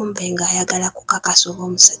nkema kumbe ng'ayagala kukakasa oba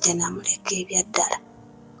omusajja namuleka ebyaddala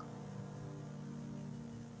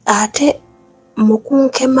ate mu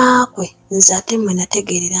kunkema kwe nze ate mwe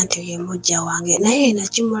nategeerera nti ye mujja wange naye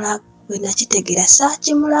bwe nakitegeera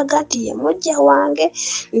saakimulaga nti ye mujja wange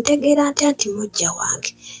ntegeera ntya nti mujja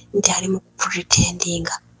wange nti ali mu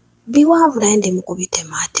kupretendinga biwanvu naye ndi mu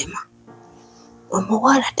kubitemaatema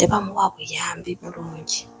omuwala tebamuwa buyambi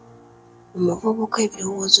bulungi. Omuvubuka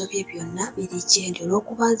ebirowoozo bye byonna biri gyendi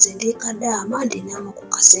olw'okuba nze ndi kadaama ndinamu ku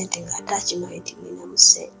kasente ng'ate akimanyi nti ninamu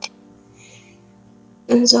ssente.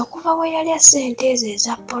 Nze okuva we yalya ssente ezo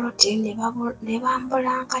eza poloti ne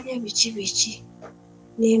bambulankanya biki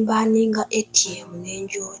ne mbaaninga ATM ne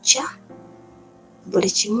ngyokya. Buli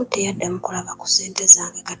kimu teyaddamu kulaba ku ssente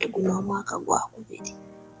zange kati guno omwaka gwakubiri.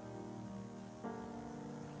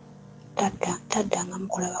 Taddangamu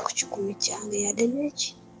kulaba ku kikumi kyange yadde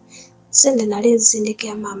n'eki. Ssente nali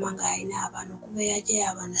nzisindikira maama ng'alina abaana okuva eyajjayo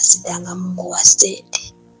abaana siddangamu muwa ssente.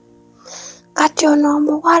 Kati ono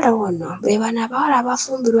omuwala ono be bano abawala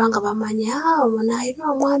abafumbirwa nga bamanya ono alina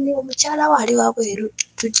omwami omukyala we ali wabweru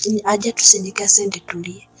ajja tusindikira ssente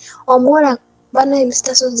tulye. Omuwala banaye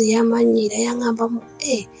Mr. Sozi yamanyiira yaŋŋambamu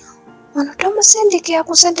ono tomusindikira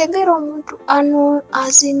ku ssente ng'era omuntu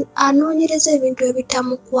anoonyereza ebintu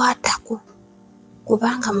ebitamukwatako.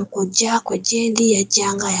 Kubanga mu kujja kwe gye ndi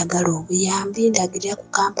yajjanga ayagala obuyambi ndagirira ku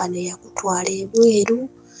kampani eyakutwala ebweru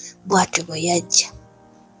bw'atyo bwe yajja.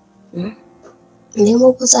 Ne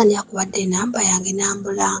mubuuza ani akubadde enamba yange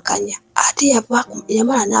n'ambulankanya. Ate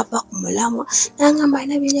yamala n'ava ku mulamwa n'aŋŋamba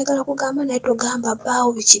alina byenjagala kugamba naye togamba bbaawo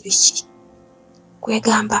biki.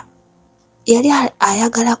 Kwegamba yali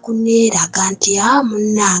ayagala kunneeraga nti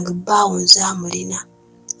munnange bbaawo nze amulina.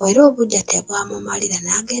 Era obujja tebwamumalira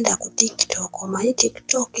n'agenda ku TikTok. Omanyi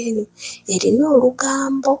TikTok eno erina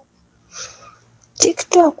olugambo.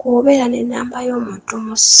 TikTok obeera n'ennamba y'omuntu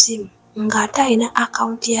mu ssimu ng'ate alina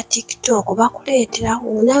akawunti ya TikTok bakuleetera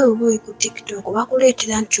naawe oba oli ku TikTok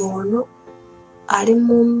bakuleetera nti ono ali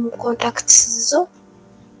mu contacts zo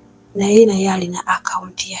naye alina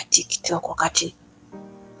akawunti ya TikTok. Kati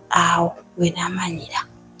awo we namanyira.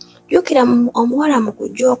 Jjukira omuwala mu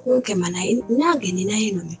kujja okunkema naye nange ninayo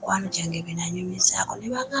eno mikwano gyange be nanyumizaako ne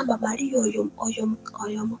bagamba Mariya oyo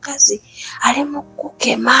omukazi ali mu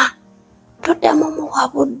kukema toddamu muwa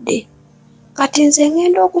budde. Kati nze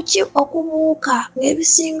ngenda okubuuka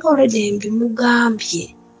ng'ebisinga olwedde mbimugambye.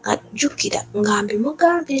 Jjukira nga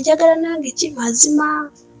mbimugambye njagala nange kimazima.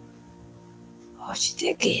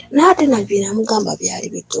 Okitegeera n'ate nabyo namugamba byali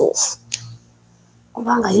bituufu.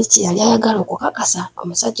 Kubanga ye kye yali ayagala okukakasa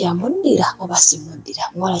omusajja amuddira oba simuddira.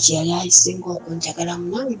 Muwala kye yali ayisinga okunjagala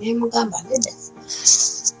munange ne mugamba nedda.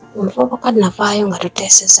 Omuvubuka navaayo nga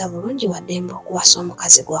tuteesezza bulungi waddembe okuwasa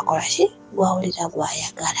omukazi gwakola ki gwawulira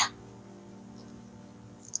gwayagala.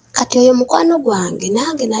 Kati oyo mukwano gwange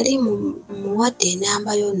nange nali muwadde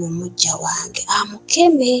enamba y'ono omujja wange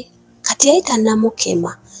amukeme. Kati yali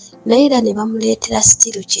tannamukema naye era ne bamuleetera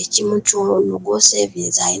sitiru kyekimu ky'ono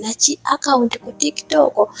gw'osevinze alina ki akawunti ku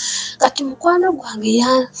TikTok. Kati mukwano gwange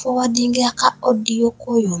yanfowadingira ka odiyo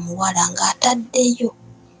k'oyo omuwala ng'ataddeyo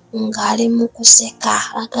ng'ali mu kuseka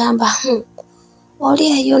agamba oli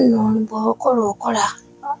eyo nno bw'okola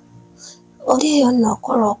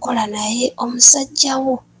okola naye omusajja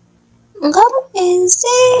wo nga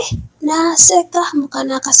mugenze n'aseka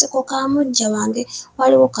mukana akaseko ka mujja wange.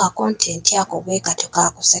 Waliwo ka kontenti ako bwe katyo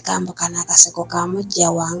kakuseka mukana akaseko ka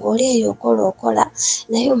mujja wange oli eyo okola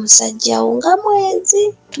naye omusajja wo nga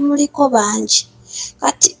mwenzi tumuliko bangi.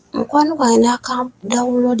 Kati mukwano gwange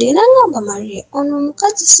n'akadawunloadi n'aŋŋamba Maria ono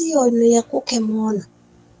omukazi si ono yakukema ono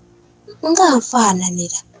nga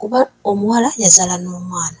nfaananira kuba omuwala yazaala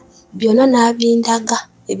n'omwana byonna n'abindaga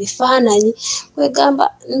ebifaananyi. Kwegamba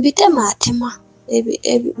mbitemaatema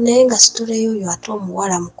naye nga situleyo oyo ate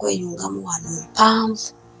omuwala mu kweyungamu wano mpanvu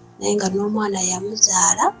naye nga n'omwana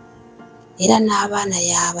yamuzaala era n'abaana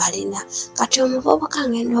yabalina. Kati omuvubuka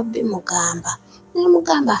ngenda obbimugamba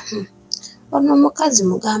nemugamba ono omukazi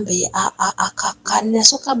mugambe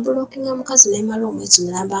nasooka bulookinga mukazi nemala omwezi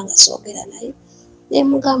mulamba nga soogera naye.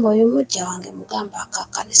 Nemugamba oyo mujja wange mugamba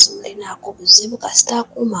akakkane simulinaako buzibu kasita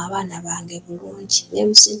akuuma abaana bange bulungi.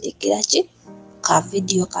 Nemusindikira ki ka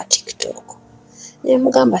vidiyo ka TikTok.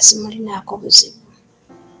 Nemugamba simulinaako buzibu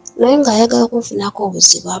naye ng'ayagala kunfunako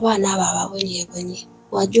obuzibu abaana abo ababonyeebonye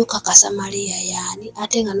wajja okakasa Mariya yaani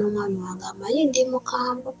ate nga n'omwami wange amanyi ndi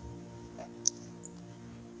mukambwe.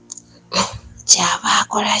 Kyaba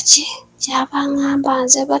akola ki? Kyaba ŋŋamba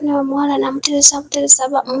nze bano omuwala namuteresa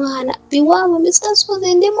mwana biwanvu Mr.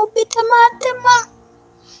 Sozi ndi mu bitemaatema.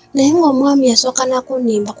 Naye ng'omwami yasooka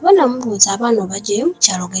nakunnimba kuba namubuuza abaana obagyeyo mu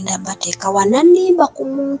kyalo genda bateeka wanannimba ku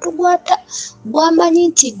muntu gw'amanyi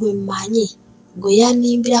nti gwe mmanyi gwe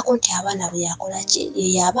yannimbirako nti abaana bwe yakola ki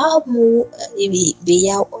yeyaba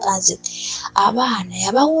abaana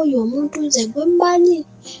yabawa oyo omuntu nze gwe mmanyi.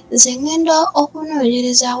 Nze ngenda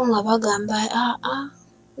okunoonyerezaawo nga bagamba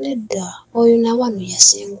nedda oyo nawano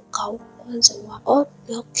yasengukawo nze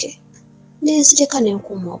okay. nenzireka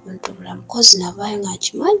nenkuuma obuntu bulamu kozi navaayo nga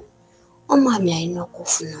nkimanyi omwami alina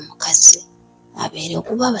okufuna omukazi abeere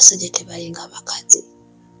okuba abasajja tebalinga bakazi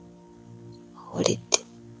olidde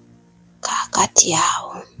kaakati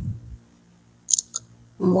awo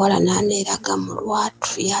omuwala n'aneeraga mu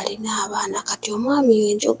lwatu yalina abaana kati omwami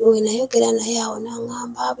we nayogera naye awo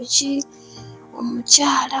n'aŋŋamba biki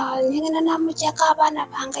omukyala ngenda namuggyako abaana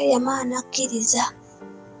bange yamaa nakkiriza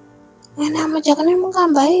namuggyako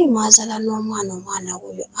nemugamba mwazaala n'omwana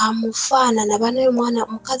wuyo amufaanana banaye omwana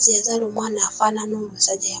omukazi yazaala omwana afaanana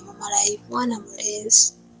omusajja yamumalayo mwana mulenzi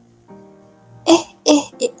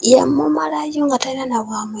yamumalayo nga talina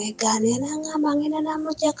nabwamwegaanira n'aŋŋamba ngenda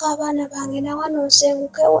namuggyako abaana bange nawa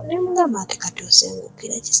nosengukewo nemugamba ate kati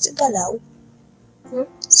osengukira kisigalawo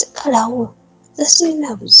sigalawo ze sirina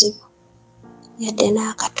buzibu yadde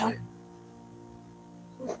n'akatono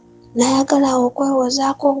nayagala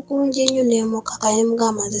okwewozaako okungi ennyo nemukaka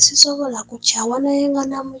nemugamba nze sisobola kukyawa naye nga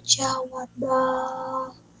namukyawa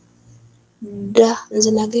dda nze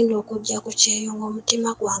nagenda okujja ku kyeyo ng'omutima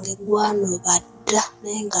gwange gwanoba dda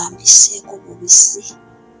naye nga mbiseeko bubisi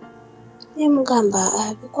nemugamba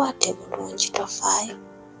bikwate bulungi tofaayo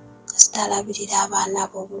kasita alabirira abaana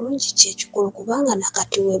bo obulungi kyekikulu kubanga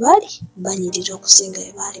nakati we bali banyirira okusinga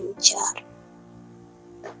we baali mu kyalo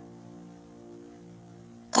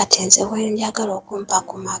kati nze wenjagala okumpa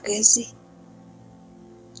ku magezi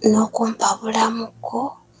n'okumpa bulamuko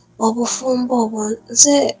obufumbo obwo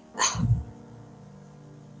nze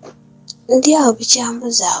ndi awo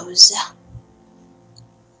bikyambuzaabuza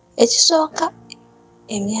ekisooka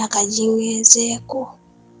emyaka gingenzeeko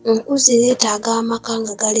nkuzi neetaaga amaka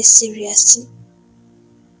nga gali serious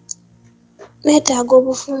neetaaga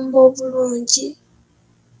obufumbo obulungi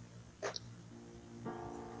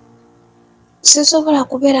sisobola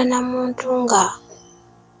kubeera na muntu nga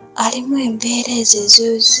alimu embeera ezo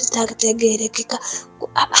zitategeerekeka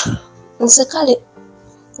nze kale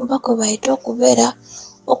oba kwe bayita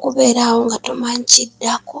okubeera awo nga tomanyi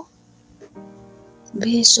kiddako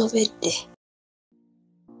binsobedde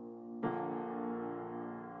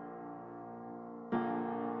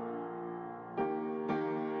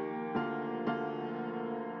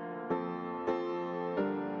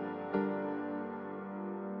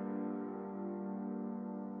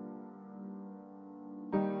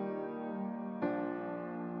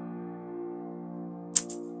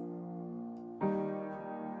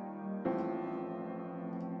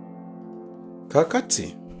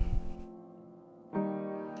kakati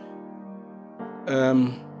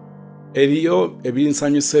eriyo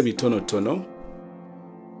ebinsanyusa ebitonotono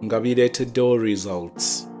nga bireeteddewo results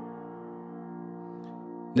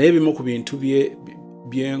naye ebimu ku bintu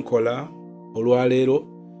byenkola olwaleero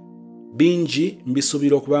bingi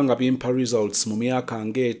mbisuubira okuba nga bimpa results mu myaka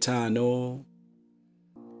nga5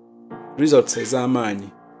 results ez'amaanyi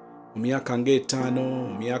mu myaka nga5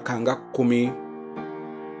 mu myaka nga 10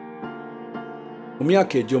 mu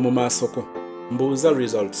myaka egy'omu maasoko mbuuza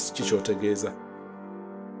results kikyotegeeza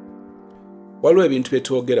waliwo ebintu bye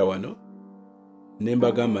twogera wano ne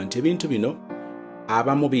mbagamba nti ebintu bino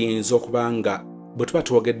abamu biyinza okuba nga bwe tuba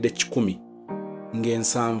twogedde 10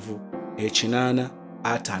 nga7 8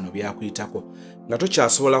 5 byakuyitako nga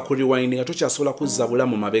tokyasobola ku rewind nga tokyasobola kuzza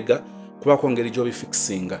bulamu mabega kubako ngeri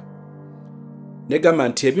gy'obifikisinga negamba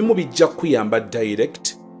nti ebimu bijja kuyamba direct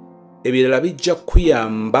ebirala bijja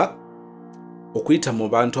kuyamba okuyita mu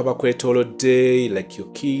bantu abakwetoolodde like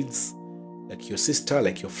your kids like your sister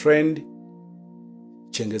like your friend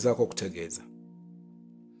kyengezaako okutegeeza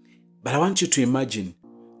but I want you to imagine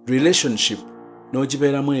relationship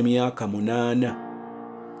n'ogibeeramu emyaka 8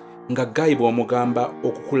 nga gayi bw'omugamba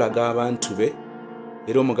okukulaga abantu be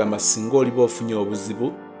era omugamba singa oliba ofunye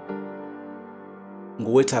obuzibu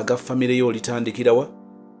ng'owetaaga famire yo olitandikirawa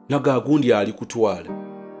naga gundi ali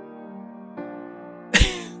kutwala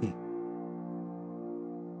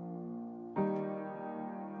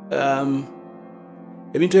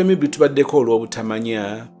ebintu ebimu bitubaddeko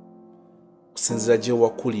olw'obutamanya kusinzira gye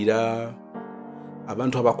wakulira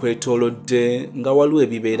abantu abakwetoolodde nga waliwo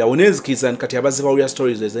ebibeerawo neezikiriza nti kati abazze bawulira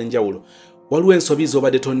stories ez'enjawulo waliwo ensobi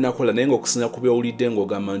z'obadde tonnakola naye ng'okusinzira ku byowulidde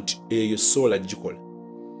ng'ogamba nti eyo sola gikola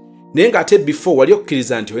naye ng'ate before wali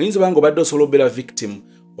okukkiriza nti oyinza obanga obadde osobola okubeera victim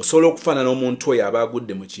osobola okufaanana omuntu oyo aba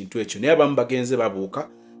agudde mu kintu ekyo naye abamu bagenze babuuka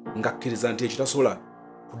ng'akkiriza nti ekyo tasobola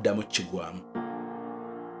kuddamu kigwamu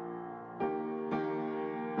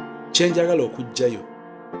kyenjagala okujjayo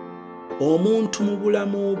omuntu mu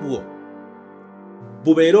bulamu bwo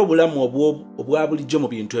bubeera obulamu obwa bulijjo mu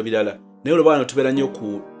bintu ebirala naye olwo bano tubeera nnyo ku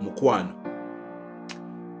mukwano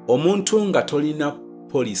omuntu nga tolina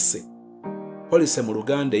polisi mu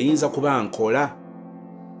Luganda eyinza kuba nkola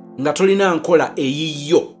nga tolina nkola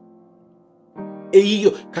eyiyo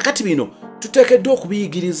kakati bino tuteekeddwa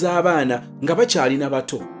okubiyigiriza abaana nga bakyalina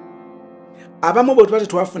bato. Abamu bwe tuba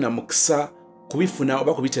tetwafuna mukisa kubifuna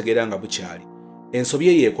oba kubitegeera nga bukyali, ensobi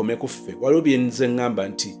eyo ekome ku ffe. Waliwo bye nze ŋŋamba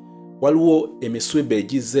nti waliwo emiswebe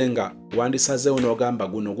egize nga wandisazeewo n'ogamba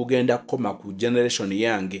guno gugenda kukoma ku generation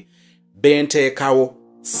yange, benteekawo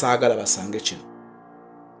saagala basange kino.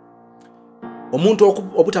 Omuntu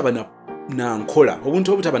obutaba na nkola,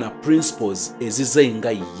 omuntu obutaba na principles ezize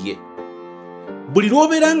nga ye, buli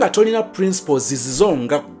lw'obeera nga tolina principles zizo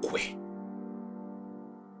nga ggwe,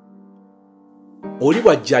 oli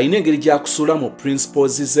bw'ajja alina engeri gy'akusuula mu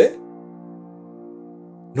principles ze,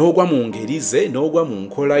 n'ogwa mu ngeri ze, n'ogwa mu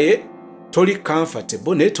nkola ye, toli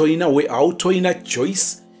comfortable naye tolina way out, tolina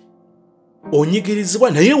choice,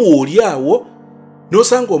 onyigirizibwa. Naye w'oli awo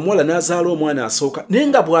n'osanga omuwala n'azaala omwana asooka, naye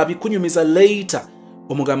nga bw'abikunyumiza later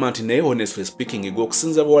omugamba nti naye honestly speaking gwe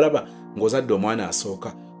okusinza bw'olaba ng'ozadde omwana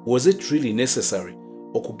asooka, was it really necessary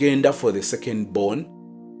okugenda for the second born?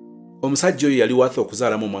 Omusajja oyo yali worth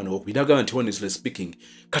okuzaalamu omwana wokubiri. N'agamba nti honestly speaking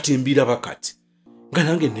kati mbiraba kati nga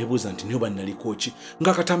nange neebuuza nti niyo bannaliko ki,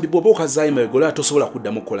 nga katambi bw'oba okazaayo mabegola tosobola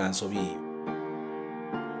kuddamu kukola nsobi eyo.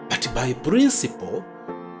 But by principle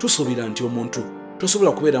tusuubira nti omuntu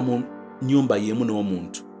tosobola kubeera mu nnyumba y'emu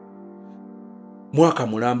n'omuntu mwaka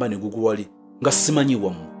mulamba ne guguwali nga simanyi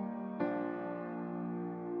wammwe.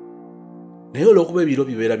 Naye olw'okuba ebiro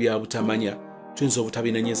bibeera bya butamanya tuyinza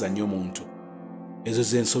obutabinanyeza nnyo omuntu. Ezo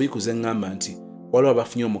ze nsobi kuze ŋŋamba nti waliwo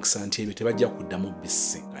abafunye omukisa nti ebyo tebajja kuddamu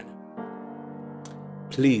bisisinkana.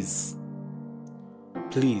 Please,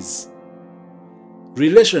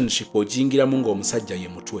 relationship ogiyingiramu ng'omusajja ye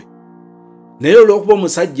mutwe. Naye olw'okuba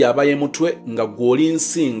omusajja aba ye mutwe nga gw'oli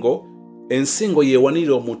nsingo, ensingo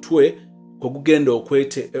yeewanirira omutwe kwe gugenda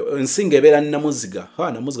okwete. Ensingo ebeera namuziga.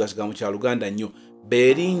 Namuziga kigambo kya Luganda nnyo.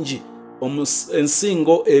 Beeringi.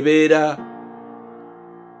 Ensingo ebeera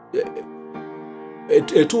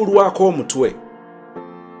etuulwako omutwe.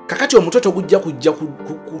 Kakati omutwe togujja kujja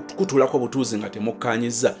kutuulako butuuzi nga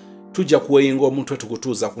temukkaanyiza. Tujja kuweyinga omutwe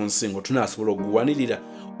tugutuuza ku nsingo, tunaasobola okuguwanirira.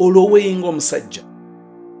 Olwo weyinga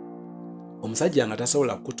omusajja nga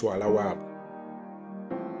tasobola kukutwala waabwe.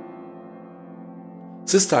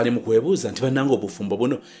 Sister ali mu kwebuuza nti bannanga obufumbo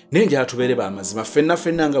buno naye njala tubeere b'amazima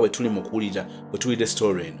ffenna nga bwe tuli mu kuwulira bwe tuwulidde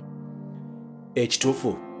story eno.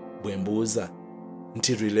 Ekituufu bwe mbuuza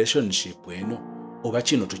nti relationship eno oba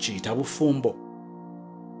kino tukiyita bufumbo?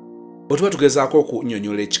 Bwe tuba tugezaako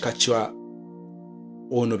okunnyonnyola ekika kya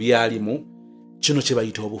ono byalimu, kino kye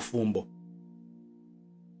bayita obufumbo.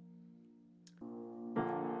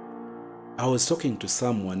 I was talking to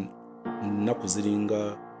someone nnaku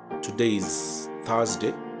ziringa, today is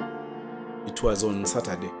Thursday, it was on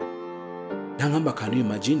Saturday. Nangamba, can you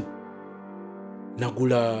imagine?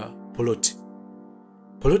 Nagula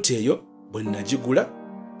poloti eyo bwe nagigula,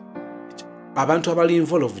 abantu abali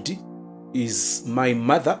involved is my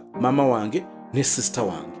mother, mama wange ne sister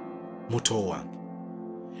wange, muto wange.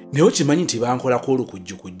 Naye okimanyi nti bankolako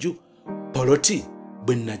olukujjukujju poloti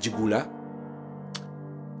bwe nagigula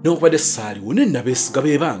n'okubadde saaliwo ne nabeesiga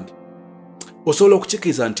be bange. Osobola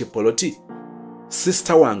okukikiriza nti poloti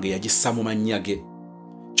sister wange yagissa mu mannya ge,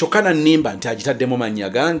 kyokka nannimba nti agitaddemu mannya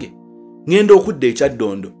gange. Ngenda okudda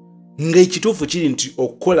ekyaddondo nga ekituufu kiri nti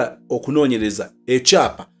okukola okunoonyereza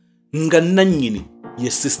ekyapa nga nannyini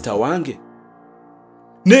ye sister wange.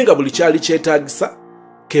 Naye nga buli kyali kyetaagisa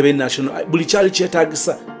kebe national, buli kyali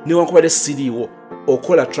kyetaagisa newankubadde siriiwo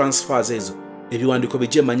okukola transfers ezo, ebiwandiiko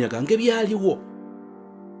bijje mannya gange byaliwo.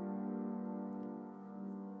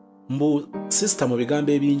 Mbu sister mu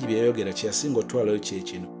bigambo ebingi byayogera kye yasinga otwalayo kye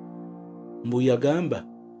kino. Mbu yagamba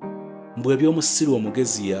mbu eby'omusiru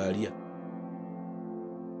omugezi yalya.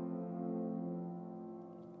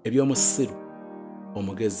 Eby'omusiru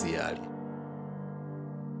omugezi yalya.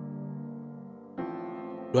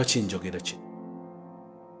 Lwaki njogera kino?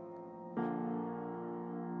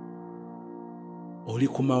 Oli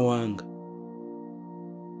ku mawanga,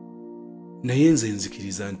 naye nze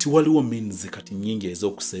nzikiriza nti waliwo means kati nnyingi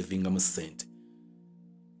ez'okusevingamu ssente.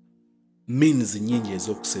 Means nnyingi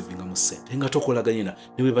ez'okusevingamu ssente nga tokolaganye ne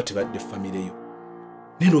bwe batebadde famire yo.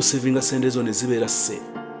 Naye n'osevinga ssente zo ne zibeera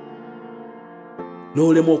safe.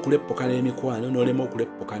 N'olema okuleppoka n'emikwano, n'olema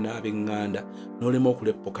okuleppoka n'ab'eŋŋanda, n'olema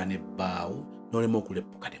okuleppoka n'ebbaawo, n'olema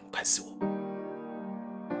okuleppoka ne mukazi wo.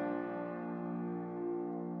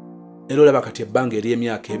 Era olaba kati ebbanga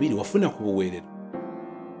ery'emyaka 2 wafuna ku buweerero.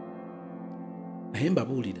 Naye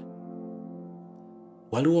mbabuulira,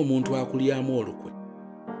 waliwo omuntu akulyamu olukwe,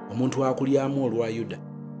 omuntu akulyamu olwa Yuda,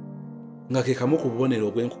 nga ke kamu ku bubonero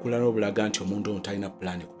obw'enkukulana obulaga nti omuntu ono talina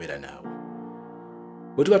pulaani kubeera naawe.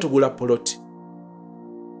 bwe tuba tugula poloti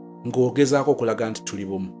ng'ogezaako okulaga nti tuli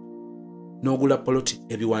bumu n'ogula poloti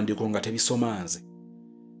ebiwandiiko nga tebisoma nze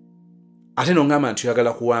ate n'oŋŋamba nti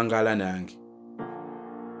oyagala kuwangaala nange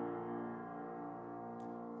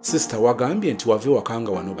sisita wagambye nti wave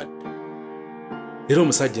wakanga wano badde era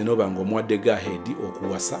omusajja n'oba ng'omuwadde gaheedi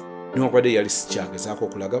okuwasa niwakwadde yali sikyagezaako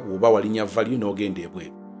okulaga bw'oba walinya value n'ogenda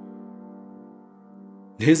ebweru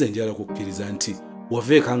naye nze njala kukkiriza nti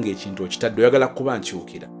waveekanga ekintu okitadde oyagala kuba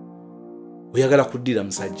nkyukira oyagala kuddira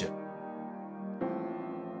musajja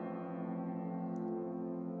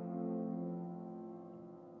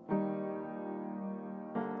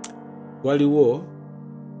waliwo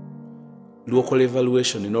lwokola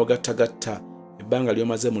evaluation n'ogattagatta ebbanga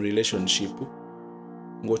ly'omaze mu relationship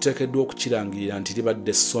ng'oteekeddwa okukirangirira nti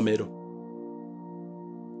libadde essomero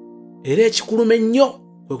era ekikuluma ennyo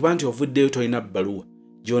kwe kuba nti ovuddeyo tolina bbaluwa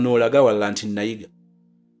gy'onoolaga walla nti nayiga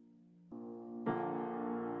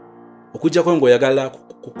okuggyako ng'oyagala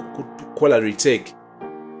kukola retake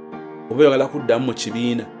oba oyagala kuddamu mu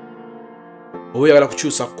kibiina oba oyagala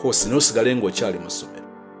kukyusa koosi n'osigale ng'okyali mu ssomero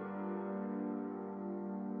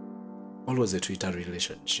always tuyita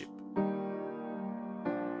relationship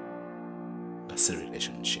si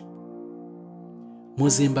relationship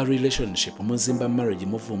muzimba relationship muzimba marriage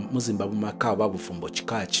muzimba bumaka oba bufumbo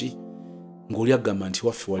kikaaki ng'oli agamba nti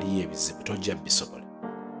waffe waliyo ebizibu tojja bisobola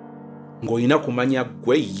ng'olina kumanya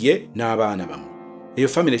gwe ye n'abaana bamu eyo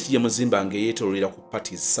famire kijje muzimba ng'eyeetoolera ku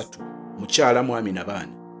parties 3 mukyala mwami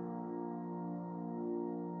n'abaana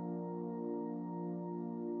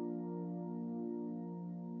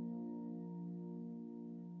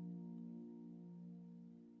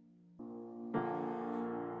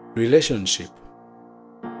relationship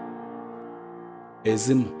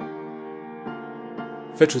ezimu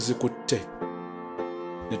ffe tuzikutte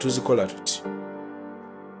ne tuzikola tuti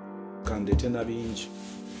kandete na bingi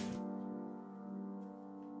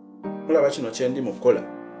mulaba kino kye ndi mu kukola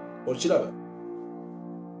okiraba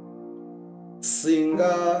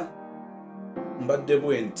singa mbadde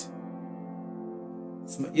bwenti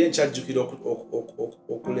ye nkyajjukira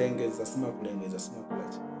okulengeza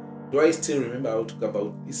simakulaki. Do I still remember how to talk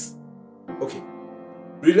about this? Okay.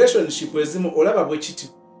 Relationship ezimu olaba bwe kiti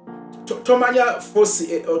tomanya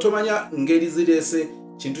force otomanya ngeri zirese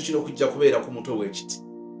kintu kino kujja kubeera ku mutwe bwe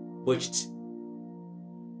kiti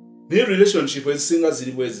ne relationship ezisinga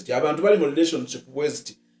ziri bweziti abantu bali mu relationship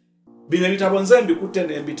bweziti bino bitabo nze mbikutte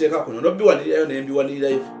ne mbiteeka kuno nobbiwanirirayo ne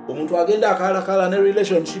mbiwanirirayo omuntu agenda akaalakala ne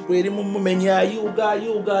relationship eri mu mumenya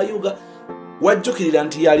yuga wajjukirira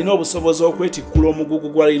nti yalina obusobozi okwetikkula omugugu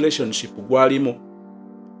gwa relationship gwalimu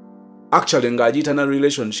actually ng'agiyita na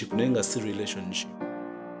relationship naye nga si relationship.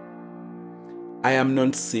 I am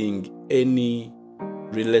not seeing any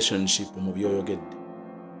relationship mu byoyogedde.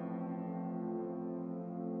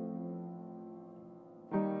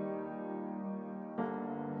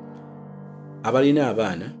 Abalina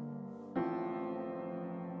abaana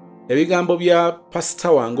ebigambo bya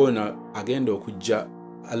pastor wange ono agenda okujja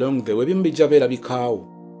along the way bimu bijja beera bikaawo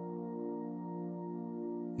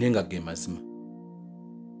naye nga ge mazima.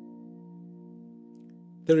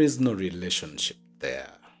 There is no relationship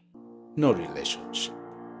there. No relationship.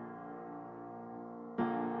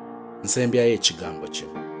 Nsembyayo ekigambo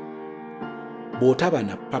kimu. Bw'otaba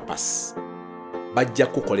na purpose bajja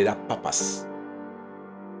kukolera purpose.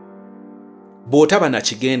 Bw'otaba na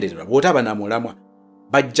kigendererwa, bw'otaba na mulamwa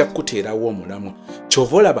bajja kuteerawo omulamwa.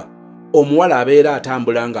 Kyova olaba omuwala abeera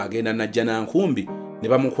atambula ng'agenda najja na nkumbi ne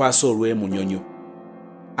bamukwasa olw'emunyonyo.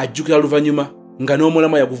 Ajjukira luvannyuma nga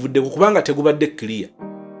n'omulamwa yaguvuddeko kubanga tegubadde clear.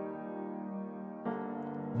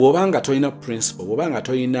 Bw'obanga tolina principle, bw'obanga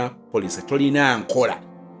tolina policy, tolina nkola,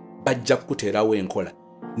 bajja kuteerawo enkola.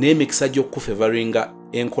 N'emikisa gy'okufavoringa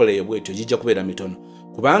enkola eyo bwetyo gijja kubeera mitono.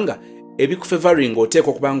 Kubanga ebikufavoringa oteeka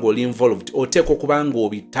okuba ng'oli involved, oteeka okuba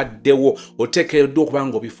ng'obitaddewo, oteekeddwa okuba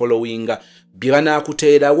ng'obifollowinga, bye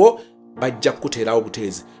banaakuteerawo bajja kuteerawo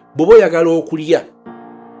buteezi. Bw'oba oyagala okulya,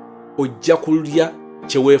 ojja kulya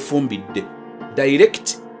kye weefumbidde.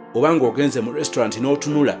 Direct oba ng'ogenze mu restaurant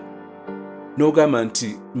n'otunula n'ogamba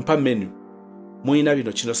nti mpa menu muyina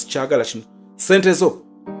bino kino sikyagala kino, sente zo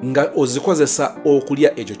nga ozikozesa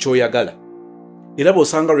okulya ekyo ky'oyagala. Era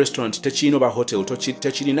bw'osanga restaurant tekirina oba hotel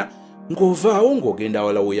tekirina ng'ovaawo ng'ogenda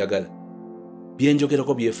awala w'oyagala.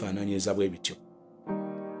 Byenjogerako byefaananyiriza bwe bityo.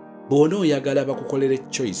 Bw'ona oyagala bakukolere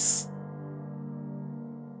choice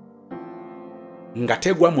nga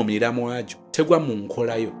tegwa mu miramwa gyo, tegwa mu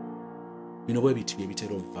nkolayo, bino bwe biti bye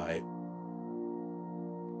bitera ovaayo.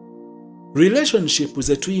 Relationship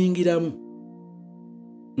ze tuyingiramu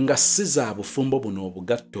nga si za bufumbo buno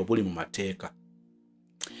obugatte obuli mu mateeka.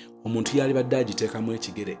 omuntu yali badde agiteekamu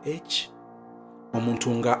ekigere H, omuntu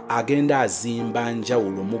nga agenda azimba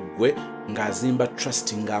njawulo mu ggwe, ng'azimba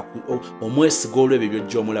trust, omwesiga olw'ebyo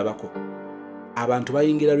by'ojja omulabako. Abantu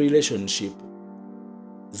bayingira relationship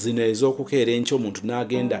zino ez'okukeera enkya, omuntu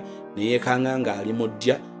n'agenda neyeekanga ng'ali mu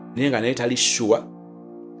ddya naye nga naye tali sure,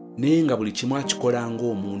 naye nga buli kimu akikola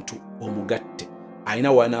ng'omuntu omugatte.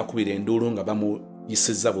 Alina wanaakubira enduulu nga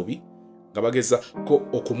bamuyisizza bubi, nga bagezako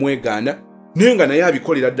okumwegaana, naye nga naye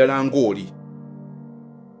abikolera ddala ng'oli.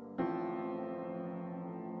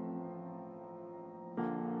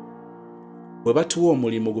 Bwe batuwa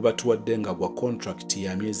omulimu gwe batuwadde nga gwa contract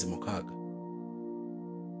ya myezi 6,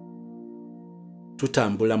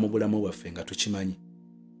 tutambula mu bulamu bwaffe nga tukimanyi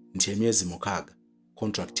nti emyezi 6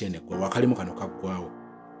 contract eno eggwa, wakalimu kano kaggwawo,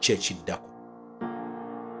 kyekiddako.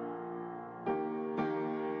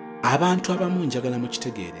 Abantu abamu njagala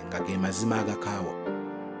mukitegeere nga ge mazima agakaawa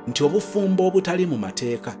nti obufumbo obutali mu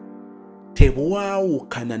mateeka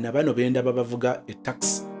tebwawukana na bano bendaba bavuga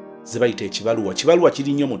etaxi ze bayita ekibaluwa. Kibaluwa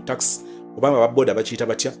kiri nnyo mu taxi, obanga baboda bakiyita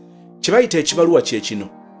batya, kye bayita ekibaluwa kye kino.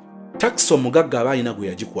 Taxi omugagga aba alina gwe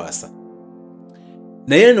yagikwasa,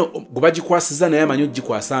 naye eno gwe bagikwasizza naye amanyi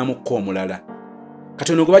ogikwasaamuko omulala.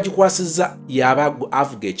 Kati ono gwe bagikwasizza yaba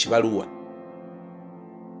avuga ekibaluwa.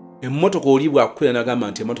 Emmotoka oli bw'akukwera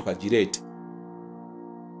n'agamba nti emmotoka gireete,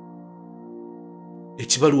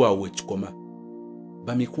 ekibaluwa awo ekikoma.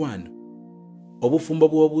 Bamikwano, obufumbo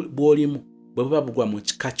bw'olimu bwe buba bugwa mu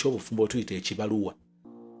kika ky'obufumbo tuyita ekibaluwa,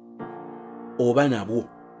 oba nabwo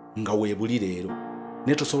nga weebuli leero,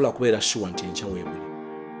 naye tosobola kubeera sure nti enkya weebuli.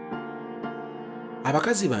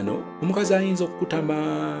 Abakazi bano, omukazi ayinza okukutama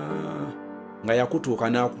nga yakutuuka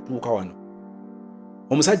n'akutuuka wano,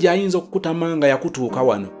 omusajja ayinza okukutama nga yakutuuka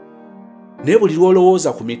wano, naye buli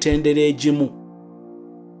lw'olowooza ku mitendera egimu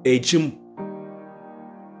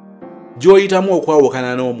gy'oyitamu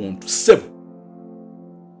okwawukana n'omuntu, ssebo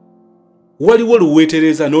waliwo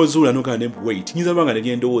luweetereza n'ozuula n'ogamba ne wait, nyiza banga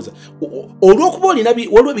ne ndowooza olw'okuba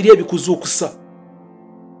waliwo biri ebikuzuukusa,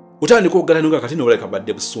 otandika okuggala n'oga kati n'olabika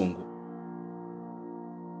badde busungu,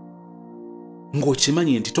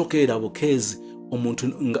 ng'okimanyi nti tokeera bukeezi omuntu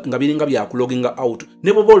nga biringa byakuloginga out,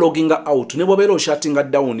 ne bw'oba ologinga out, ne bw'obeera oshatinga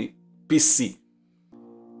down PC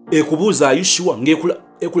ekubuuza are you sure,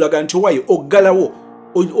 ng'ekulaga nti owaye oggalawo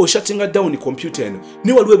oshatinga down computer eno,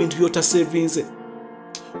 ne waliwo ebintu by'otasevinze,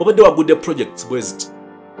 obadde wagudde projects bwe ziti,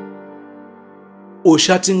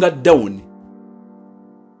 oshatinga down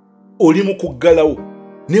oli mu kuggalawo,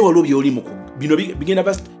 ne waliwo by'oli mu bino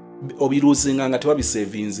bigenda obiruuzinga nga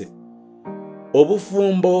tewabisevinze.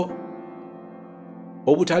 Obufumbo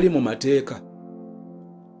obutali mu mateeka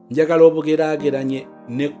njagala obugeraageranye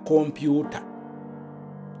ne kompyuta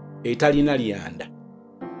etalina lyanda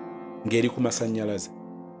ng'eri ku masannyalaze.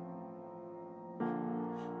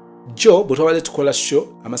 Jo bwe twabadde tukola show,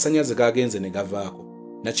 amasannyalaze gagenze ne gavaako,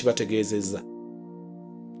 nakibategeezezza.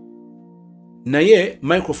 Naye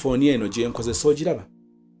microphone eno gye nkozesa ogiraba?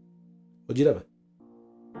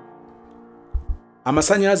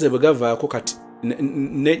 Amasannyalaze bwe gavaako kati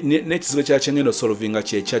n'ekizibu kya kyengendo solvinga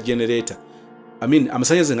kye kya generator.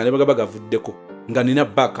 Amasannyalaze nga ne bagaba gavuddeko nga nina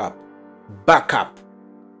backup.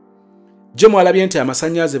 Gye mwalabye nti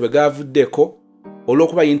amasannyalaze bwe gavuddeko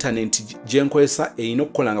olw'okuba internet gye nkozesa erina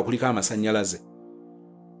okukola nga kuliko amasannyalaze.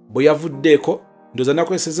 Bwe yavuddeeko ndowooza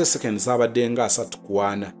nakozesezza seconds abadde nga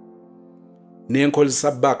 3-4 ne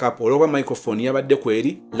nkozesa backup olw'okuba microphone yabadde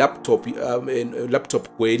kweri, laptop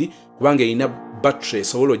kweri, kubanga erina battery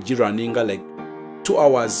esobola ogirunninga like 2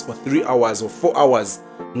 hours or 3 hours or 4 hours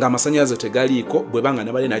nga amasannyalaze tegaliiko, bwe banga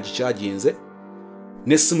nabadde nagichaginze.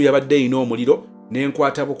 N'essimu yabadde erina omuliro, ne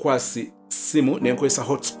nkwata bukwasi simu ne nkozesa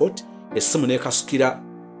hotspot, essimu n'ekasukira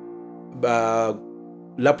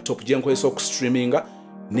laptop gye nkozesa okustreaminga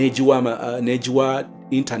n'egiwa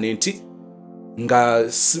internet, nga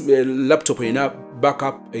laptop erina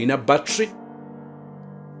backup, erina battery,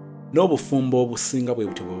 n'obufumbo obusinga bwe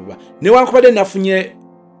butyo bwe buba. Newankubadde nafunye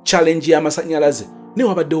challenge y'amasannyalaze, naye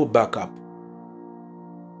wabaddewo backup.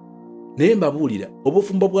 Naye mbabuulira,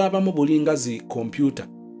 obufumbo bwabamu bulinga zi computer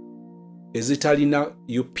ezitalina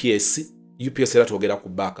UPS era twogera ku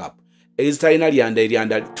backup, ezitalina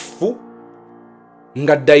lyanda fu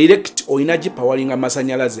nga direct olina gipawalinga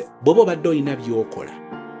amasannyalaze. Bw'oba obadde olina by'okola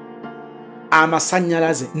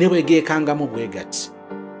amasannyalaze ne bwegeekangamu bwe gati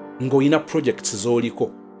ng'olina projects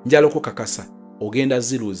z'oliko, njala okukakasa ogenda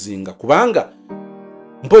ziruzinga, kubanga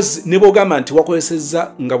mpozi ne bw'ogamba nti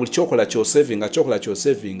wakozesezza nga buli kyokola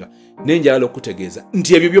ky'osavinga, naye njala okutegeeza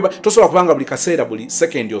nti ebyo tosobola kubanga buli kaseera buli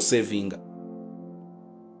second osavinga.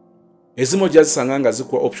 Ezimu ojja zisanga nga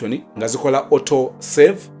zikuwa option nga zikola auto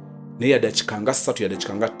save, naye yaddakiika nga 3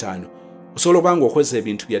 yaddakiika nga 5 osobola obanga okozesa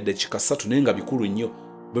ebintu bya ddakiika 3 naye nga bikulu nnyo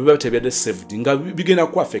bwe biba tebyadde saved nga bigenda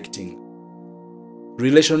ku affecting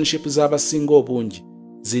relationship z'abasinga obungi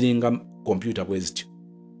ziringa computer bwe zityo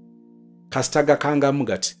kasita gakangamu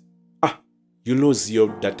gati you lose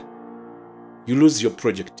your data you lose your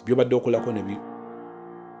project byobadde okolako ne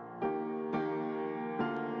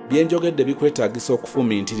byenjogedde bikwetaagisa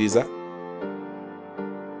okufumiintiriza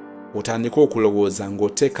otandika okulowooza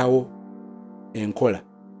ng'oteekawo enkola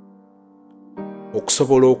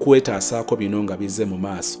okusobola okwetaasaako bino nga bizze mu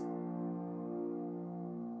maaso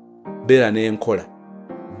beera n'enkola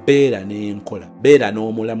beera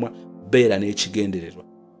n'omulamwa beera n'ekigendererwa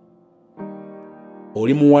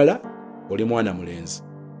oli muwala oli mwana mulenzi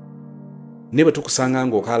ne bwe tukusanga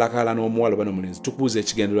ng'okaalakaala n'omuwala oba n'omulenzi tukubuuza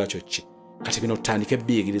ekigendererwa kyo ki kati bino tutandike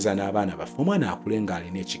biyigiriza n'abaana baffe omwana akule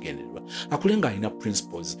ng'alina ekigendererwa akule ng'alina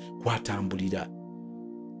principles kwatambulira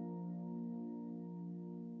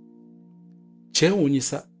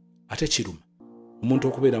kyewuunyisa ate kiruma omuntu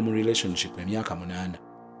okubeera mu relationship emyaka 8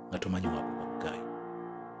 nga tomanyi wabugayi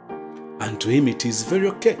and to him it is very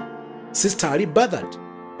okay sister ali bothered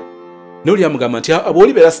noli amugamba nti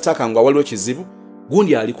abolibeera sitaka nga waliwo kizibu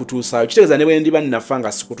gundi ali kutuusaayo kitegeeza ne bwe ndiba nnafa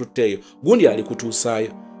nga sikututteeyo gundi ali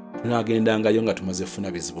kutuusaayo tunaagendangayo nga tumaze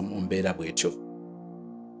funa bizibu mu mbeera bw'etyo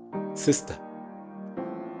sister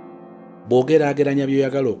bw'ogeraageranya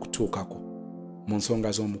by'oyagala okutuukako mu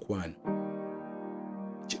nsonga z'omukwano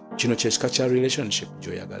kino kyekika kya relationship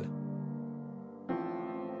gy'oyagala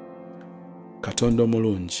katonda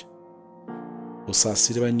omulungi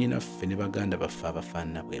osaasire bannyinaffe ne baganda baffe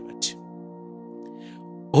abafaanana bwe batyo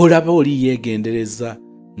olaba oli yeegendereza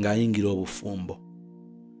ng'ayingira obufumbo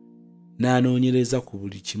n'anoonyereza ku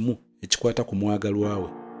buli kimu ekikwata ku mwagalwa we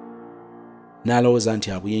n'alowooza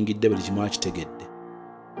nti abuyingidde buli kimu akitegedde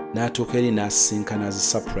n'atuuka eri n'asisinkana zi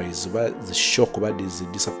surprise oba zi shock oba zi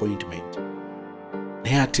disappointment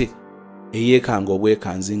naye ate eyeekanga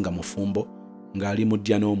obwekanzi nga mufumbo ng'ali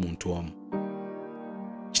mujja n'omuntu omu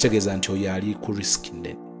kitegeeza nti oyo ali ku risk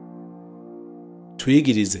nnene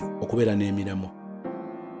tuyigirize okubeera n'emiramu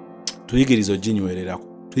tuyigirize oginywererako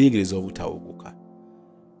tuyigirize obutawuguka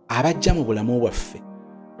abajja mu bulamu bwaffe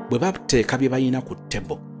bwe bateeka bye balina ku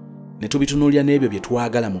ttebo ne tubitunuulira n'ebyo bye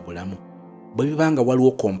twagala mu bulamu bwe bibanga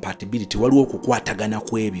waliwo compatibility waliwo okukwatagana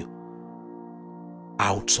ku ebyo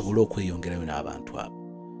awo tusobole okweyongerayo n'abantu abo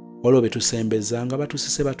waliwo be tusembeza nga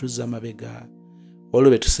batusise batuzza mabega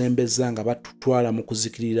waliwo be tusembeza nga batutwala mu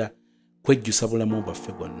kuzikirira kwejjusa bulamu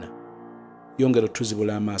bwaffe bwonna yongera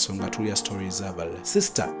tuzibula amaaso nga tulya stories abalala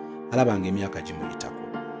sister alabanga emyaka gimuyitako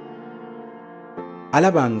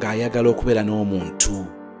alabanga ayagala okubeera n'omuntu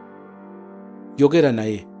yogera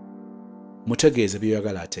naye mutegeeze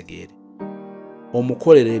by'oyagala ategeere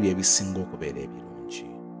omukolera ebyo ebisinga okubeera ebirungi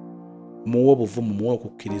muwe obuvumu muwe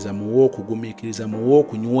okukkiriza muwe okugumiikiriza muwe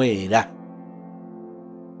okunywera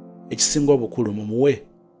ekisinga obukulu muwe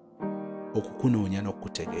okukunoonya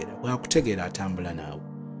n'okukutegeera bw'akutegeera atambula naawe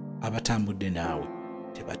abatambudde naawe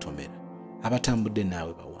tebatomera abatambudde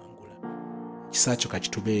naawe bawangula ekisa kyo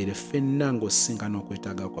kakitubeere ffenna ng'osisinkana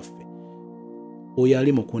okwetaaga kwaffe oyo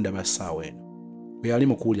ali mukundaba ssaawa eno oyo ali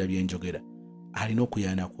mukuwulira byenjogera alina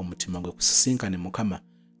okuyaanako omutima gwe kusisinkane mukama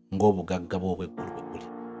ng'obugagga bw'obweggulu bwe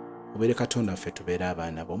buli obeere katonda ffe tubeere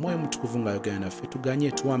abaana bo omwoyo mutukuvu ng'ayogera naffe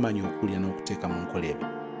tuganye tuwa amaanyi okuwulira n'okuteeka mu nkola ebyo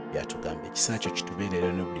byatugamba ekisa kyo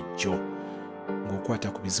kitubeerera ne bulijjo ng'okwata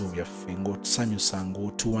ku bizibu byaffe ng'otusanyusa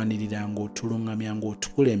ng'otuwanirira ng'otuluŋŋamya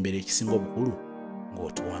ng'otukulembera ekisinga obukulu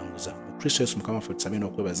ng'otuwanguza mu kristo yesu mukama ffe tusabye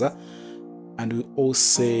n'okwebaza and we all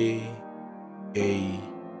say amen.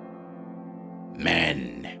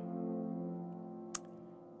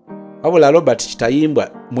 Wabula Robert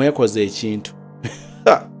Kitayimbwa mwekoze ekintu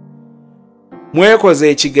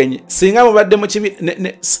mwekoze ekigenyi singa mubadde mu kibi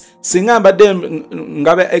singa mbadde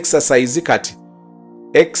ngaba exercise kati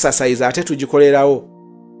exercise ate tugikolerawo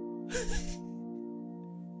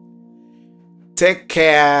take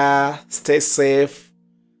care stay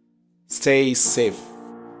safe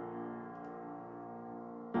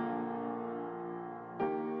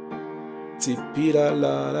tipira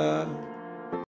la la